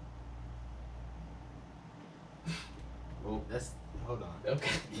 Well, hold on.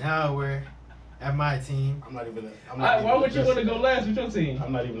 Okay. Now we're at my team. I'm not even. Why would you want to go last with your team?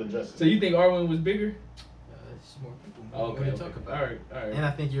 I'm not even addressing. So you think Arwen was bigger? It's more people. Oh, More okay. to talk about. All right. And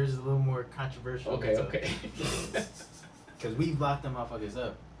I think yours is a little more controversial. Okay. Okay. Because we locked them motherfuckers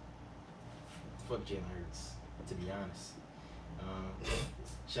up fuck Jalen Hurts, to be honest.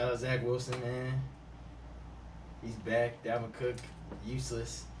 Shout out Zach Wilson, man. He's back. Dalvin Cook,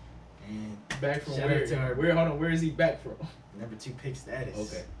 useless. And Back from shout where? out to our Where is he back from? number 2 pick status.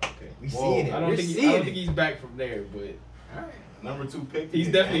 Okay. We seeing it. I don't think he's back from there, but All right. Number 2 pick. he's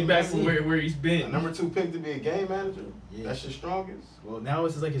definitely back from where he's been. Number 2 pick to be a game manager. Yeah. That's your strongest. Well, now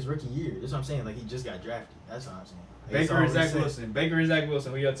this is like his rookie year. That's what I'm saying. Like, he just got drafted. That's what I'm saying. Like, it's Baker or already Zach set. Wilson? Baker or Zach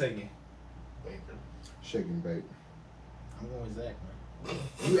Wilson? Who y'all taking? Baker. Shaking bait. I'm going with Zach, man.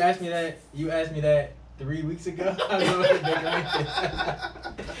 You asked me that 3 weeks ago. I was going with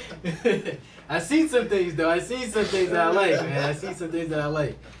Baker. I seen some things though. I seen some things that I like, man. I see some things that I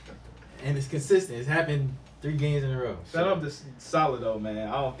like, and it's consistent. It's happened 3 games in a row. Shout out to Solid though, man.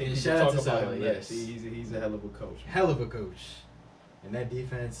 I don't think Yeah, people shout out talk to about Solid, him. yes. He's a hell of a coach. Hell of a coach, and that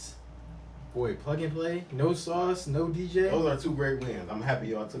defense, boy, plug and play. No Sauce, no DJ. Those are 2 great wins. I'm happy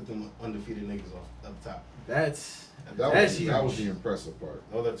y'all took them undefeated niggas off up top. That's That huge. was the impressive part.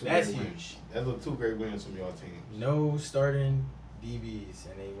 Those are 2 That's great huge. wins. Those are 2 great wins from y'all team. No starting DBs,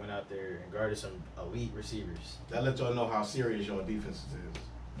 and they went out there and guarded some elite receivers. That let y'all know how serious y'all defense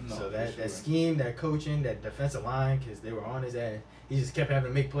is. No, So for that sure. scheme, that coaching, that defensive line, because they were on his ass. He just kept having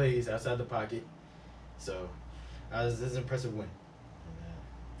to make plays outside the pocket. So this is an impressive win.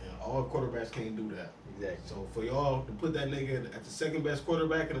 And all quarterbacks can't do that. Exactly. So for y'all to put that nigga at the 2nd best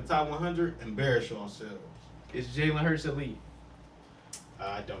quarterback in the top 100, embarrass yourselves. Is Jalen Hurts elite?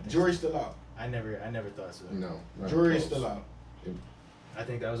 I don't think Jury's so. still out. I never thought so. No. not Jury's close. still out. I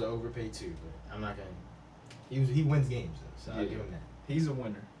think that was an overpay too, but I'm not gonna. He wins games though, so I'll Yeah. give him that. He's a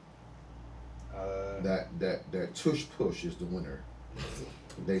winner. That tush push is the winner.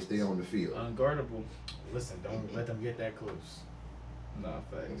 They stay on the field. Unguardable. Listen, don't let them get that close. Nah,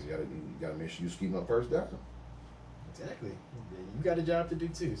 facts. You gotta make sure you scheme up first down. Exactly. You got a job to do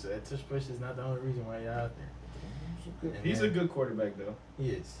too, so that tush push is not the only reason why you're out there. And He's a then- good quarterback though. He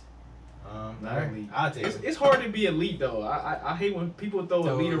is. All Not right, elite. I'll take It's, it. it's hard to be elite though. I hate when people throw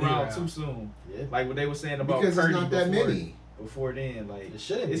elite around too soon. Yeah. Like what they were saying about Because it's Purdy not that before, many. before then. Like It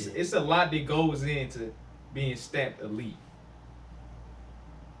shouldn't be. it's a lot that goes into being stamped elite.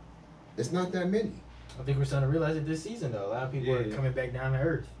 It's not that many. I think we're starting to realize it this season though. A lot of people are Yeah. coming back down to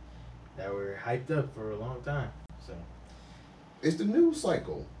earth that were hyped up for a long time. So It's the news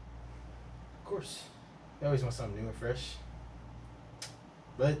cycle. of course, they always want something new and fresh.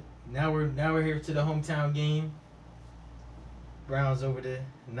 But now we're here to the hometown game. Browns over the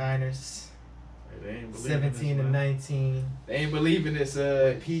Niners, They ain't believing this, 17-19. man. They ain't believing this.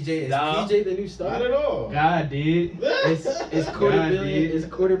 PJ is Nah. PJ the new star? Not at all. God did. It's God $250 did. It's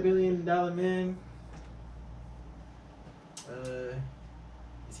 $250 million man.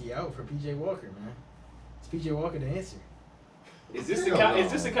 Is he out for PJ Walker, man? Is PJ Walker the answer? Is this Hell the no.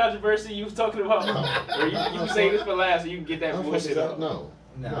 is this the controversy you was talking about? No. Or you can say this for last so you can get that I'm bullshit focused up. No.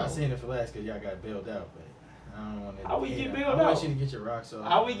 No, No. I'm saying it for last because y'all got bailed out, but I don't want to. How we get bailed I want out? you to get your rocks off.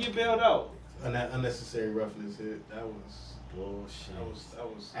 How we get bailed out? And that unnecessary roughness hit. That was bullshit? that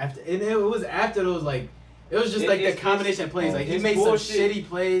was After and it was after those like it was just like the It's- combination of plays. Like he it's made bullshit. some shitty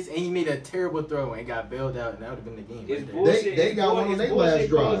plays and he made a terrible throw and got bailed out, and that would have been the game. It's Right there. bullshit. They got one on It's their bullshit last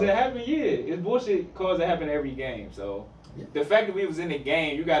calls drive. that happen. Yeah, it's bullshit calls that happen every game. So Yeah. the fact that we was in the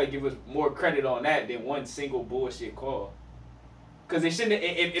game, you got to give us more credit on that than one single bullshit call. Because it shouldn't.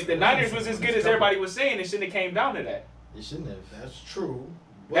 If the Niners was as good as everybody was saying, it shouldn't have came down to that. You shouldn't have. that's true.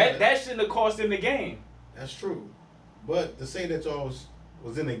 That shouldn't have cost them the game. That's true. But to say that y'all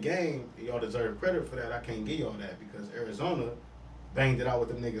was in the game, y'all deserve credit for that. I can't give y'all that because Arizona banged it out with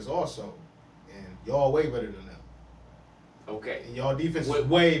them niggas also, and y'all way better than them. Okay. And y'all defense is With-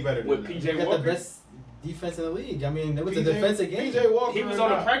 way better with than You them. PJ got Walker. the best defense in the league. I mean, it was a PJ defensive game. PJ Walker He was or on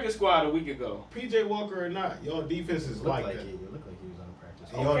the not, practice squad a week ago. PJ Walker or not, y'all defense is Looked like like that. it. It looked like he was on the practice.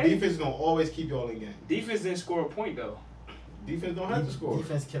 And y'all Okay. defense is gonna always keep y'all in game. Defense didn't score a point though. Defense don't have to score.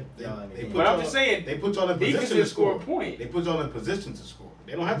 Defense kept y'all in the They game. put But I'm y'all- just saying, They put y'all in defense position didn't to score score. a point. They put y'all in position to score.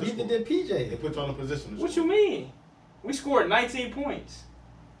 They don't have to Neither score. did They PJ. put y'all in position to What score. you mean? We scored 19 points.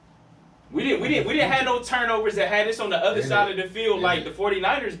 We didn't have no turnovers that had us on the other Yeah. side of the field Yeah. like the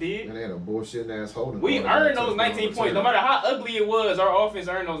 49ers did. And they had a bullshit ass holding. We call. earned Touchdown those 19 return. points. No matter how ugly it was, our offense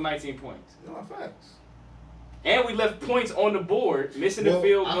earned those 19 points. No facts. And we left points on the board, missing the Well,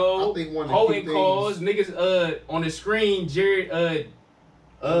 field I goal, think one of the holding key calls, niggas on the screen, Jared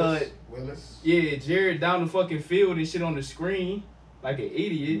Willis. yeah, Jared down the fucking field and shit on the screen like an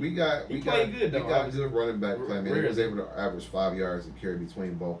idiot. We got He played good, though, We got obviously. good running back play. Man, he was Rarely. able to average 5 yards and carry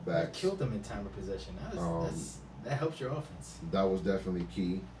between both That backs. killed them in time of possession. That helps your offense. That was definitely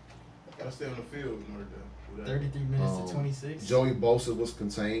key. Gotta stay on the field in order 33 minutes to 26. Joey Bosa was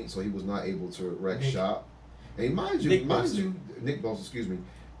contained, so he was not able to wreck shop. And Nick Bosa, excuse me.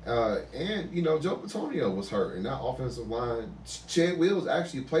 And Joe Bitonio was hurt, and that offensive line, Chet Wills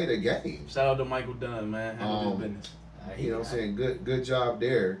actually played a game. Shout out to Michael Dunn, man. Handled his business. You know what I'm saying? Good job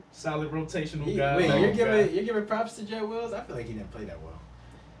there. Solid rotational guy. Wait, you're giving props to Chet Wills? I feel like he didn't play that well.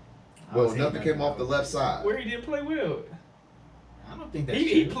 Well, nothing came off the left side. Where he didn't play well. I don't think that's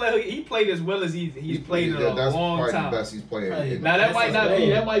he played as well as he's played in a long time. That's probably the best he's played. Now that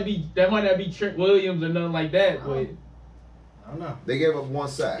might not be Trent Williams or nothing like that, but I don't know. They gave up one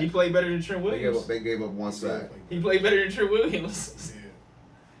sack. He played better than Trent Williams. They gave up one sack. He played better than Trent Williams.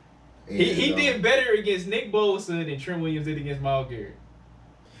 He did better against Nick Bosa than Trent Williams did against Myles Garrett.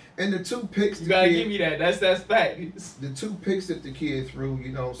 And the 2 picks, you gotta give me that. That's facts. The 2 picks that the kid threw,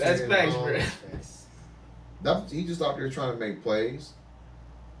 you know what I'm saying? That's facts, bro. He just out there trying to make plays.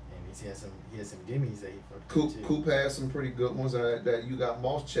 And he had some gimmies that he fucked Coop had some pretty good ones. That you got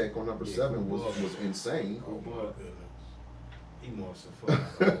Moss check on number 7 was insane. Oh boy, he Moss the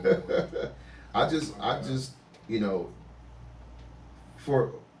fuck. I just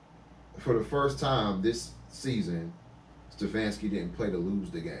for the first time this season, Stefanski didn't play to lose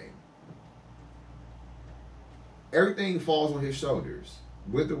the game. Everything falls on his shoulders,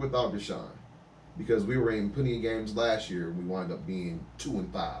 with or without Deshaun. Because we were in plenty of games last year, we wound up being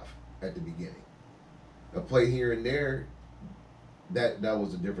 2-5 at the beginning. A play here and there, that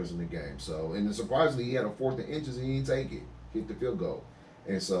was the difference in the game. So, and then surprisingly, he had a 4th and inches and he didn't take it. Hit the field goal.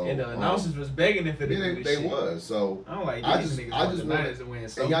 And so, and the announcers was begging him for the they was. So I don't like I these just niggas want to win.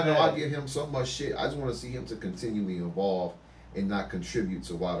 So and y'all know I give him so much shit. I just want to see him to continually evolve and not contribute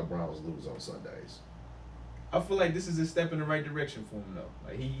to why the Browns lose on Sundays. I feel like this is a step in the right direction for him, though.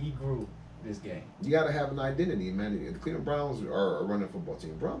 Like he grew this game. You got to have an identity, man. The Cleveland Browns are a running football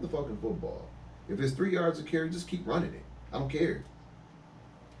team. Run the fucking football. If it's 3 yards a carry, just keep running it. I don't care.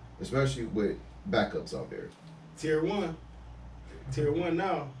 Especially with backups out there. Tier 1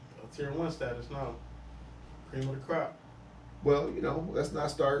 now. Tier 1 status now. Cream of the crop. Well, let's not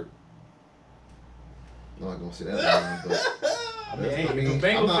start. I'm not gonna say that, but if a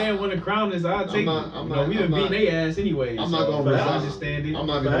Bengal fan win a crown, is I'll take it. We done beat their ass anyway. I'm not gonna reside. I understand it. I'm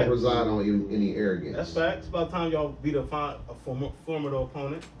not gonna reside on any arrogance. That's facts. It's about time y'all beat a formidable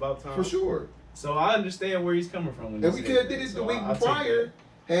opponent. About time. For sure. So I understand where he's coming from. And we could have did it the week prior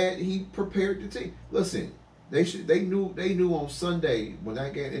had he prepared the team. Listen, they knew on Sunday when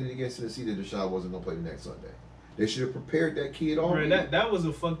that game ended against Tennessee that Deshaun wasn't gonna play the next Sunday. They should have prepared that kid already. That was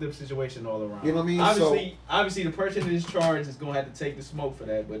a fucked up situation all around. You know what I mean? Obviously, the person in charge is gonna have to take the smoke for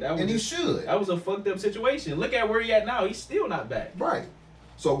that. But he should. That was a fucked up situation. Look at where he at now. He's still not back. Right.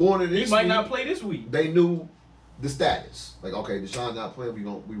 So going into this, he might not play this week. They knew the status. Like, okay, Deshaun not playing.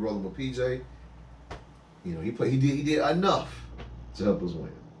 We roll him with PJ. He played. He did enough to help us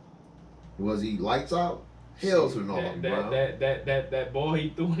win. Was he lights out? Hell to no, that ball he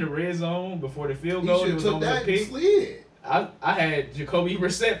threw in the red zone before the field goal. He took that and slid. I had Jacoby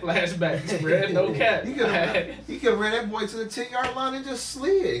Brissett flashbacks, bro. No cap. He could have ran that boy to the 10-yard line and just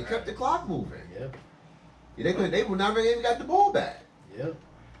slid and kept the clock moving. Yep. They would never even got the ball back. Yep.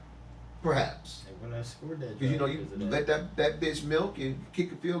 Perhaps. They wouldn't have scored that. Because you let that bitch milk and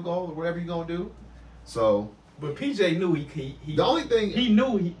kick a field goal or whatever you're gonna do. So. But PJ knew the only thing he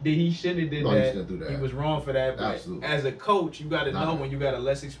knew that he shouldn't have did that. He shouldn't do that. He was wrong for that. But absolutely. As a coach, you got to know when you got a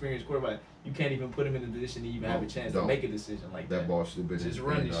less experienced quarterback, you can't even put him in a position to even have a chance to make a decision like that. That ball should have been just in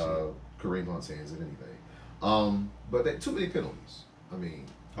Kareem Hunt's hands, if anything. But too many penalties. I mean,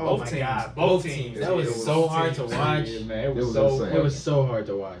 both teams. That was so hard to watch. Man, it was so hard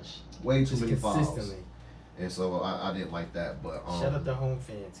to watch. Way too many fouls. Consistently. And so I didn't like that. But shout out to home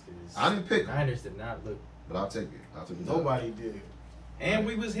fans because I didn't pick Niners did not look. But I'll take it. Nobody did. And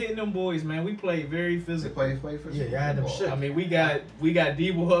we was hitting them boys, man. We played very physical. They played physical. Yeah, I had them shook. I mean, we got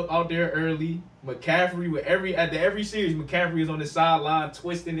Debo Hupp out there early. McCaffrey with every series, McCaffrey is on the sideline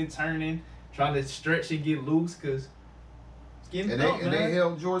twisting and turning, trying to stretch and get loose because it's getting tough, man. They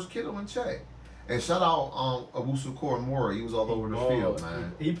held George Kittle in check. And shout out Owusu Koromora. He was all over the field,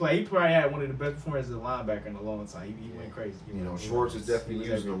 man. He probably had one of the best performances as a linebacker in a long time. He went crazy. Schwartz is definitely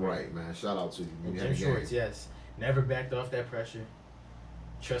using him right, man. Shout out to you. Jim Schwartz, yes. Never backed off that pressure.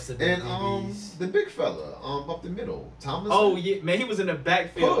 Trusted the DBs. The big fella up the middle, Thomas. Oh yeah, man, he was in the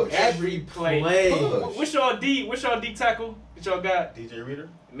backfield every play. What's y'all D tackle that y'all got? DJ Reader.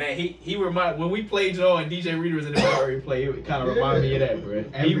 Man, he reminded when we played y'all and DJ Reader was in the back every play. It kind of reminded me of that, bro.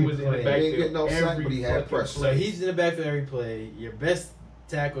 He was in the backfield. He didn't get no sack, but he had pressure. So he's in the backfield every play. Your best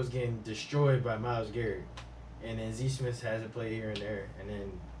tackle's getting destroyed by Myles Garrett, and then Z Smith has a play here and there, and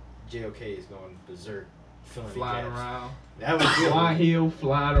then JOK is going berserk. flying around. That was good. Juwan Hill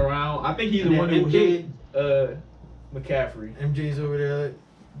flying around. I think he's the one who hit McCaffrey. MJ's over there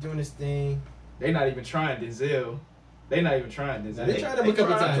doing his thing. They not even trying Denzel. They not even trying Denzel. They tried him a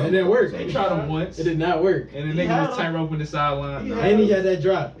couple times. him. It didn't work. They tried him once. It did not work. And then they was tightrope in the sideline. He And he had that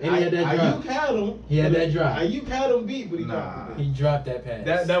drop. And he had that drop. Ayuk had him. He had that drop. Ayuk had him beat, but he Nah. dropped it. He dropped that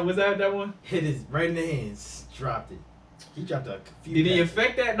pass. That was that one. Hit his right in the hands. Dropped it. He dropped a few. Did he passes.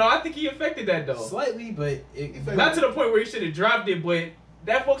 affect that? No, I think he affected that though. Slightly, but it Not to the point where he should have dropped it, but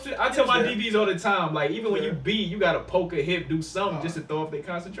that folks. I tell my Yeah. DBs all the time, like even when you Yeah. beat, you gotta poke a hip, do something just to throw off their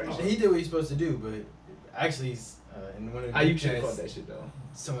concentration. He did what he's supposed to do, but actually, in one of the Ayuk group should have chats, caught that shit though.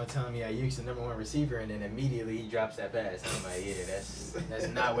 someone telling me Ayuk's the number one receiver, and then immediately he drops that pass. And I'm like, yeah, that's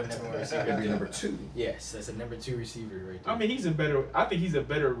not what number one receiver Maybe does. number 2. Yes, that's a number 2 receiver right there. I mean, I think he's a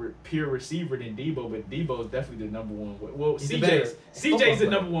better pure receiver than Debo, but Debo's definitely the number one. Well, He's the better CJ's football the player.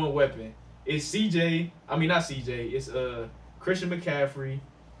 number one weapon. It's CJ. I mean, not CJ. It's Christian McCaffrey,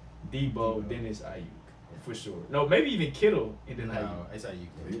 Debo, then it's Ayuk for sure. No, maybe even Kittle and then Ayuk. No, it's Ayuk.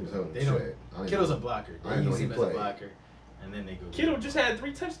 He was holding They don't. check. I didn't Kittle's know. a blocker. I They didn't know use he him as a played. blocker, and then they go. Kittle just had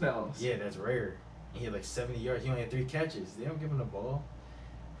 3 touchdowns. Yeah, that's rare. He had like 70 yards. He only had 3 catches. They don't give him the ball.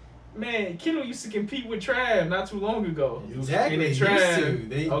 Man, Kittle used to compete with Trav not too long ago. Exactly. And He then used Trav. to.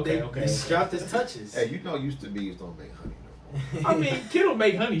 They Okay. He dropped his touches. Hey, you know used to be don't make honey no more. I mean, Kittle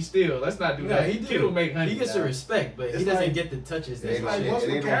make honey still. Let's not do No, that. he do. Kittle make honey. He gets now. the respect, but he It's doesn't like- get the touches. It's That Like he Yeah, once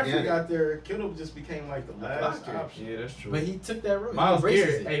should. it ain't McCaffrey organic. got there, Kittle just became like the last blocker. option. Yeah, that's true. But he took that road. Miles he embraces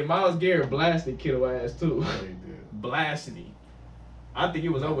Garrett, it. hey, Miles Garrett blasted Kittle ass too. Yeah, he did. Blasted him. I think it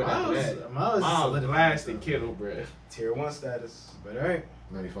was over after that. Miles Miles blasted himself. Kittle, bruh. Tier 1 status. But all right,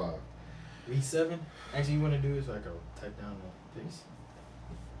 95. week 7. Actually, you want to do it so I can type down the picks.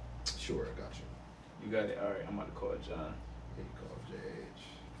 Sure, I got you. You got it. All right, I'm about to call John. Here you go,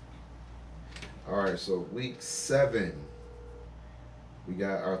 JH. All right, so week 7, we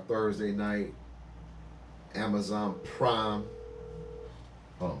got our Thursday night Amazon Prime.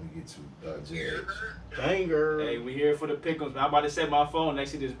 Hold on, we get to JH. Banger. Hey, we here for the pick'ems. I'm about to set my phone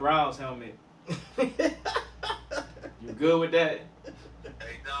next to this Browns helmet. You good with that?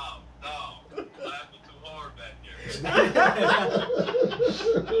 Hey, no, you laughing too hard back there. Don't let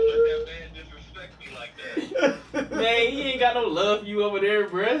that man disrespect me like that. Man, he ain't got no love for you over there,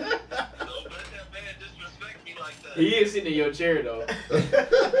 bruh. Don't let that man disrespect me like that. He is sitting in your chair, though. That's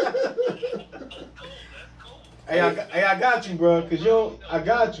cool. Hey, I got you, bro. Cause I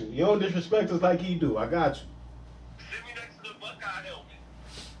got you. You don't disrespect us like he do. I got you. Sit me next to the Buckeye helmet.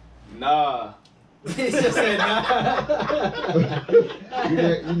 Nah. He just said, nah.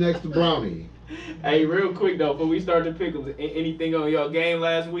 You next to Brownie. Hey, real quick, though, before we start the pick'ems, anything on y'all game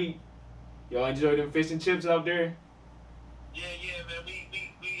last week? Y'all enjoy them fish and chips out there? Yeah, man.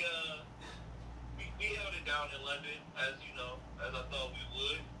 We held it down in London, as you know, as I thought we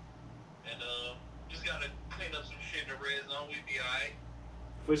would. And just gotta clean up some shit in the red zone. We be alright.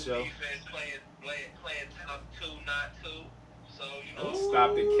 For sure. Defense playing top 2, not 2. So, you know.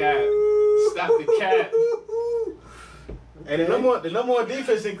 Stop the cap. Stop the cap. And the number one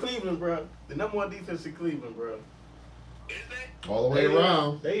defense in Cleveland, bro. The number one defense in Cleveland, bro. Is that? All the way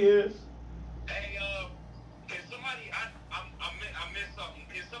around. They is. Hey, can somebody? I missed something.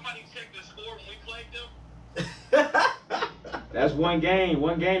 Can somebody check the score when we played them? That's one game.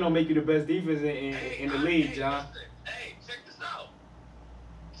 One game don't make you the best defense in the league, John. Listen, hey, check this out.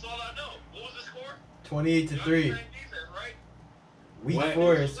 That's all I know. What was the score? 28-3. Y'all the same defense, right? Week What?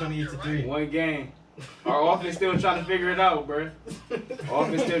 4 is 28-3. One game. Our offense still trying to figure it out, bro.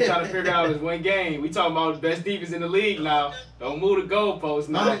 Offense still trying to figure out it's one game. We talking about the best defense in the league now. Don't move the goalposts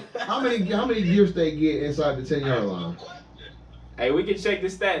now. How many gifts they get inside the 10-yard line? Hey, we can check the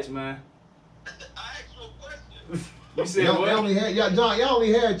stats, man. I asked you a question. You said Y'all what? only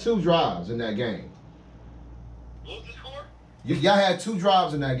had 2 drives in that game. What was the score? Y'all had 2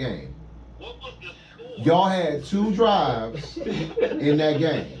 drives in that game. What was the score? Y'all had 2 drives in that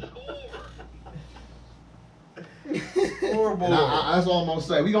game. Horrible. And that's all I'm gonna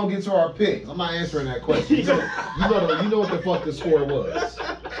say. We gonna get to our picks. I'm not answering that question. You know what the fuck the score was.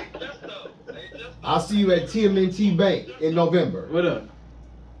 I'll see you at TMNT Bank in November. What up?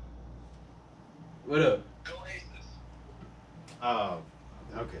 What up? Go Aces.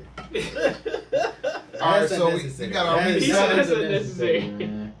 Okay. All right, That's so we unnecessary. got our That week is He said 7. that's unnecessary.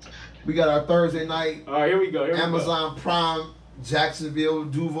 man. We got our Thursday night All right, here we go. Here we go. Amazon Prime Jacksonville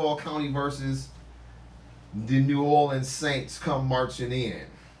Duval County versus the New Orleans Saints come marching in.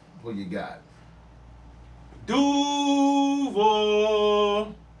 What you got?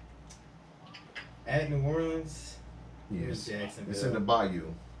 Duval. At New Orleans. Yes. Jacksonville. It's in the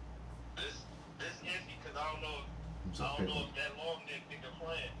bayou. This is easy because I don't know if that long neck nigga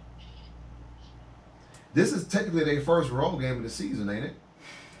playing. This is technically their first road game of the season, ain't it?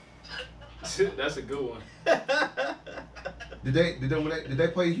 That's a good one. Did they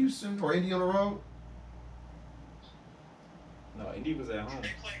play Houston or Indy on the road? No, Indy was at home. They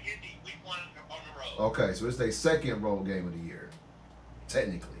play Indy week 1 on the road. Okay, so it's their second road game of the year,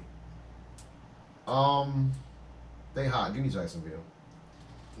 technically. They hot. Give me Jacksonville.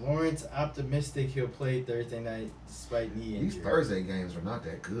 Lawrence optimistic he'll play Thursday night despite knee injury. These Thursday games are not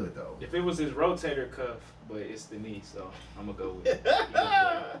that good though. If it was his rotator cuff, but it's the knee, so I'm gonna go with it. All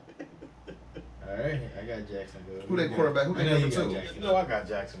right, I got Jacksonville. Who they quarterback? Who I they know number you got 2? Jacksonville. You know I got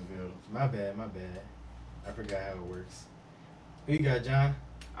Jacksonville. My bad. I forgot how it works. Who you got, John?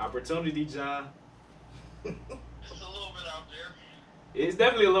 Opportunity, John. It's a little bit out there. It's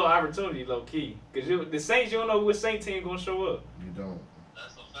definitely a little opportunity, low key. Cause the Saints, you don't know what Saint team gonna show up. You don't.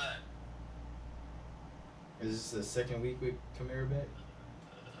 That's a fact. Is this the second week with Kamara back?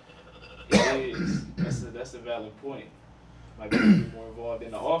 It is. That's a valid point. Might be more involved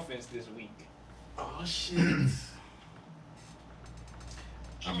in the offense this week. Oh shit.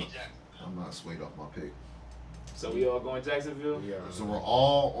 Give me Jacksonville. I'm not swayed off my pick. So we all going Jacksonville? Yeah. So we're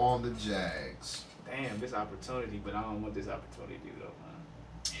all on the Jags. Damn, this opportunity, but I don't want this opportunity though, man.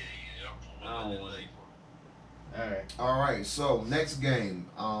 Yeah. I don't want it. All right. All right. So next game,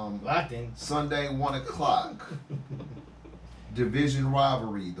 Locked in. Sunday 1:00. Division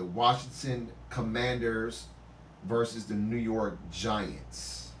rivalry: the Washington Commanders versus the New York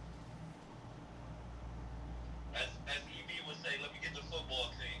Giants. As EB would say, let me get the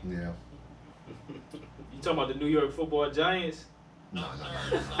football team. Yeah. You talking about the New York Football Giants? No. That's not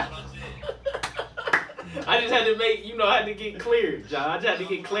what I said. I just had to I had to get clear, John. I just had to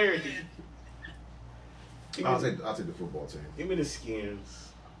get clarity. I'll take the football team. Give me the Skins.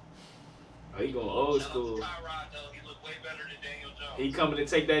 Oh, he going old Shout out school. to Tyrod, though. He looked way better than Daniel Jones. He coming to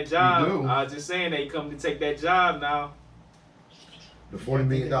take that You job. do. I was just saying that he coming to take that job now. The $40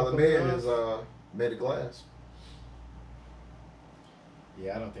 million man is made of glass.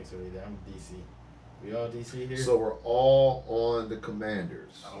 Yeah, I don't think so either. I'm DC. We all DC here? So we're all on the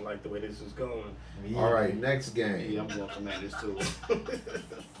Commanders. I don't like the way this is going. Me All right, either. next Yeah, game. I'm going Commanders too.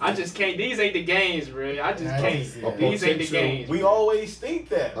 I just can't. These ain't the games, bro. I just I can't. see that. These ain't the Potential- games. We always think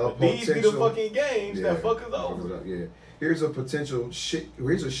that. A But these be the potential- fucking games Yeah. that fuck us over. Yeah. Here's a potential shit.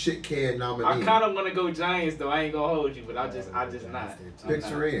 Here's a shit can nominee. I kind of want to go Giants though. I ain't gonna hold you, but I just not. I'm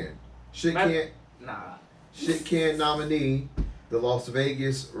Picture not. in. Shit Man- can Nah. shit can nominee. The Las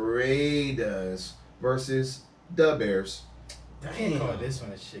Vegas Raiders versus the Bears. I can't call this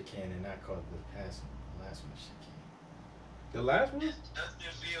one a shit can and not call the past one, the last one a shit can. The last one?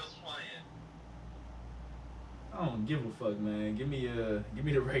 Justin Fields playing. I don't give a fuck, man. Give me the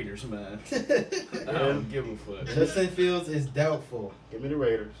Raiders, man. I don't give a fuck. Justin Fields is doubtful. Give me the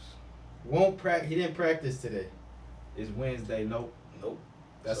Raiders. He didn't practice today. It's Wednesday. Nope. Nope.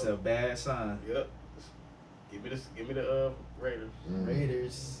 That's So- a bad sign. Yep. Give me the Raiders. Mm.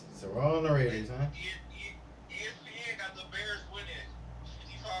 Raiders. So we're all on the Raiders, huh? ESPN got the Bears winning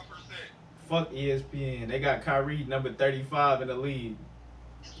 55%. Fuck ESPN. They got Kyrie number 35 in the league.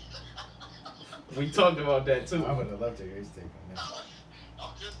 We talked about that too. I would have loved to hear his take on that.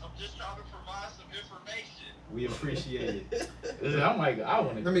 I'm just trying to provide some information. We appreciate it. I'm like, I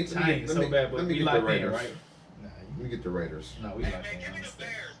want Let me- to let me- change let so me- bad, but let me we get the locked in, Raiders. right? Nah, Let me get the Raiders. No, we Hey, locked man, in. give me I'm the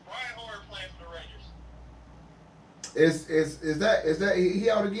staying. Bears. Brian Hoyer playing for the Raiders. Is that he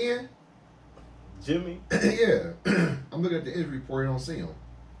out again? Jimmy. Yeah. I'm looking at the injury report. I don't see him.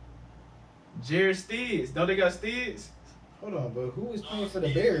 Jared Steeds. Don't they got Steeds? hold on, but who is playing for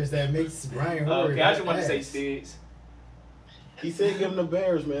the Bears that makes Brian Hoyer? Okay, I just want to say ass? Steeds. He said give him the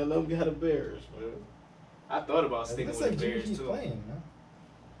Bears, man. Let him get the Bears, man. I thought about sticking Looks with like the Jimmy Bears G's too. playing, huh?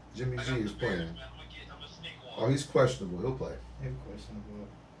 Jimmy I G got is the Bears, playing. man. I'm gonna sneak Oh, one. he's questionable. He'll play. Him questionable.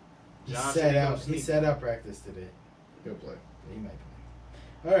 He John said sat he out. gonna He sneak. sat out practice today. He'll play. He might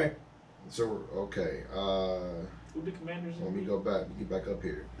play. All right. So we're okay. Who the Commanders? Let me go back. Get back up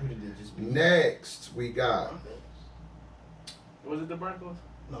here. Who did it just beat? Next, we got Was it the Broncos?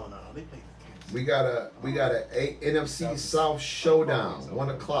 No, they played the Kansas. we got a NFC South showdown.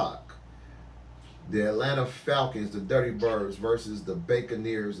 1:00. The Atlanta Falcons, the Dirty Birds, versus the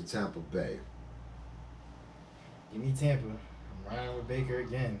Buccaneers of Tampa Bay. Give me Tampa. I'm riding with Baker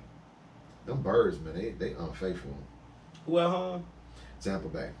again. Them Birds, man, they unfaithful. Who at home? Tampa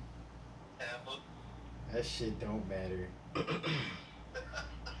Bay. Tampa. That shit don't matter.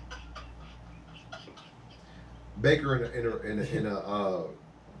 Baker in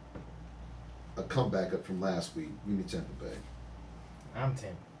a comeback up from last week. Give me Tampa Bay. I'm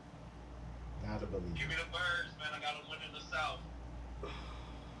Tampa. Not a believer. Give me the Birds, man. I got them winning the South.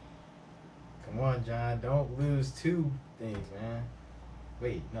 Come on, John. Don't lose two things, man.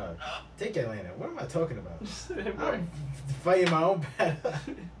 Wait, no. Huh? Take Atlanta. What am I talking about? Right. I'm fighting my own battle.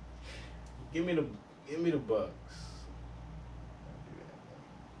 Give me the Bucks.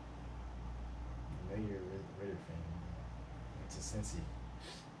 I know you're a Ritter fan. It's a Cincy.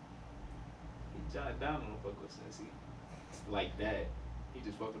 He jotted down on the fuck with Cincy. Like that. He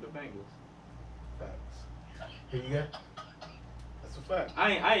just fuck with the Bengals. Facts. Who you got? That's a fact.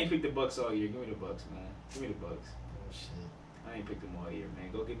 I ain't picked the Bucks all year. Give me the Bucks, man. Give me the Bucks. Oh shit. I ain't picked them all year,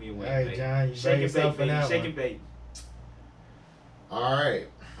 man. Go give me a win. All right, baby. John, you by Shake and yourself bake, in baby. that Shake one. and bake. All right.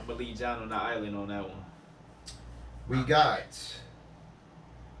 I'm gonna leave John on the island on that one. We got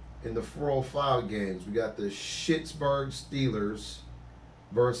in the 405 games, we got the Pittsburgh Steelers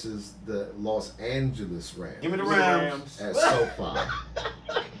versus the Los Angeles Rams. Give me the Rams. At SoFi.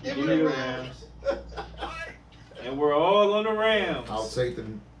 Give me the Rams. And we're all on the Rams. I'll take the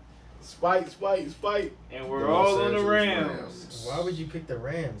Spike. And we're The all Los on the Angeles Rams. Why would you pick the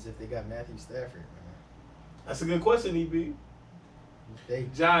Rams if they got Matthew Stafford, man? That's a good question, EB. They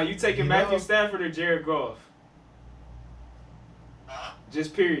John, you taking You Matthew know- Stafford or Jared Goff? Huh?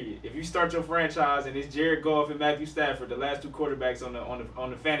 Just period. If you start your franchise and it's Jared Goff and Matthew Stafford, the last two quarterbacks on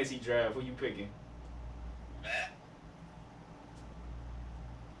the fantasy draft, who you picking? Matt?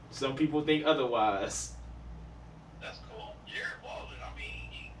 Some people think otherwise. That's cool. Jared Walden, I mean,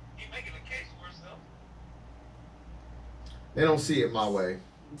 he making a case for himself. They don't see it my way.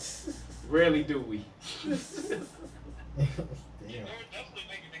 Rarely do we. Damn. They're definitely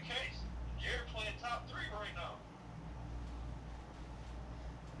making the case. Jared playing top 3 right now.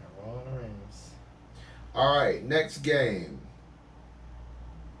 They're all on the Rams. All right, next game.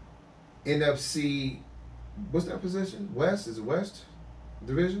 NFC, what's that position? West? Is it West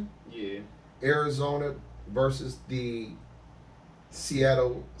Division? Yeah. Arizona versus the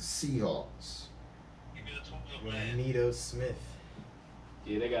Seattle Seahawks. Give me the 12 man. Nito Smith.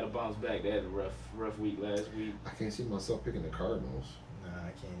 Yeah, they got to bounce back. They had a rough week last week. I can't see myself picking the Cardinals. Nah,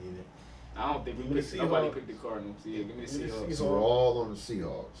 I can't either. I don't think Give me the nobody Seahawks. picked the Cardinals. Yeah, give me the Give me the Seahawks. So we're all on the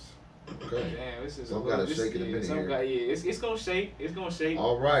Seahawks. Okay. Damn, this is Some a gotta this- shake it a yeah, minute some here. guy- yeah, it's gonna shake. It's gonna shake.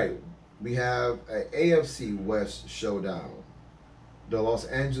 All right. We have a AFC West showdown. The Los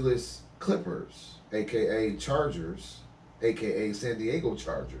Angeles Clippers, a.k.a. Chargers, a.k.a. San Diego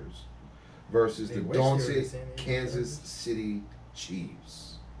Chargers, versus They the wasted already, daunted San Diego Kansas Chargers. City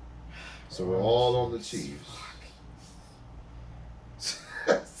Chiefs. So we're all on the Chiefs.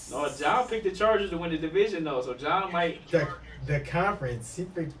 No, John picked the Chargers to win the division though, so John might. The conference. He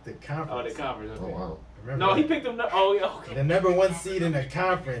picked the conference. Oh, the conference. Oh, Okay. wow. Remember No, he that. picked them. Oh, yeah, okay. The number 1 seed in the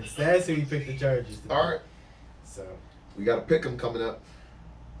conference. That's who he picked the Chargers to All be. right. So, We got to pick them coming up.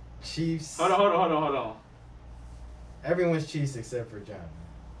 Chiefs. Hold on. Everyone's Chiefs except for John.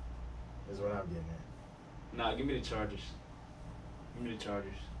 Is what I'm getting at. Nah, give me the Chargers. Give me the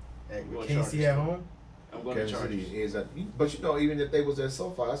Chargers. Hey, We're with going KC Chargers. at home? I'm going to Kansas Chargers. City is at, but you know, even if they was at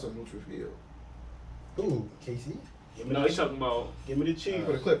SoFi, that's a neutral field. Who? KC? Give me No, the he's talking about. Give me the Chiefs.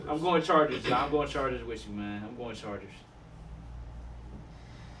 For the Clippers. I'm going Chargers. John. I'm going Chargers with you, man. I'm going Chargers.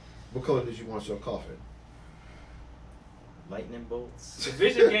 What color did you want your coffin? Lightning bolts.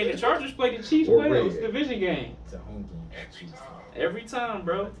 Division game. The Chargers play the Chiefs Or well. red. It's division game. It's a home game. Every time. Every time,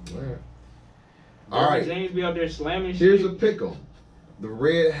 bro. All right. All right. James be out there slamming Here's shit. a pick 'em. The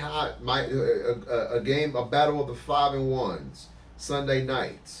red hot, a battle of the 5 and 1s Sunday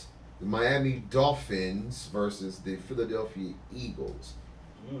night. The Miami Dolphins versus the Philadelphia Eagles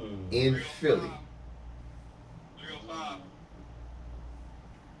in Philly. 305.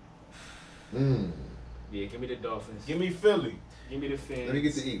 Yeah, give me the Dolphins. Give me Philly. Give me the Fins. Let me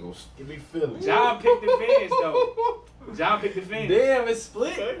get the Eagles. Give me Philly. John picked the Fins though. John picked the Fins. Damn, it's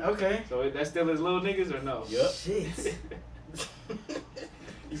split. Okay. So that's still his little niggas or no? Yep. Shit.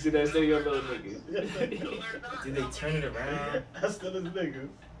 You said that's still your little niggas. Did they turn it around? That's still his niggas.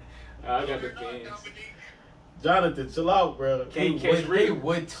 I got the Fins. Jonathan, chill out, bro. Can't They catch would, they Reed.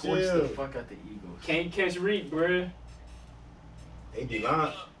 would torch Chill. the fuck out the Eagles. Can't catch Reed, bruh.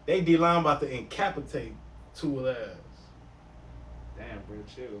 They D-line about to incapacitate two of theirs. Damn, bro,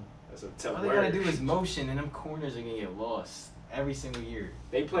 chill. That's a tough All they word. gotta do is motion, and them corners are gonna get lost every single year.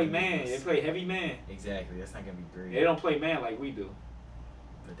 They play man. They play heavy man. Exactly. That's not gonna be great. They don't play man like we do.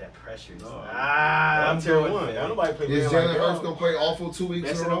 But that pressure is. I'm tier going one. Philly. Y'all nobody play Is man Jalen like Hurts y'all. gonna play awful 2 weeks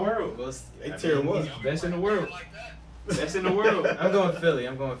Best in in a the row? world. Well, They I tier mean, one. he's- Best in the world. Like that. Best in the world. I'm going Philly.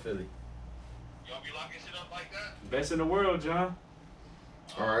 I'm going Philly. Y'all be locking shit up like that? Best in the world, John.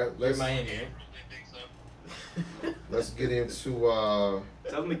 All right, You're let's Miami, right? They think so. let's get into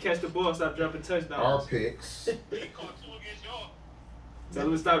Tell him to catch the ball, stop dropping touchdowns. Our picks. Tell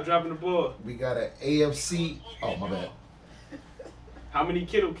him to stop dropping the ball. We got an AFC. Oh, my bad. How many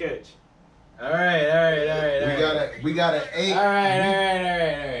Kittle catch? All right. We got an A. All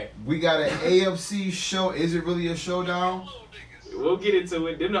right. We got an AFC show. Is it really a showdown? We'll get into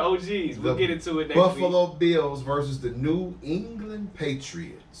it. Them the OGs. We'll get into it next Buffalo week. Bills versus the New England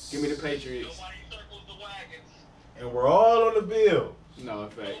Patriots. Give me the Patriots. And we're all on the bill. No, in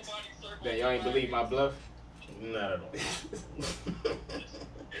fact. Then y'all ain't believe my bluff? Not at all.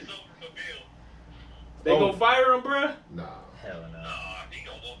 They gonna fire him, bruh? Nah. Hell no. He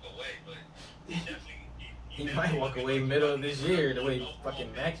gonna walk away, but definitely He might walk away middle of this year the way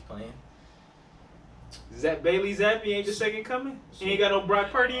fucking Max playing. Bailey Zappi ain't the second coming? He ain't got no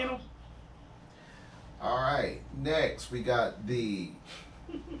Brock Purdy in him? All right. Next, we got a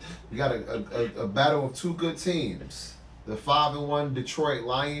battle of two good teams. The 5-1 Detroit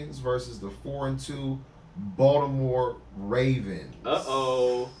Lions versus the 4-2 Baltimore Ravens.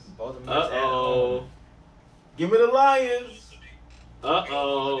 Uh-oh. Baltimore's at home. Give me the Lions.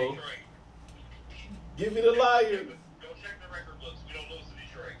 Uh-oh. Give me the Lions. Go check the record books. We don't lose to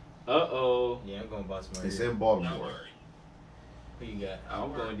Detroit. Uh-oh. Yeah, I'm going Baltimore. It's here. in Baltimore. Who you got?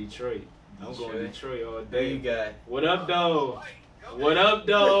 I'm going Detroit. I'm going Detroit. Detroit all Who you day. got? What up, though? What up,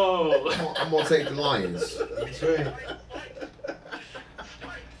 though? I'm gonna take the Lions. Detroit.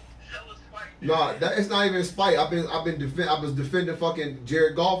 No, it's not even spite. I was defending fucking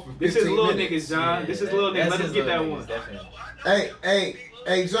Jared Goff for 15 This is little minutes. niggas, John. This is little niggas. Let him get that one.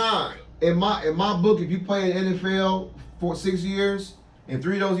 Hey, John. In my book, if you play in NFL for 6 years, in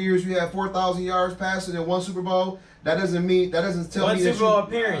 3 of those years you have 4,000 yards passing and 1 Super Bowl. That doesn't tell One me Super Bowl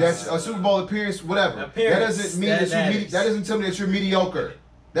appearance. That's a Super Bowl appearance, whatever. Appearance. That doesn't mean That that matters. that doesn't tell me that you're mediocre.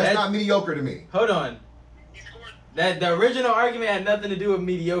 That's not mediocre to me. Hold on. That the original argument had nothing to do with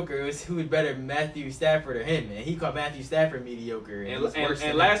mediocre. It was who was better, Matthew Stafford or him, and he called Matthew Stafford mediocre. And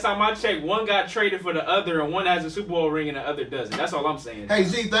last time I checked, one got traded for the other, and one has a Super Bowl ring and the other doesn't. That's all I'm saying. Hey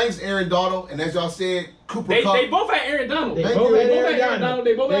Z, thanks Aaron Donald, and as y'all said, Cooper Kupp. They both had Aaron Donald. They both had Aaron Donald.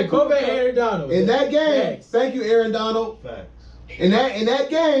 They both had Aaron Donald. In that game, Facts. thank you Aaron Donald. Facts. In that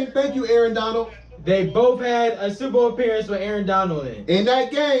game, thank you Aaron Donald. They both had a Super Bowl appearance with Aaron Donald in it. In that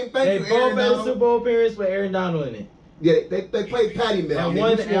game, They thank you Aaron both had a Super Donald. Bowl appearance with Aaron Donald in it. Yeah, they played Patty Melt. And man.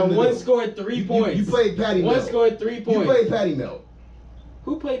 one You scored and the one middle. scored 3 points. You played Patty One Melt. scored 3 You points. played Patty Melt.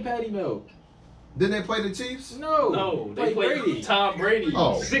 Who played Patty Milk? Didn't they play the Chiefs? No, they played Brady. Tom Brady.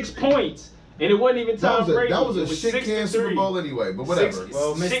 Oh. 6 points. And it wasn't even Tom Brady. That was It a shit can Super 6-3. Bowl anyway, but whatever.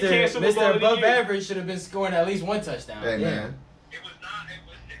 well, Shit can't Super Bowl Mr. of the Above year. Average should have been scoring at least 1 touchdown. Hey Yeah. man. It was not.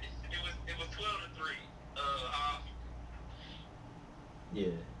 It was 12-3. Yeah,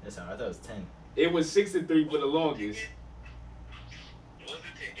 that's how I thought it was 10. It was 6-3 for the longest. Was it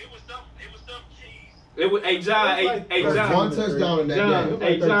 10? It was some cheese. It was, hey John, hey There's John, one touchdown in that John, game.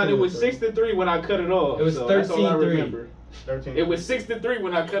 hey John, it was 6-3 when I cut it off. It was so that's all I 13-3. remember. 13. It was 6-3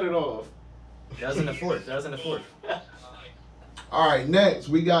 when I cut it off. That was in the fourth. All right, next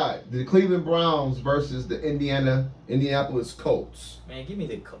we got the Cleveland Browns versus the Indianapolis Colts. Man, give me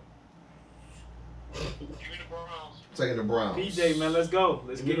the Colts. Give me the Browns. Taking the Browns. PJ, man, let's go.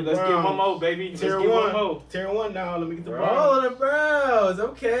 Let's Give get me the one Browns. more, baby. Let's Tier get one one. more. Tier 1 now. Let me get the We're all Browns. on the Browns.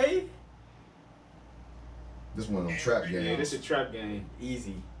 Okay. This one on trap Yeah, game. this is a trap game.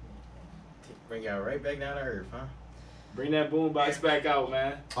 Easy. Bring y'all right back down to earth, huh? Bring that boombox back out,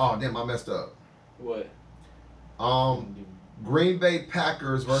 man. Oh damn, I messed up. What? Green Bay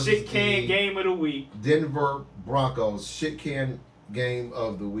Packers versus Shit can the game of the week. Denver Broncos. Shit can game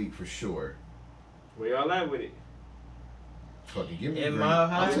of the week for sure. Where y'all at with it? Fucking give me In Green. Mile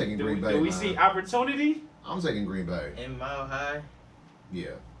High? I'm taking Do Green we, Bay. do we man. see opportunity? I'm taking Green Bay. In Mile High.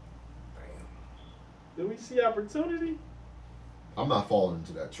 Yeah. Do we see opportunity? I'm not falling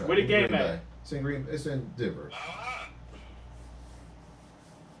into that trap. Where the Green game at? Bay. It's in Denver.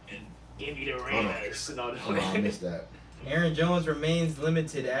 Give me the no. Raiders. No, Oh, no, I missed that. Aaron Jones remains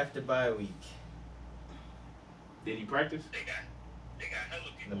limited after bye week. Did he practice? They got hella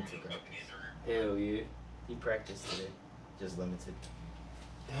people Let me take fucking injured. Hell yeah. He practiced today. Just limited.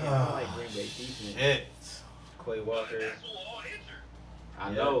 Damn, I like Green Bay defense. Shit. Quay Walker. That's who all injured. I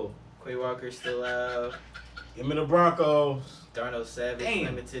Yeah. know. Quay Walker still out. Give me the Broncos. Darnell Savage Damn.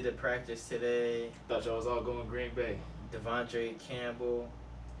 limited to practice today. Thought y'all was all going Green Bay. Devondre Campbell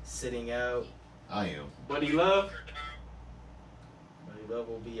sitting out. I am. Buddy Love. Buddy Love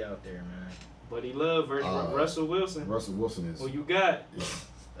will be out there, man. Buddy Love versus Russell Wilson. Russell Wilson is Who you got?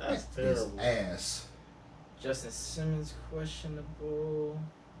 That's his terrible. ass. Justin Simmons questionable.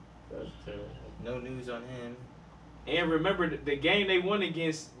 That's terrible. No news on him. And remember the game they won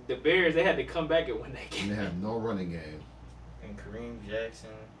against the Bears, they had to come back and win that game. And they have no running game. And Kareem Jackson,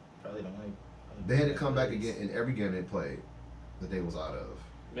 probably the only. They had to come back again in every game they played that they was out of.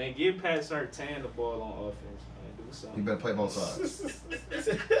 Man, give Pat Surtain the ball on offense. Man, do something. You better play both sides. Get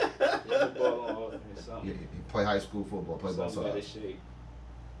the ball on offense. Something. Yeah, you play high school football, play both Something better sides. shape.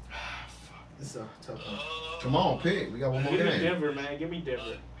 This is a tough one. Come on, pick. We got one more Give me game. Denver, man. Give me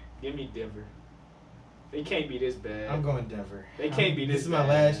Denver. Give me Denver. They can't be this bad. I'm going Denver. They can't be this This is my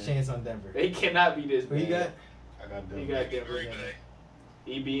bad, last man. chance on Denver. They cannot be this Who bad. you got? I got You Denver. got Denver.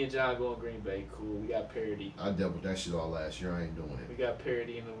 EB and John going Green Bay. Cool. We got parity. I dealt with that shit all last year. I ain't doing We it. got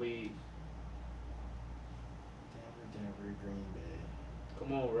parity in the league. Denver, Green Bay.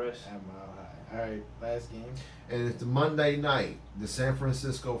 Come on, Russ. At Mile High. All right, last game. And it's the Monday night, the San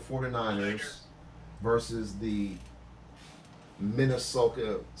Francisco 49ers versus the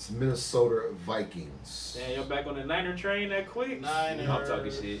Minnesota Vikings. Damn, y'all back on the Niner train that quick? Niners. I'm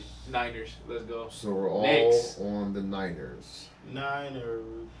talking shit. Niners. Let's go. So we're all Next. on the Niners.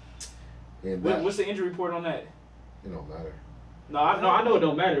 Niners. And that, What's the injury report on that? it don't matter. No, I know it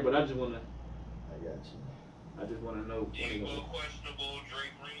don't matter, but I just wanna I got you. know when they Debo gonna- questionable,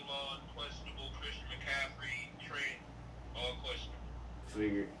 Drake Greenlaw questionable, Christian McCaffrey, Trent, all questionable.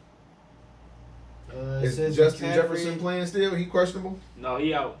 Figured. It Is says Justin McCaffrey- Jefferson playing still? He questionable? No,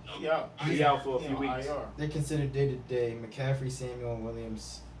 he out. Yeah. He out for a few weeks. IR. They're considered day to day. McCaffrey, Samuel, and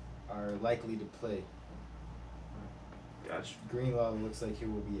Williams are likely to play. Gotcha. Greenlaw looks like he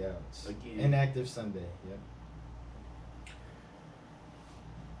will be out. Again. Inactive Sunday. Yep.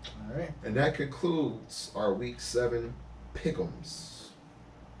 All right. And that concludes our Week 7 pick'ems.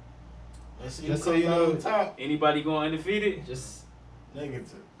 Let's see Just who so you comes out know- on top. Anybody going undefeated? Just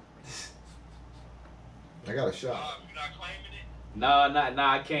Negative. I got a shot. You're not claiming it?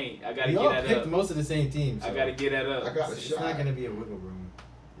 Nah, I can't. I gotta we get all that picked up. most of the same teams. I gotta get that up. I got a It's shot. not gonna be a wiggle room.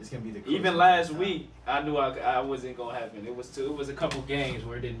 It's gonna be the. Even closest last time. week, I knew I wasn't gonna happen. It was a couple games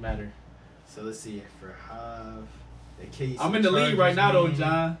where it didn't matter. So let's see for Hav, the case. I'm in the lead right now, though,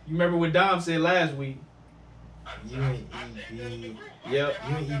 John. You remember what Dom said last week? You and EB. Yep.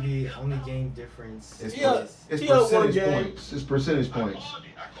 You and EB only game difference. It's, Yeah. it's He up one percentage game. points. It's percentage I points. called it.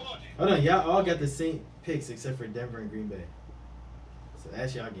 Hold on, y'all all got the same picks except for Denver and Green Bay. So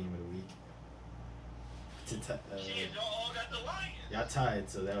that's y'all game of the week. Shit, y'all all got the Lions. Y'all tied,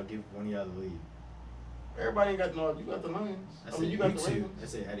 so that'll give one of y'all the lead. Everybody ain't got no. You got the Lions. I I said mean, you you got the two. Ravens. I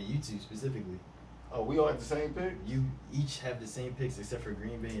said out of you two specifically. Oh, we all have the same pick. You each have the same picks except for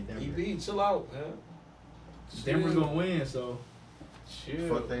Green Bay and Denver. EB, chill out, man. Denver gonna win, so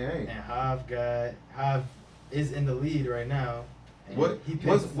Chill. Fuck they ain't. And Hav is in the lead right now. And What he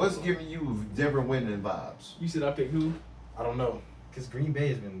what's giving you Denver winning vibes? you said I picked who? I don't know. Because Green Bay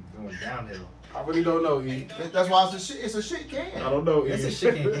has been going downhill. I really don't know. E. That's why it's a shit game. I don't know. It's E. a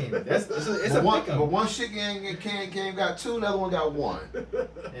shit game. It's But a one, pick 'em. but one shit game got two, another one got one. And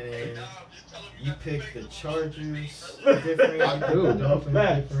then Dom, just tell them you got pick the pick Chargers different. I You pick do. the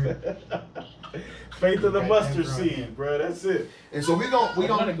Dolphins different. Faith of the Got mustard Denver on seed, there. bro. That's it. And so we I'm gonna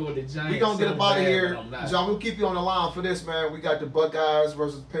gonna go with the Giants. we gonna get so up out of bad, here. but I'm not. John, we'll keep you on the line for this, man. We got the Buckeyes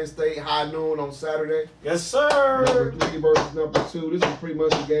versus Penn State, high noon on Saturday. Yes, Number sir. 3 versus number 2. This is pretty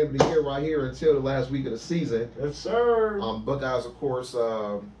much the game of the year right here until the last week of the season. Yes, sir. Buckeyes, of course,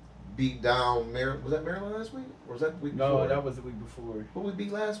 beat down Maryland. Was that Maryland last week? Or was that the week before? No, that was the week before. Who we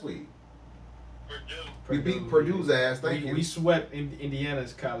beat last week? Purdue. We beat Purdue's ass. Thank you. We swept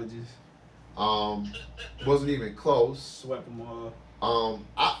Indiana's colleges. Wasn't even close. Swept them all.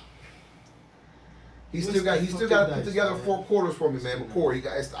 He still got to put together 4 quarters for me, man. McCoy,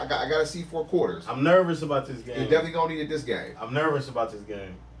 I got to see 4 quarters. I'm nervous about this He game. definitely gonna need it this game. I'm nervous about this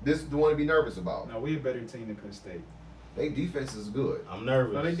game. This is the one to be nervous about. No, we a better team than Penn State. Their defense is good. I'm No,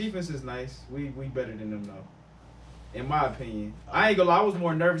 their nervous. defense is nice. We better than them though. In my opinion, I ain't gonna lie. I was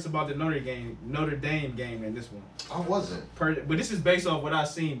more nervous about the Notre Dame game than this one. I wasn't. But this is based off what I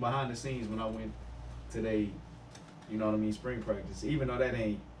seen behind the scenes when I went to they, you know what I mean, spring practice. Even though that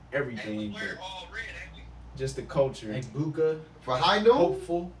ain't And everything, we but wear all red, ain't we? just the culture. Like Buka, For high noon,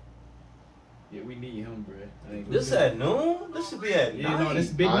 hopeful. Yeah, we need him, bro. I ain't This gonna- at noon? This should be at Yeah, night. no, this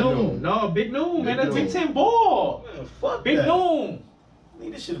is Big I Noon. know. No, Big Noon, man. Big That's Big Noon. Ten ball. Man, fuck Big that. Noon.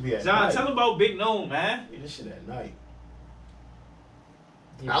 Nigga, this should be at John, night. tell him about Big Noon, man. Yeah, this shit at night.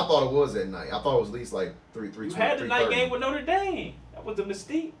 I thought it was at night. I thought it was at least like 3. You had the night game with Notre Dame. That was the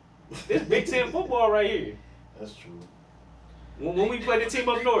mystique. This Big Ten football right here. That's true. When we play the team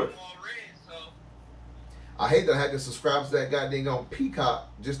up north. All red, so I hate that I had to subscribe to that goddamn on Peacock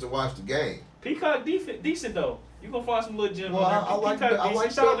just to watch the game. Peacock decent though. You gonna find some little gems Well, on there. I like Peacock, I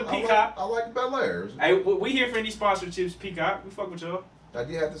like shout out to Peacock. I like Bel Airs. Hey, we here for any sponsorships, Peacock. We fuck with y'all. I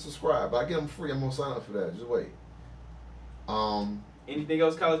did have to subscribe, but I get them free. I'm gonna sign up for that. Just wait. Anything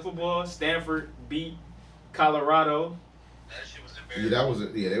else college football? Stanford beat Colorado. That shit was Yeah,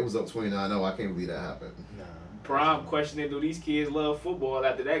 embarrassing. they was up 29-0. I can't believe that happened. Nah. Prime questioning, do these kids love football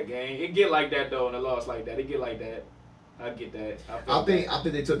after that game? It get like that though, in a loss like that. It get like that. I get that. I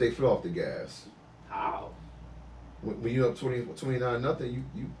think they took their foot off the gas. How? When you up 29-0,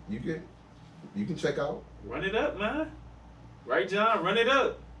 you can check out. Run it up, man. Right, John? Run it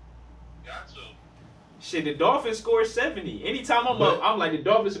up. Got to. Shit, the Dolphins scored 70. Anytime I'm up, I'm like, the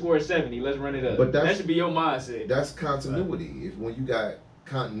Dolphins scored 70. Let's run it up. But that should be your mindset. That's continuity. If when you got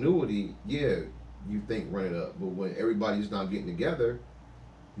continuity, yeah, you think run it up. But when everybody's not getting together,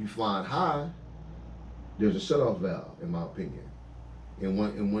 you flying high. There's a shutoff valve, in my opinion. And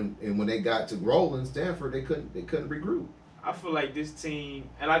when they got to rolling, Stanford, they couldn't regroup. I feel like this team,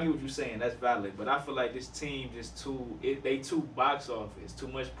 and I get what you're saying, that's valid, but I feel like this team just they too box office, too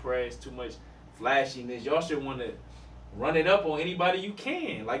much press, too much flashiness. Y'all should want to run it up on anybody you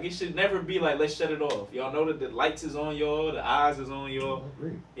can. Like, it should never be like, let's shut it off. Y'all know that the lights is on y'all, the eyes is on y'all.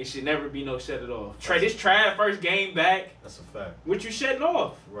 It should never be no shut it off. This Trav first game back. That's a fact. What you shutting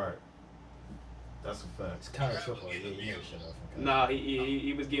off? Right. That's a fact. It's college football. Yeah, you never shut off. Nah,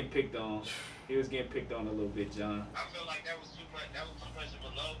 he was getting picked on. He was getting picked on a little bit, John. I feel like that was too much. That was too much of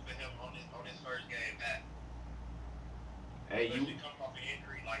a load for him on his first game back. Hey, Especially coming off an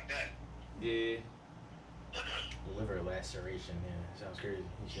injury like that. Yeah. Liver laceration, yeah. Sounds crazy.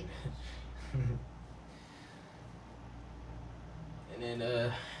 He shouldn't. And then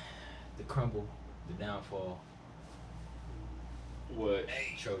the crumble, the downfall. What?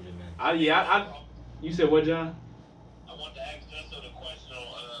 Hey, Trojan, man. You said what, John? I want to ask Justo the question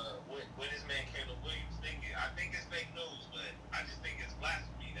on what his man Caleb Williams thinking. I think it's fake news, but I just think it's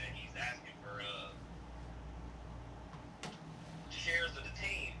blasphemy that he's asking for shares of the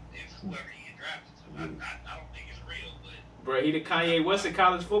team if whoever he get drafted to. I don't think it's real, but. Bro, he the Kanye West of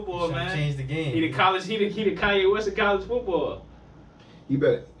college football, He's trying to man. change the game. He the Kanye West of college football. He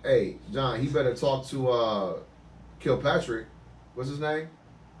better, hey John, he better talk to Kilpatrick. What's his name?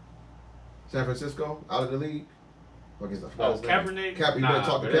 San Francisco, out of the league. Kaepernick? You better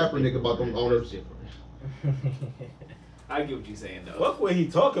talk to Kaepernick about them owners. I get what you're saying, though. Fuck what he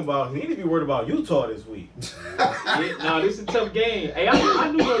talking about. He need to be worried about Utah this week. This is a tough game. Hey, I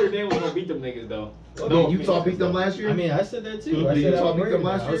knew Notre Dame was gonna beat them niggas though. Utah beat them last year. I mean, I said that too. Did Utah beat them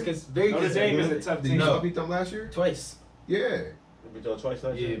last I was year? very Notre Dame is concerned. a tough Did team. Utah beat them last year? Twice. Yeah. They beat y'all twice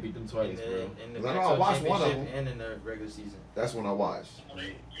last Yeah, year. beat them twice, bro. In the No, I Pac-12 watched one of championship them. and in the regular season. That's when I watched. Utah got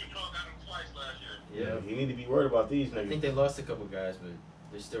him twice last year. Yeah. You need to be worried about these I think niggas. they lost a couple guys, but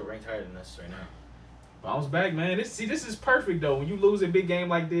they're still ranked higher than us right now. Bounce back, man. This is perfect though. When you lose a big game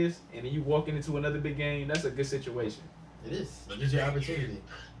like this, and then you walking into another big game, that's a good situation. It is. It gives you opportunity.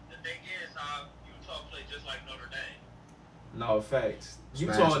 The thing is, Utah played just like Notre Dame. No facts.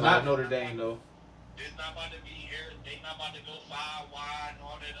 Smash Utah mouth. not Notre Dame though. It's not about to be here. They not about to go 5 wide and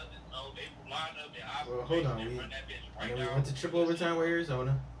all that other. No, they line up their Well, hold on. they We, run that bitch and right then we down. went to triple overtime with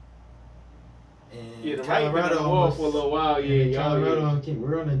Arizona. And Yeah, the right been on the wall almost- for a little while. and Yeah, y'all. Colorado,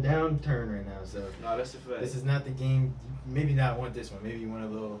 we're on a downturn right now, so No, that's a fact. this is not the game. Maybe not want this one. Maybe you want a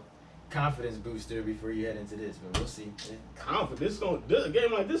little confidence booster before you head into this, but we'll see. A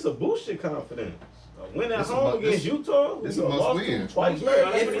game like this will boost your confidence. A win at This a home must- against Utah. this you a done must lost win. them twice. Yeah,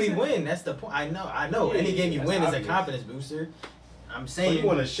 man. if we win, that's the point. I know. Yeah, Any game you that's win is a obvious. confidence booster. I'm So saying. you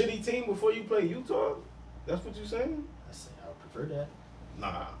want a shitty team before you play Utah? That's what you saying? I would prefer that.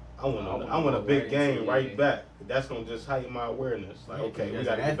 Nah, I want I a wanna big go game right right into it. back. That's gonna just heighten my awareness. Like, Yeah, okay, you we guys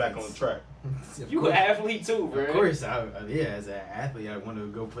gotta are get back on athletes. track. Of You an course. athlete too, bro. Of course, yeah. As an athlete, I want to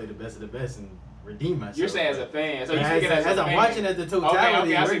go play the best of the best and redeem myself. You're saying as a fan. So you as, speaking as a I'm fan. watching at the totality, Okay, I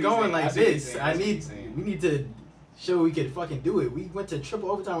see we're what you're going saying. I like see what you're this. saying. I see what you're saying. We need to show we can fucking do it. We went to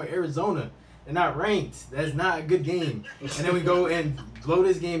triple overtime with Arizona. They're not ranked. That's not a good game. And then we go and blow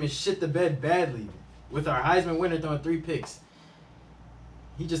this game and shit the bed badly with our Heisman winner throwing 3 picks.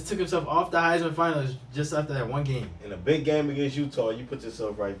 He just took himself off the Heisman finals just after that one game. In a big game against Utah, you put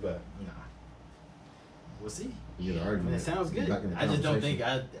yourself right back. Nah. We'll see. You get an I mean, argument. it sounds good. Back in the I just don't conversation.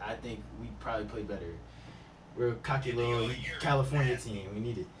 think I think we probably play better. We're a cocky little California team. We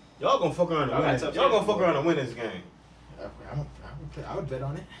need it. Y'all gonna fuck around and Y'all win. got tough Y'all gonna schedule. fuck around and win this game. I would bet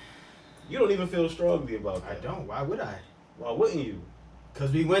on it. You don't even feel strongly about I that. don't. Why would I? Why wouldn't you?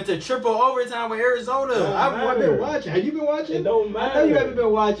 Because we went to triple overtime with Arizona. Don't I've matter. been watching. Have you been watching? It don't I matter. know you haven't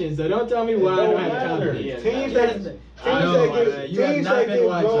been watching, so don't tell me why I don't have matter. confidence. Yeah, Teams Yes, that You have not been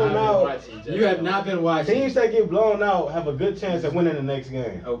watching. You have not been watching. Teams that get blown out have a good chance of winning the next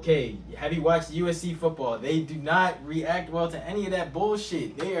game. Okay, have you watched USC football? They do not react well to any of that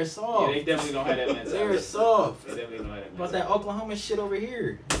bullshit. They are soft. Yeah, they definitely don't have that mentality. They are soft. They definitely don't have that mentality. About that Oklahoma shit over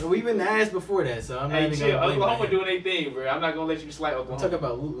here. We've been asked before that, so I'm not Hey, even chill. gonna blame Oklahoma them. doing their thing, bro. I'm not gonna let you slide I'm Oklahoma. talking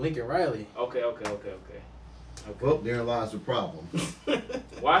about Lincoln Riley. Okay. Well, therein lies the problem.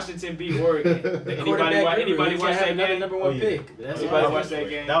 Washington beat Oregon. Anybody watch that game? Number one pick. That's Anybody all. watch that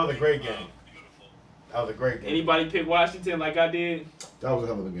game? That was a great game. That was a great game. Anybody pick Washington like I did? That was a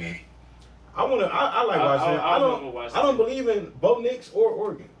hell of a game. I like Washington. I don't believe in Bo Nix or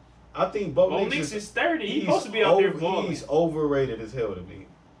Oregon. I think Bo Nix is 30. He's supposed to be out there balling. He's overrated as hell to me.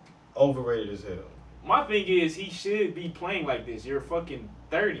 Overrated as hell. My thing is he should be playing like this. You're fucking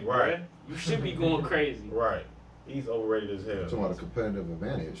 30, right? Bruh. You should be going crazy. Right. He's overrated as hell. Talking about a competitive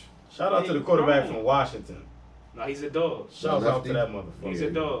advantage. Shout out to the quarterback from Washington. No, he's a dog. Shout out to that motherfucker. He's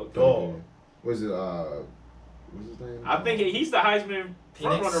a dog. Dog. Was it what's his name? I think he's the Heisman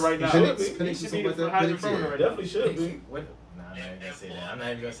frontrunner right now. Penix He should be the Heisman frontrunner right now. Definitely should be. What? Nah, I'm not even gonna say that. I'm not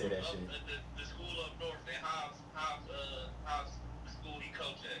even gonna say that shit. The school up north, that how's the school he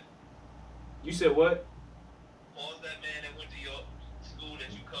coached at? You said what? What was that man that went to your school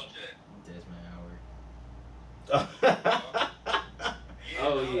that you coached at? Desmond Howard.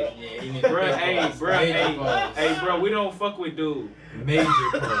 Oh yeah, he bruh, hey, bro, we don't fuck with dude. Major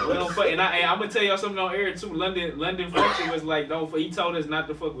We pros. don't fuck, and I'm gonna tell y'all something on air too. London Fletcher was like, don't. He told us not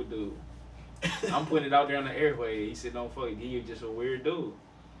to fuck with dude. I'm putting it out there on the airway. He said, don't fuck. He was just a weird dude.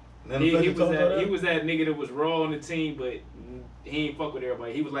 He was that nigga that was raw on the team, but he ain't fuck with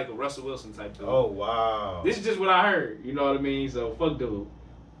everybody. He was like a Russell Wilson type dude. Oh wow. This is just what I heard. You know what I mean? So fuck dude.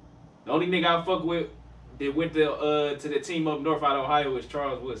 The only nigga I fuck with that went to the team up north out of Ohio is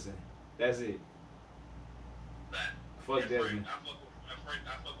Charles Woodson. That's it. Fuck Desmond. I fuck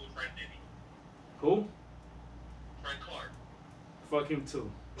with Frank Diddy. Who? Frank Clark. Fuck him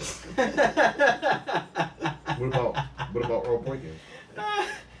too. What about Earl Boykins?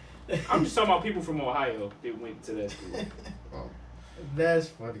 I'm just talking about people from Ohio that went to that school. Oh. That's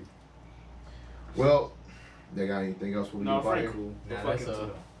funny. Well, they got anything else for me? No, Frank cool. Nah, Fuck that's him all.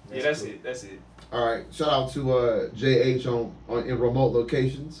 too. Yeah, that's it. That's it. All right. Shout out to JH in remote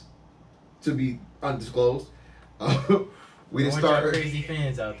locations, to be undisclosed. We didn't start. Crazy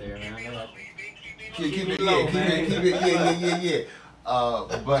fans out there, man. Keep it, yeah.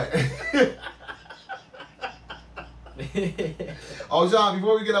 But oh, John,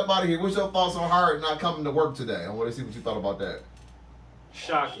 before we get up out of here, what's your thoughts on Hart not coming to work today? I want to see what you thought about that.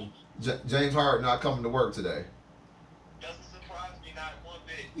 Shocking. James Hart not coming to work today. Doesn't surprise me not one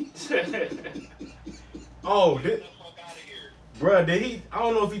bit. Oh, Get the fuck out of here. bruh, did he? I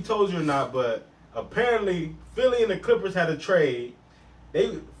don't know if he told you or not, but apparently Philly and the Clippers had a trade.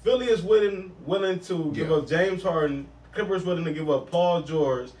 Philly is willing to give up James Harden. Clippers willing to give up Paul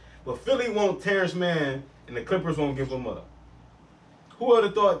George, but Philly won't Terrence Mann, and the Clippers won't give him up. Who would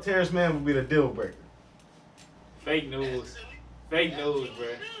have thought Terrence Mann would be the deal breaker? Fake news. Fake news,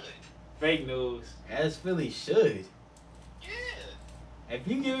 bruh. Fake news. As Philly should. Yeah. If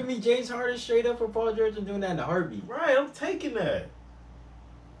you giving me James Harden straight up for Paul George, I'm doing that in a heartbeat. Right, I'm taking that.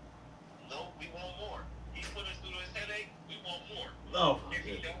 No, we want more. He put us through this headache. We want more. Oh, If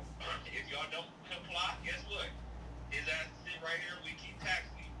y'all don't comply, guess what? His ass sit right here. We keep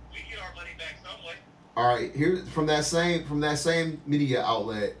taxing him. We get our money back some way. All right, here from that same media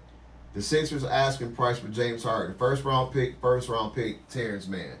outlet, the Sixers asking price for James Harden, first round pick, Terrence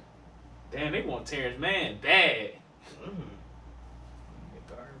Mann. Damn, they want Terrence Mann bad.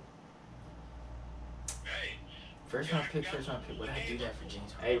 Hey. First round pick. Would I do that for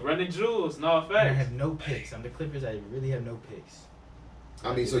James Harden? Hey, running jewels, no I effect. have no picks. I'm the Clippers. I really have no picks.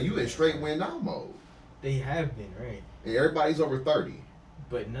 I mean, so you in straight win now mode, They have been, right? and everybody's over 30.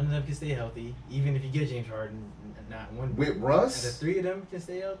 But none of them can stay healthy. Even if you get James Harden, not one. With Out of Russ, three of them can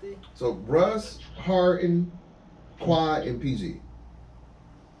stay healthy. so Russ, Harden, Kawhi, and PG.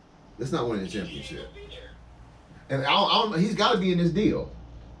 That's not winning the championship. And I don't, he's got to be in this deal.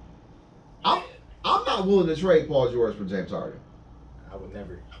 I'm not willing to trade Paul George for James Harden. I would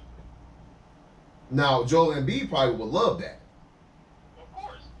never. Now, Joel Embiid probably would love that. Of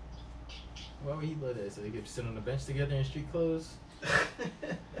course. Why would he love that? So they could sit on the bench together in street clothes.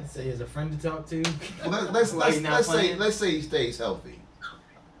 And say he has a friend to talk to. Well, let's say he stays healthy.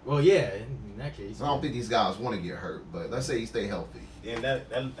 Well, yeah. In that case. I don't think these guys want to get hurt, but let's say he stay healthy. And that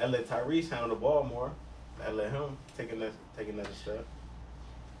let Tyrese handle the ball more. That let him take another step.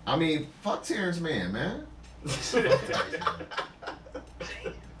 I mean, fuck Terrence Mann, man.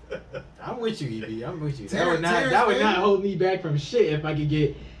 I'm with you, EB. I'm with you. Terrence, That would man. not hold me back from shit if I could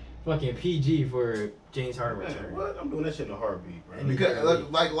get fucking PG for James Harden Man, return. what? I'm doing that shit in a heartbeat, bro. Because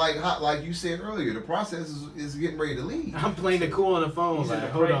like you said earlier, the process is getting ready to leave. I'm playing the cool on the phone. He's in Like,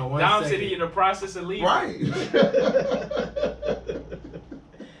 the hold break. on one Dom second. said he in the process of leaving. Right.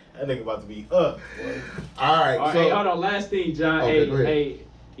 That nigga about to be up. Boy. All right. All right, So hey, hold on. Last thing, John. Okay, go ahead. Hey,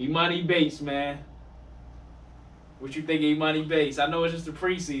 Imani Bates, man. What you think of Imani Bates? I know it's just the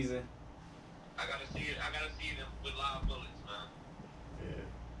preseason. I gotta see it. I gotta see them with live bullets, man.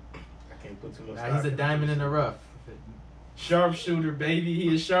 Yeah. I can't put too much. Nah, he's a stock diamond in the rough. Sharpshooter, baby.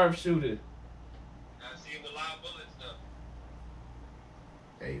 He is sharpshooter. Gotta see it with live bullets,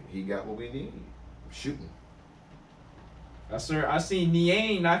 though. hey, he got what we need. Shooting I seen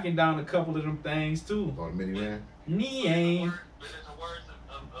Niang knocking down a couple of them things too. on the minivan. Niang. But in the words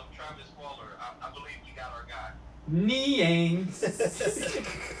of Travis Waller, I believe we got our guy. Niang.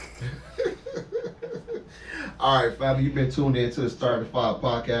 All right, family, you've been tuned in to the Starting Five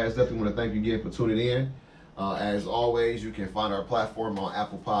podcast. Definitely want to thank you again for tuning in. As always, you can find our platform on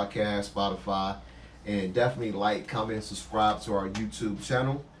Apple Podcasts, Spotify, and definitely like, comment, subscribe to our YouTube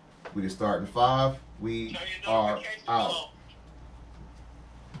channel. We the Starting Five. We Turn your are notifications out. on.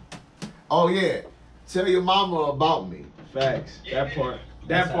 Oh yeah, tell your mama about me. Facts. That part.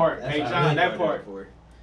 That part. Hey, John, that part. For.